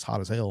mean? Like it's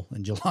hot as hell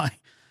in July.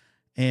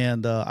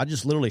 And I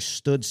just literally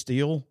stood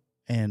still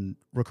and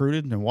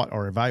recruited and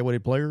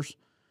evaluated players.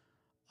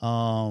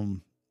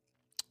 Fun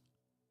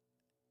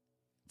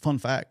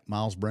fact,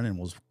 Miles Brennan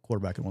was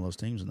quarterback in one of those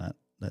teams in that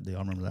deal. I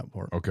remember that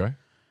part. Okay.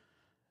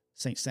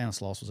 St.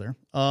 Stanislaus was there.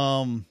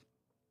 Had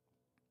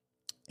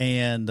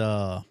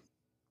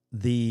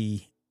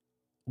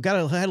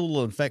a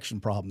little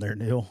infection problem there,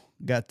 Neil.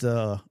 Got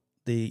the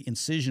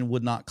incision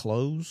would not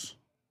close.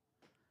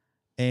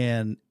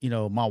 And,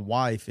 my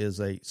wife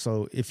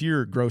so if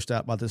you're grossed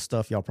out by this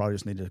stuff, y'all probably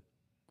just need to,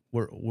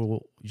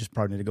 we'll just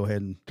probably need to go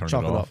ahead and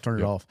turn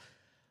it off.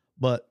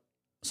 But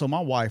so my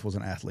wife was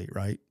an athlete,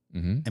 right?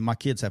 and my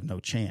kids have no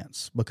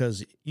chance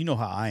because you know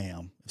how I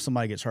am. If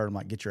somebody gets hurt, I'm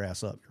like, get your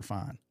ass up. You're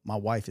fine. My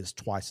wife is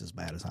twice as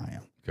bad as I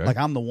am. Okay. Like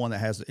I'm the one that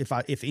has,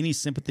 if any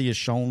sympathy is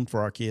shown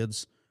for our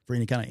kids for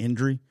any kind of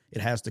injury,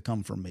 it has to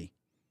come from me.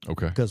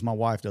 Okay. Because my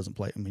wife doesn't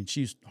play. I mean,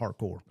 she's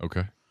hardcore.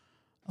 Okay.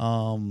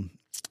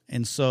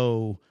 And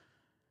so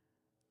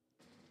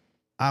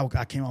I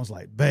was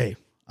like, babe,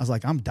 I was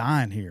like, I'm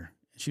dying here.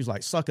 She was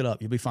like, suck it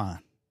up. You'll be fine.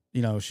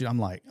 You know, I'm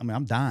like,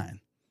 I'm dying.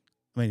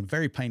 I mean,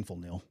 very painful,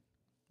 Neil.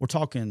 We're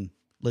talking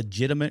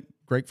legitimate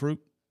grapefruit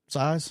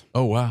size.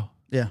 Oh, wow.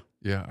 Yeah.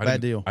 Yeah.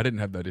 Bad deal. I didn't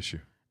have that issue.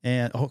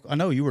 And I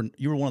know you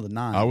were one of the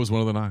 9. I was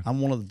one of the 9.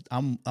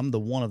 I'm the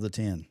one of the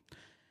 10.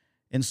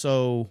 And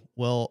so,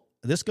 well,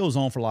 this goes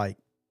on for like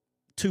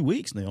 2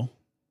 weeks, Neil.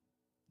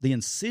 The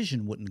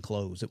incision wouldn't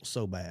close. It was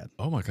so bad.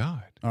 Oh my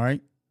God. All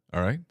right.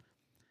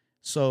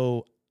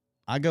 So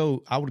I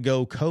would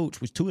go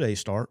coach with 2 days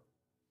start,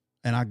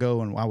 and I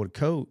would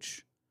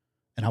coach,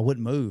 and I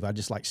wouldn't move. I'd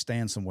just like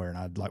stand somewhere, and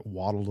I'd like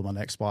waddle to my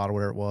next spot or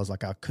whatever it was.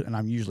 Like I couldn't. And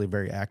I'm usually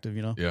very active,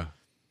 you know. Yeah.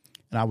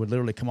 And I would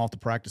literally come off the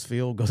practice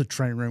field, go to the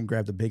training room,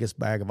 grab the biggest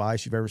bag of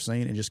ice you've ever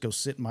seen, and just go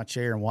sit in my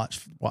chair and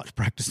watch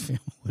practice film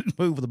and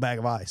move with a bag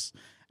of ice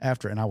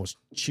after. And I was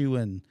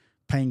chewing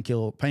pain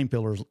pills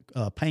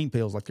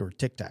like they were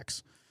Tic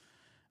Tacs,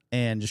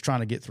 and just trying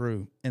to get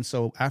through. And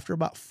so after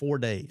about 4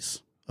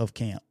 days of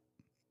camp,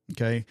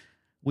 okay,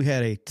 we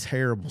had a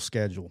terrible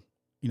schedule.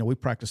 You know, we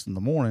practiced in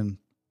the morning,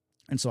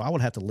 and so I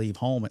would have to leave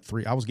home at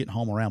 3. I was getting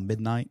home around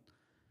midnight,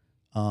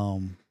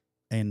 and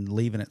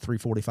leaving at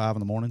 3:45 in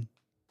the morning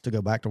to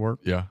go back to work.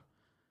 Yeah.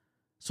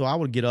 So I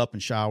would get up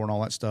and shower and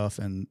all that stuff,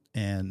 and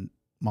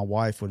my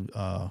wife would,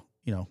 go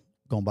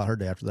about her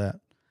day after that.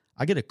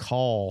 I get a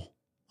call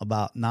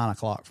about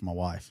 9:00 from my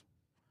wife,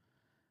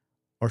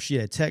 or she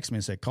had texted me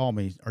and said, "Call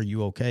me. Are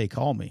you okay?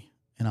 Call me."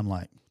 And I'm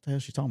like, "What the hell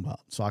is she talking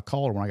about?" So I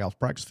called her when I got off the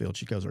practice field.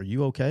 She goes, "Are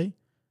you okay?"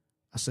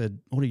 I said,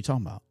 "What are you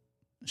talking about?"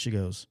 She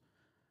goes,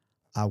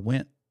 "I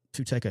went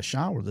to take a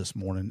shower this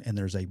morning, and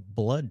there's a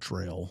blood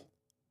trail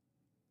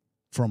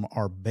from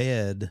our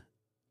bed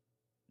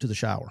to the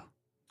shower."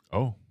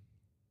 Oh.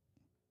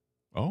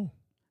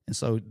 And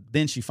so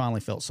then she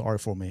finally felt sorry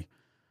for me,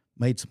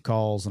 made some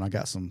calls, and I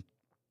got some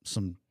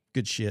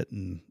good shit,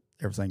 and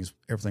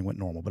everything went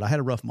normal. But I had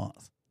a rough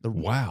month.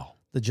 Wow.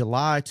 The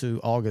July to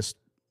August,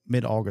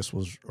 mid-August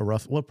was a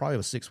rough, well, probably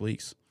was 6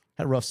 weeks.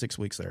 Had a rough 6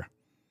 weeks there.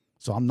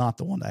 So I'm not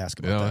the one to ask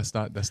about that.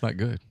 No, that's not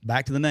good.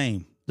 Back to the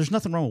name. There's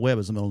nothing wrong with Webb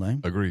as a middle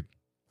name. Agreed.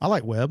 I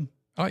like Webb.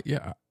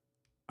 Yeah.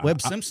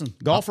 Webb Simpson,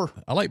 golfer.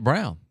 I like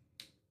Brown.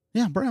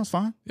 Yeah, Brown's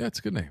fine. Yeah, it's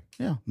a good name.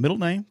 Yeah, middle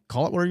name.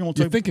 Call it whatever you want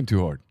to. You're thinking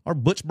too hard. Or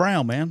Butch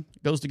Brown, man.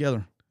 It goes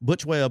together.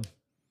 Butch Webb.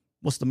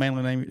 What's the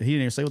manly name? He didn't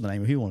even say what the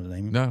name he wanted to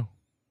name him. No.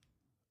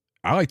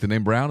 I like the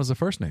name Brown as a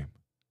first name.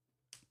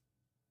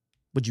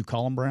 Would you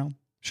call him Brown?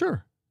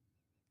 Sure.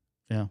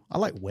 Yeah. I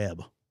like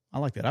Webb. I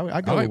like that. I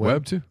I go like with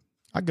Webb too.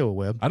 I go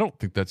with Webb. I don't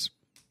think that's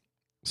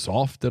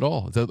soft at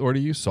all. Is that the word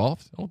you use?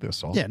 Soft? I don't think that's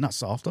soft. Yeah, not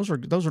soft. Those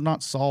are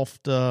not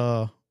soft,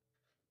 not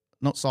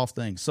soft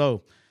things.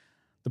 So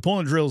the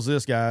point of the drill is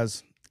this,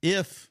 guys.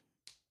 If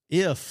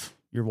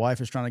your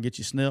wife is trying to get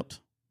you snipped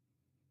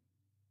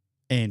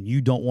and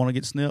you don't want to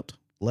get snipped,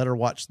 let her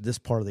watch this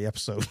part of the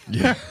episode.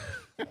 Yeah.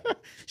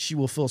 She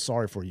will feel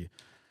sorry for you.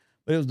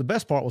 But the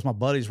best part was my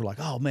buddies were like,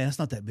 "Oh man, it's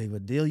not that big of a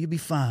deal. You'll be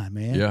fine,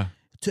 man. Yeah.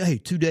 Hey,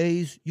 2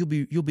 days, you'll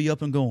be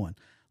up and going."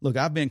 Look,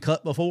 I've been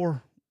cut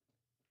before.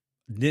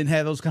 Didn't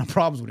have those kind of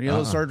problems with any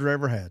other surgery I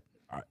ever had.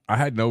 I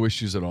had no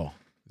issues at all.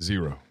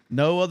 Zero.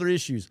 No other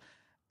issues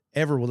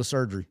ever with a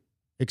surgery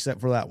except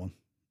for that one.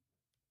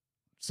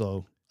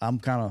 So I'm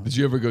kind of. Did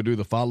you ever go do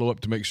the follow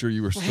up to make sure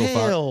you were still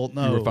Hell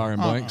no. You were firing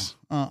blanks?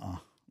 No,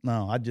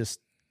 I'd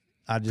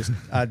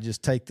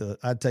take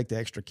the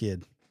extra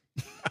kid.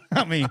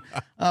 I mean,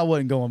 I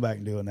wasn't going back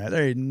and doing that.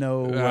 There ain't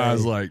no way. I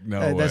was like, no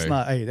way. That's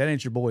not. Hey, that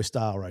ain't your boy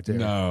style right there.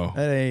 No,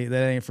 that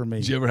ain't for me.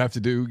 Did you ever have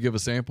to give a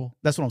sample?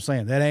 That's what I'm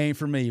saying. That ain't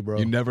for me, bro.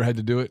 You never had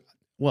to do it?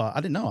 Well, I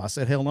didn't know. I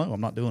said, hell no,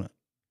 I'm not doing it.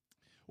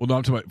 Well, no,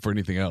 I'm talking about for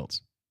anything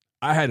else.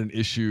 I had an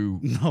issue.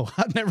 No,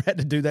 I've never had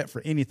to do that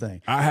for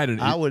anything. I had an.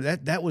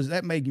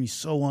 That made me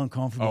so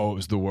uncomfortable. Oh, it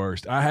was the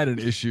worst. I had an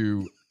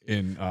issue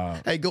in.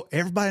 Hey, go!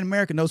 Everybody in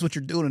America knows what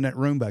you're doing in that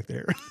room back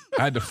there.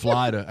 I had to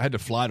fly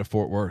to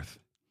Fort Worth.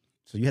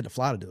 So you had to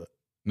fly to do it?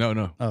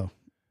 No. Oh.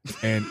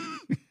 And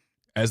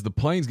as the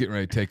plane's getting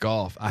ready to take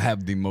off, I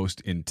have the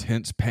most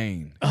intense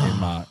pain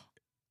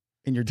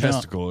in your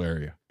testicle jump.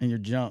 area. In your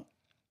jump.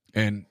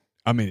 And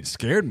I mean, it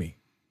scared me,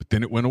 but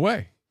then it went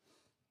away.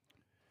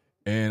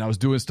 And I was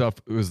doing stuff.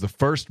 It was the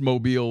first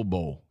Mobile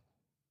Bowl.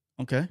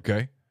 Okay.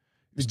 It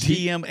was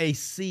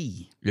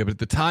TMAC. Yeah, but at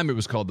the time it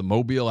was called the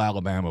Mobile,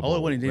 Alabama Bowl.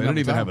 They didn't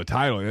even have a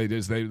title. They were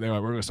like,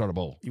 we're going to start a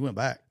bowl. You went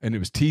back. And it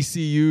was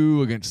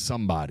TCU against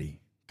somebody.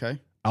 Okay.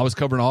 I was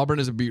covering Auburn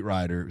as a beat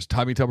writer. It was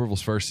Tommy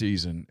Tuberville's first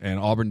season, and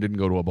Auburn didn't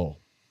go to a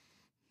bowl.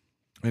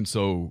 And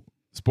so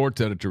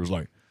sports editor was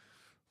like,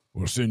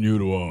 we'll send you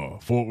to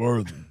Fort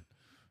Worth. And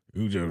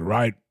you just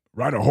write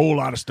a whole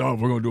lot of stuff.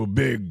 We're going to do a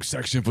big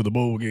section for the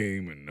bowl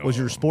game. And was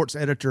your sports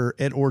editor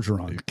Ed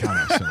Orgeron?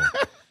 Kind of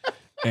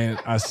so. And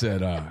I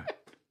said, all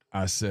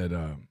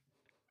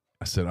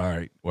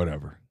right,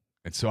 whatever.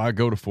 And so I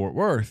go to Fort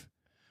Worth.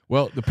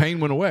 Well, the pain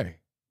went away.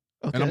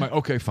 Okay. And I'm like,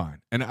 okay, fine.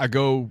 And I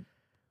go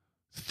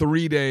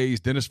 3 days.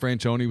 Dennis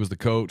Franchione was the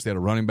coach. They had a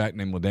running back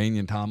named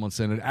LaDainian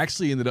Tomlinson. It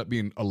actually ended up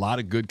being a lot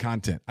of good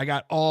content. I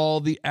got all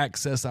the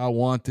access I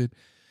wanted,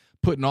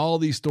 putting all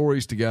these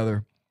stories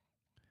together.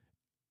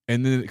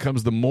 And then it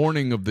comes the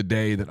morning of the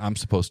day that I'm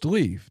supposed to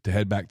leave to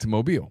head back to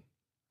Mobile.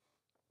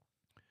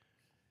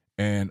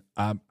 And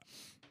I'm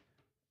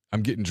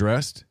getting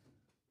dressed,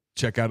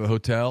 check out of the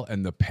hotel,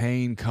 and the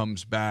pain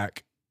comes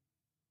back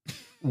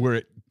where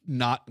it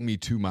knocked me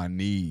to my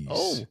knees.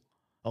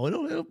 Oh,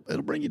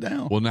 it'll bring you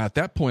down. Well, now at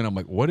that point, I'm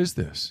like, what is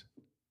this?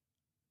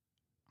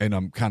 And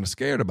I'm kind of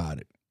scared about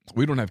it.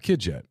 We don't have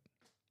kids yet.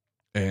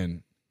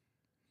 And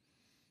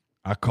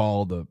I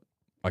call the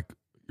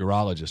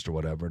urologist or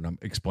whatever, and I'm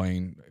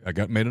explaining. I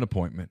made an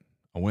appointment.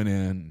 I went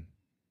in.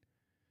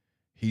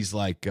 He's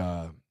like,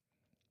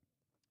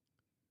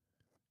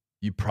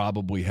 you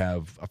probably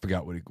have, I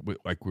forgot what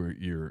where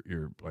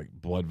your like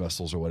blood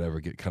vessels or whatever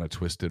get kind of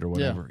twisted or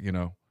whatever, you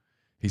know.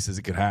 He says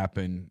it could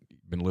happen.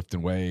 You've been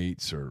lifting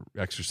weights or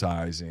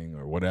exercising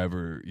or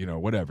whatever, you know,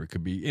 whatever. It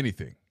could be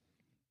anything.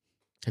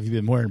 Have you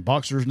been wearing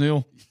boxers,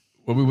 Neil?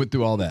 Well, we went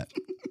through all that.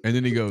 And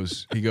then he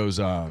goes,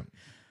 I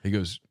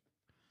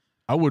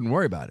wouldn't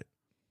worry about it.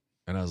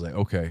 And I was like,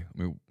 okay.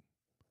 I mean,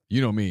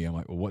 you know me. I'm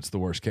like, well, what's the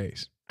worst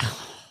case?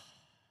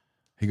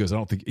 He goes, you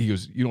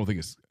don't think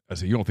it's, I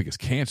said, you don't think it's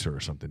cancer or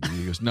something, do you?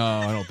 He goes, no,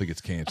 I don't think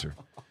it's cancer.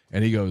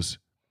 And he goes,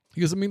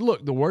 I mean,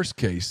 look, the worst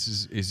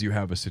case is you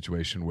have a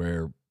situation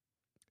where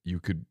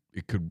it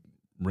could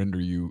render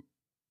you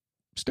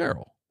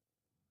sterile.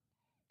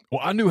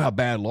 Well, I knew how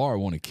bad Laura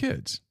wanted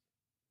kids.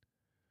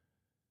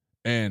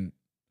 And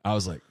I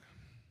was like,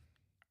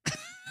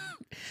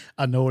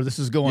 I know where this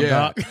is going,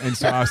 Doc. And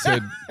so I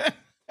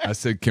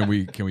said, can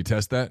we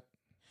test that?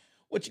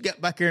 What you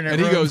got back here in that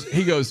room? And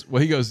he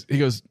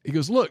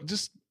goes, look,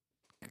 just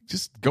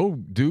go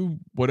do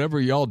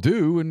whatever y'all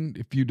do, and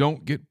if you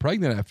don't get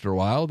pregnant after a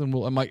while, then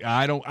I'm like,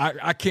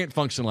 I can't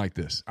function like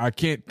this. I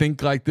can't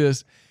think like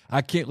this.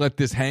 I can't let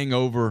this hang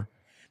over.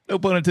 No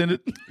pun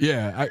intended.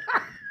 Yeah,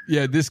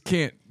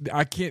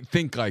 I can't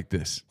think like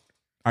this.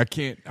 I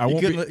can't.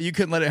 You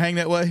couldn't let it hang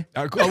that way.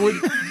 I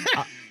wouldn't.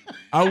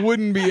 I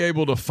wouldn't be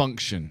able to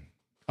function.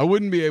 I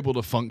wouldn't be able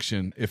to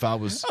function if I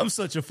was. I'm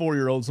such a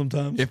 4-year-old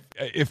sometimes.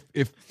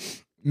 If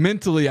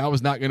mentally I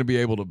was not going to be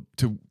able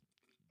to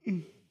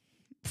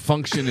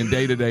function in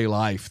day-to-day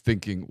life,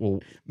 thinking, well,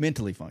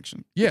 mentally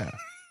function. Yeah,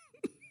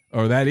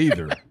 or that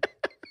either.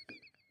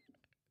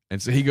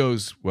 And so he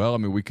goes, well, I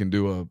mean, we can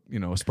do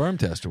a sperm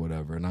test or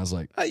whatever. And I was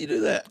like, how you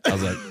do that? I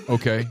was like,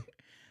 okay.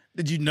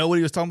 Did you know what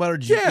he was talking about, or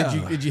did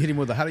you hit him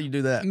with how do you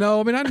do that?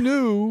 No, I mean, I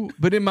knew,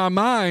 but in my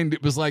mind,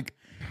 it was like,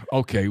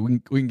 okay, we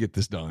can get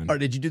this done. Or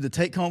did you do the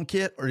take-home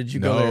kit, or did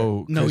you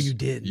go there? No, you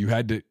didn't.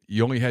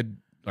 You only had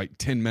like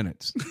 10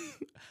 minutes.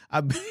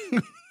 I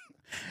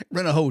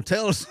rent a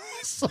hotel or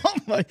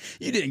something.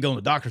 You didn't go in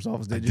the doctor's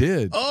office, did you? I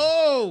did.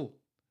 Oh!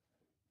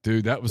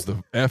 Dude, that was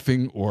the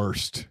effing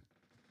worst.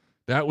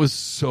 That was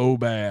so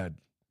bad.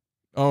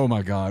 Oh,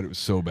 my God, it was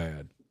so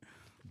bad.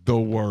 The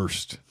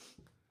worst.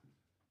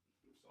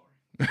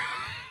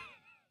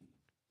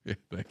 Yeah,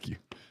 thank you.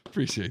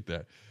 Appreciate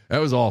that. That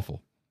was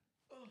awful.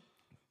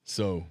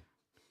 So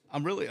I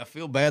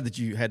feel bad that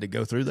you had to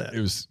go through that.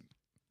 It was,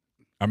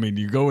 I mean,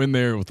 you go in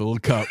there with a little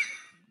cup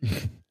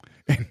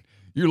and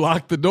you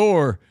lock the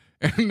door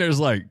and there's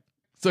like,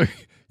 so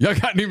y'all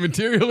got any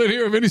material in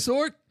here of any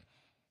sort?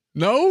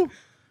 No?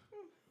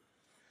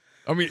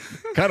 I mean,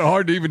 kind of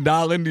hard to even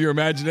dial into your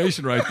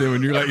imagination right there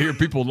when you're like, hear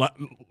people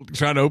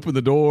trying to open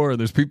the door and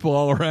there's people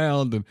all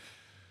around and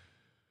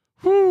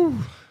whew.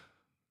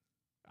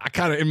 I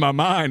kind of, in my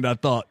mind, I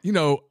thought,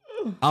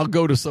 I'll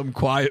go to some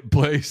quiet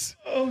place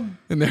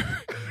and there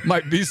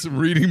might be some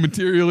reading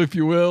material, if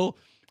you will,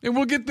 and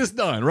we'll get this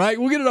done, right?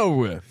 We'll get it over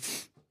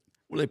with.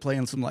 Were they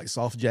playing some like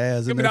soft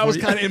jazz? I mean, I was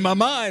kind of in my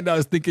mind, I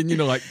was thinking,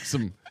 like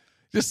some,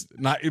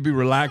 it'd be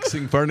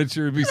relaxing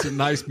furniture, it'd be some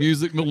nice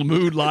music, little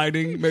mood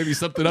lighting, maybe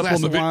something up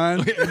on the a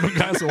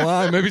glass of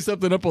wine, maybe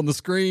something up on the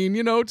screen,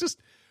 just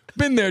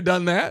been there,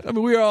 done that. I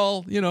mean, we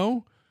all,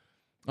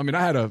 I mean,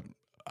 I had a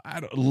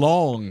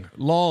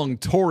long,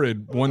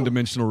 torrid,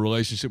 one-dimensional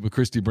relationship with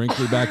Christy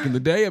Brinkley back in the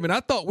day. I mean, I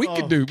thought we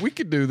could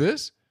do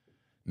this.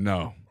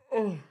 No,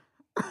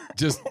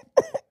 just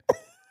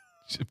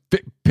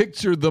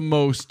picture the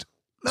most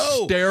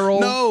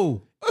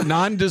sterile,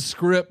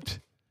 nondescript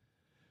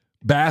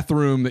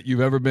bathroom that you've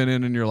ever been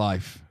in your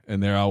life,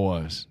 and there I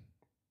was.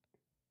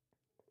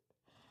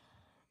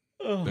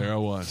 There I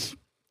was.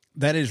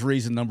 That is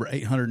reason number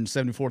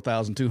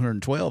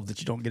 874,212 that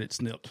you don't get it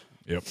snipped.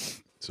 Yep.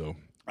 So.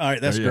 All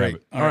right, that's great.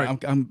 All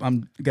right,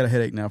 I'm got a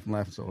headache now from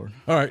laughing so hard.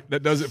 All right,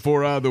 that does it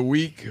for the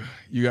week.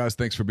 You guys,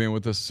 thanks for being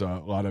with us.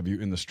 A lot of you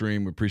in the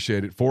stream, we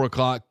appreciate it.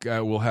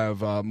 4:00, we'll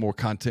have more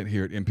content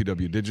here at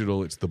MPW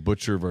Digital. It's the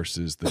Butcher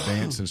versus the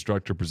Dance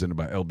Instructor presented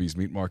by LB's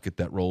Meat Market.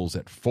 That rolls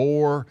at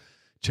 4.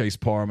 Chase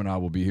Parham and I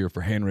will be here for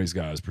Hand Raised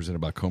Guys, presented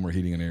by Comer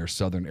Heating and Air,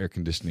 Southern Air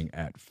Conditioning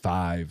at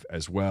 5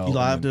 as well. You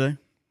live today?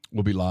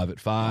 We'll be live at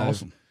 5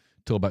 Awesome.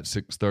 till about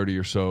 6:30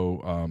 or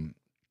so.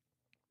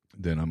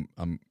 Then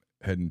I'm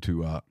heading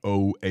to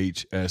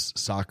OHS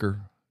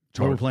Soccer.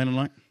 Where are we playing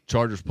tonight?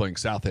 Chargers playing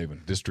South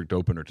Haven, district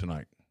opener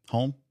tonight.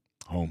 Home?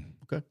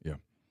 Okay. Yeah.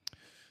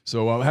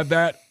 So I'll have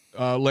that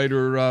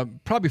later,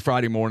 probably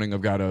Friday morning.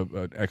 I've got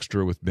an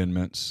extra with Ben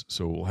Mintz,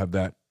 so we'll have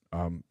that.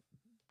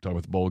 Talk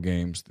about the bowl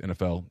games, the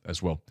NFL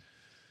as well.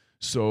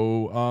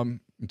 So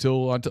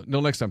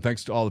until next time,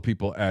 thanks to all the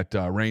people at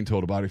Rain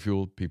Total Body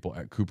Fuel, people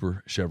at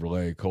Cooper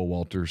Chevrolet, Cole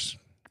Walters,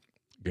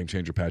 Game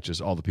Changer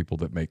Patches, all the people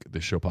that make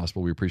this show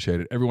possible. We appreciate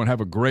it. Everyone have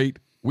a great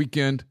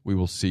weekend. We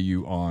will see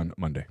you on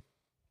Monday.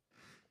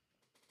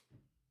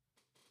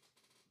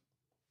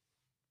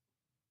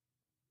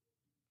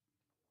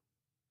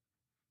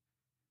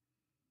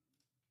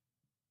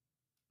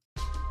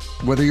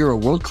 Whether you're a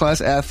world-class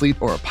athlete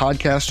or a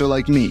podcaster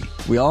like me,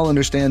 we all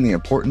understand the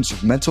importance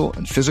of mental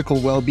and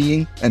physical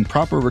well-being and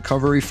proper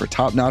recovery for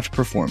top-notch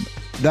performance.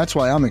 That's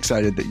why I'm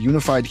excited that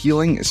Unified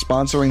Healing is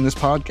sponsoring this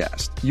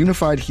podcast.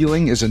 Unified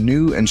Healing is a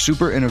new and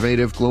super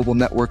innovative global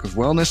network of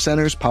wellness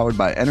centers powered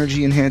by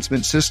Energy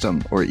Enhancement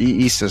System, or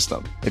EE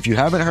System. If you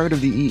haven't heard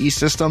of the EE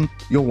System,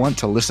 you'll want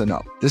to listen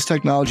up. This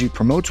technology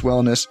promotes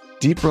wellness,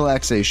 deep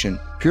relaxation,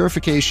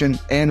 purification,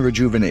 and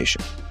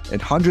rejuvenation.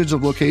 In hundreds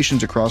of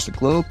locations across the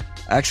globe,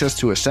 access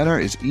to a center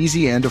is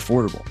easy and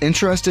affordable.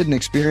 Interested in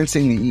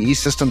experiencing the EE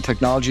System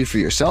technology for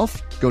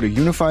yourself? Go to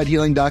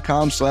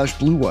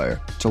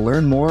unifiedhealing.com/bluewire to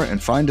learn more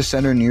and find a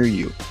center near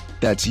you.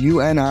 That's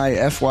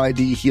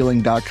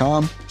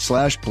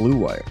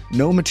unifydhealing.com/bluewire.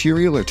 No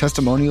material or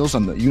testimonials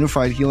on the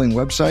Unified Healing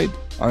website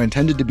are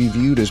intended to be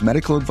viewed as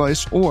medical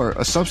advice or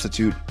a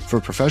substitute for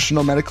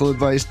professional medical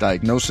advice,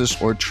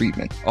 diagnosis, or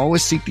treatment.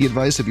 Always seek the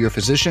advice of your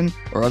physician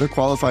or other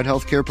qualified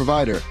healthcare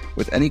provider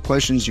with any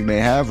questions you may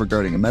have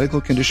regarding a medical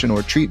condition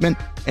or treatment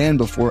and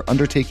before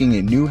undertaking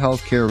a new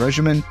healthcare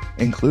regimen,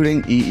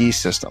 including EE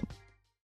System.